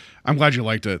 So I'm glad you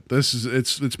liked it.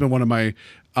 It's been one of my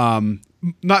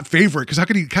not favorite, because how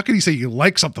could he say you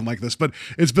like something like this? But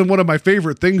it's been one of my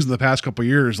favorite things in the past couple of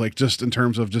years, like just in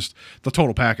terms of just the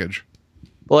total package.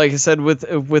 Well, like I said, with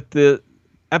the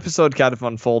episode kind of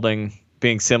unfolding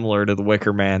being similar to The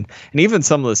Wicker Man, and even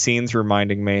some of the scenes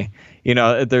reminding me,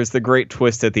 there's the great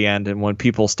twist at the end, and when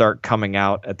people start coming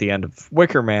out at the end of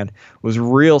Wicker Man was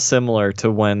real similar to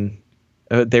when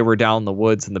they were down in the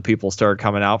woods and the people started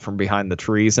coming out from behind the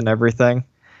trees and everything.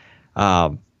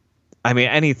 I mean,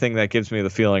 anything that gives me the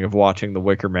feeling of watching The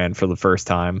Wicker Man for the first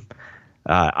time,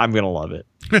 I'm going to love it.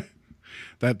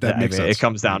 that makes sense. It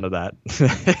comes down to that.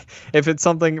 If it's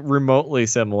something remotely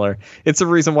similar, it's the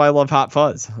reason why I love Hot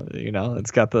Fuzz. It's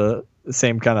got the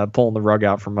same kind of pulling the rug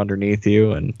out from underneath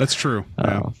you. And that's true.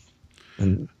 Yeah.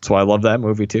 And that's why I love that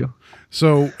movie too.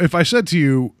 So if I said to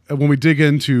you, when we dig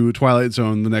into Twilight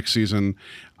Zone the next season,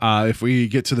 if we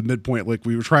get to the midpoint, like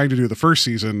we were trying to do the first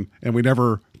season and we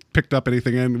never picked up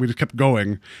anything in, we just kept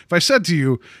going. If I said to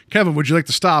you, Kevin, would you like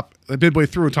to stop midway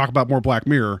through and talk about more Black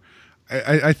Mirror?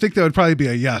 I think that would probably be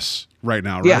a yes right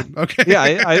now, right? Yeah. Okay.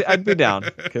 Yeah, I'd be down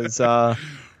because, I'm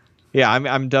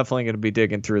definitely going to be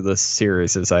digging through this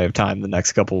series as I have time the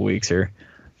next couple of weeks here.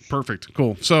 Perfect.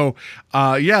 Cool. So,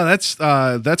 that's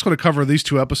going to cover these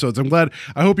 2 episodes. I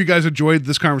hope you guys enjoyed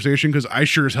this conversation because I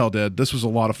sure as hell did. This was a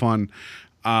lot of fun.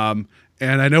 And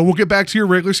I know we'll get back to your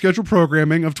regular scheduled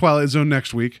programming of Twilight Zone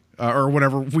next week, or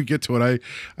whenever we get to it.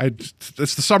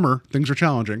 It's the summer; things are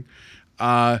challenging.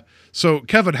 So,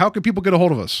 Kevin, how can people get a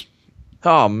hold of us?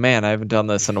 Oh man, I haven't done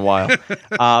this in a while.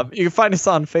 You can find us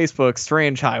on Facebook,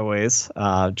 Strange Highways.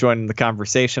 Join the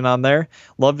conversation on there.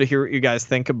 Love to hear what you guys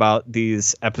think about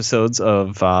these episodes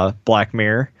of Black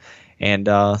Mirror, and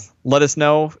let us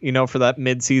know. For that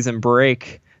mid-season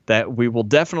break that we will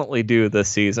definitely do this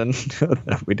season.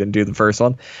 We didn't do the first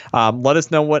one. Let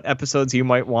us know what episodes you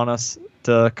might want us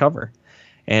to cover.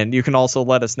 And you can also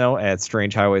let us know at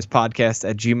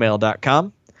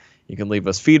strangehighwayspodcast@gmail.com. You can leave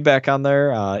us feedback on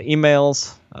there,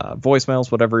 emails,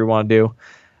 voicemails, whatever you want to do.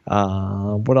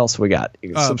 What else we got?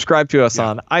 You can subscribe to us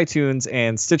on iTunes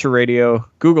and Stitcher Radio,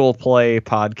 Google Play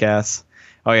Podcasts.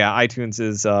 Oh, yeah, iTunes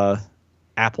is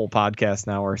Apple Podcast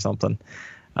now or something.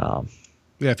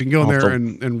 If you can go in there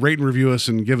and rate and review us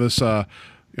and give us 5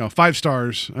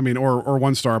 stars. I mean, or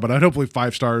 1 star, but I'd hopefully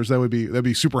 5 stars. That'd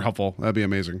be super helpful. That'd be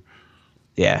amazing.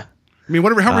 Yeah. I mean,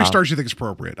 how many stars do you think is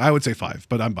appropriate? I would say 5,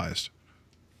 but I'm biased.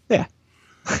 Yeah.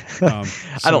 I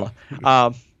don't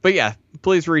know. But yeah,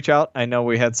 please reach out. I know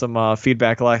we had some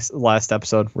feedback last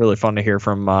episode. Really fun to hear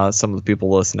from some of the people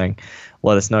listening.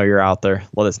 Let us know you're out there.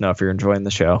 Let us know if you're enjoying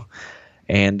the show.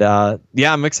 And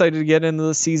I'm excited to get into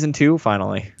the season 2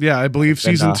 finally. Yeah, I believe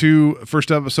season 2,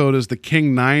 first episode is The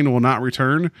King 9 Will Not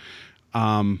Return.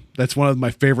 That's one of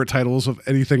my favorite titles of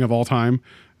anything of all time.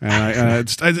 And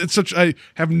it's such, I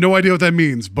have no idea what that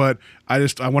means, but I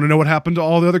want to know what happened to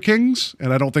all the other kings,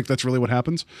 and I don't think that's really what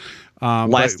happens.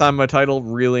 Last time my title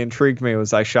really intrigued me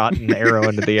was I shot an arrow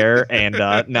into the air, and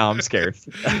now I'm scared.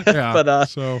 Yeah, but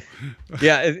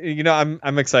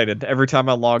I'm excited. Every time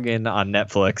I log in on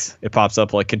Netflix, it pops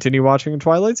up like continue watching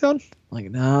Twilight Zone. I'm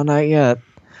like, no, not yet.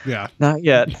 Yeah, not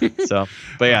yet. So,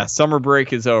 but yeah, summer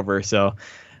break is over, so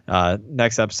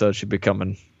next episode should be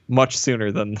coming much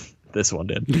sooner than this one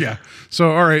did. Yeah.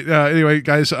 So, all right. Anyway,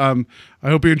 guys, I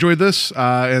hope you enjoyed this,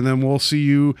 and then we'll see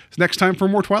you next time for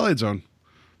more Twilight Zone.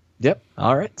 Yep.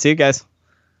 All right. See you guys.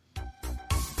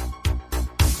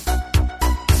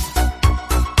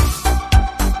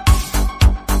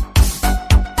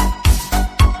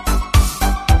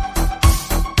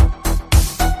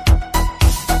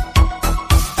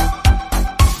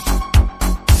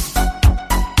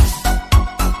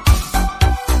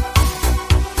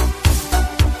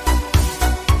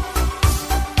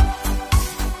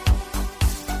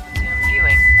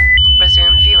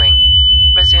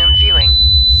 Resume viewing.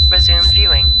 Resume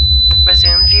viewing.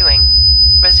 Resume viewing.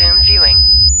 Resume viewing.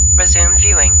 Resume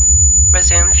viewing.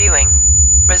 Resume viewing.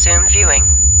 Resume viewing.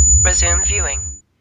 Resume viewing.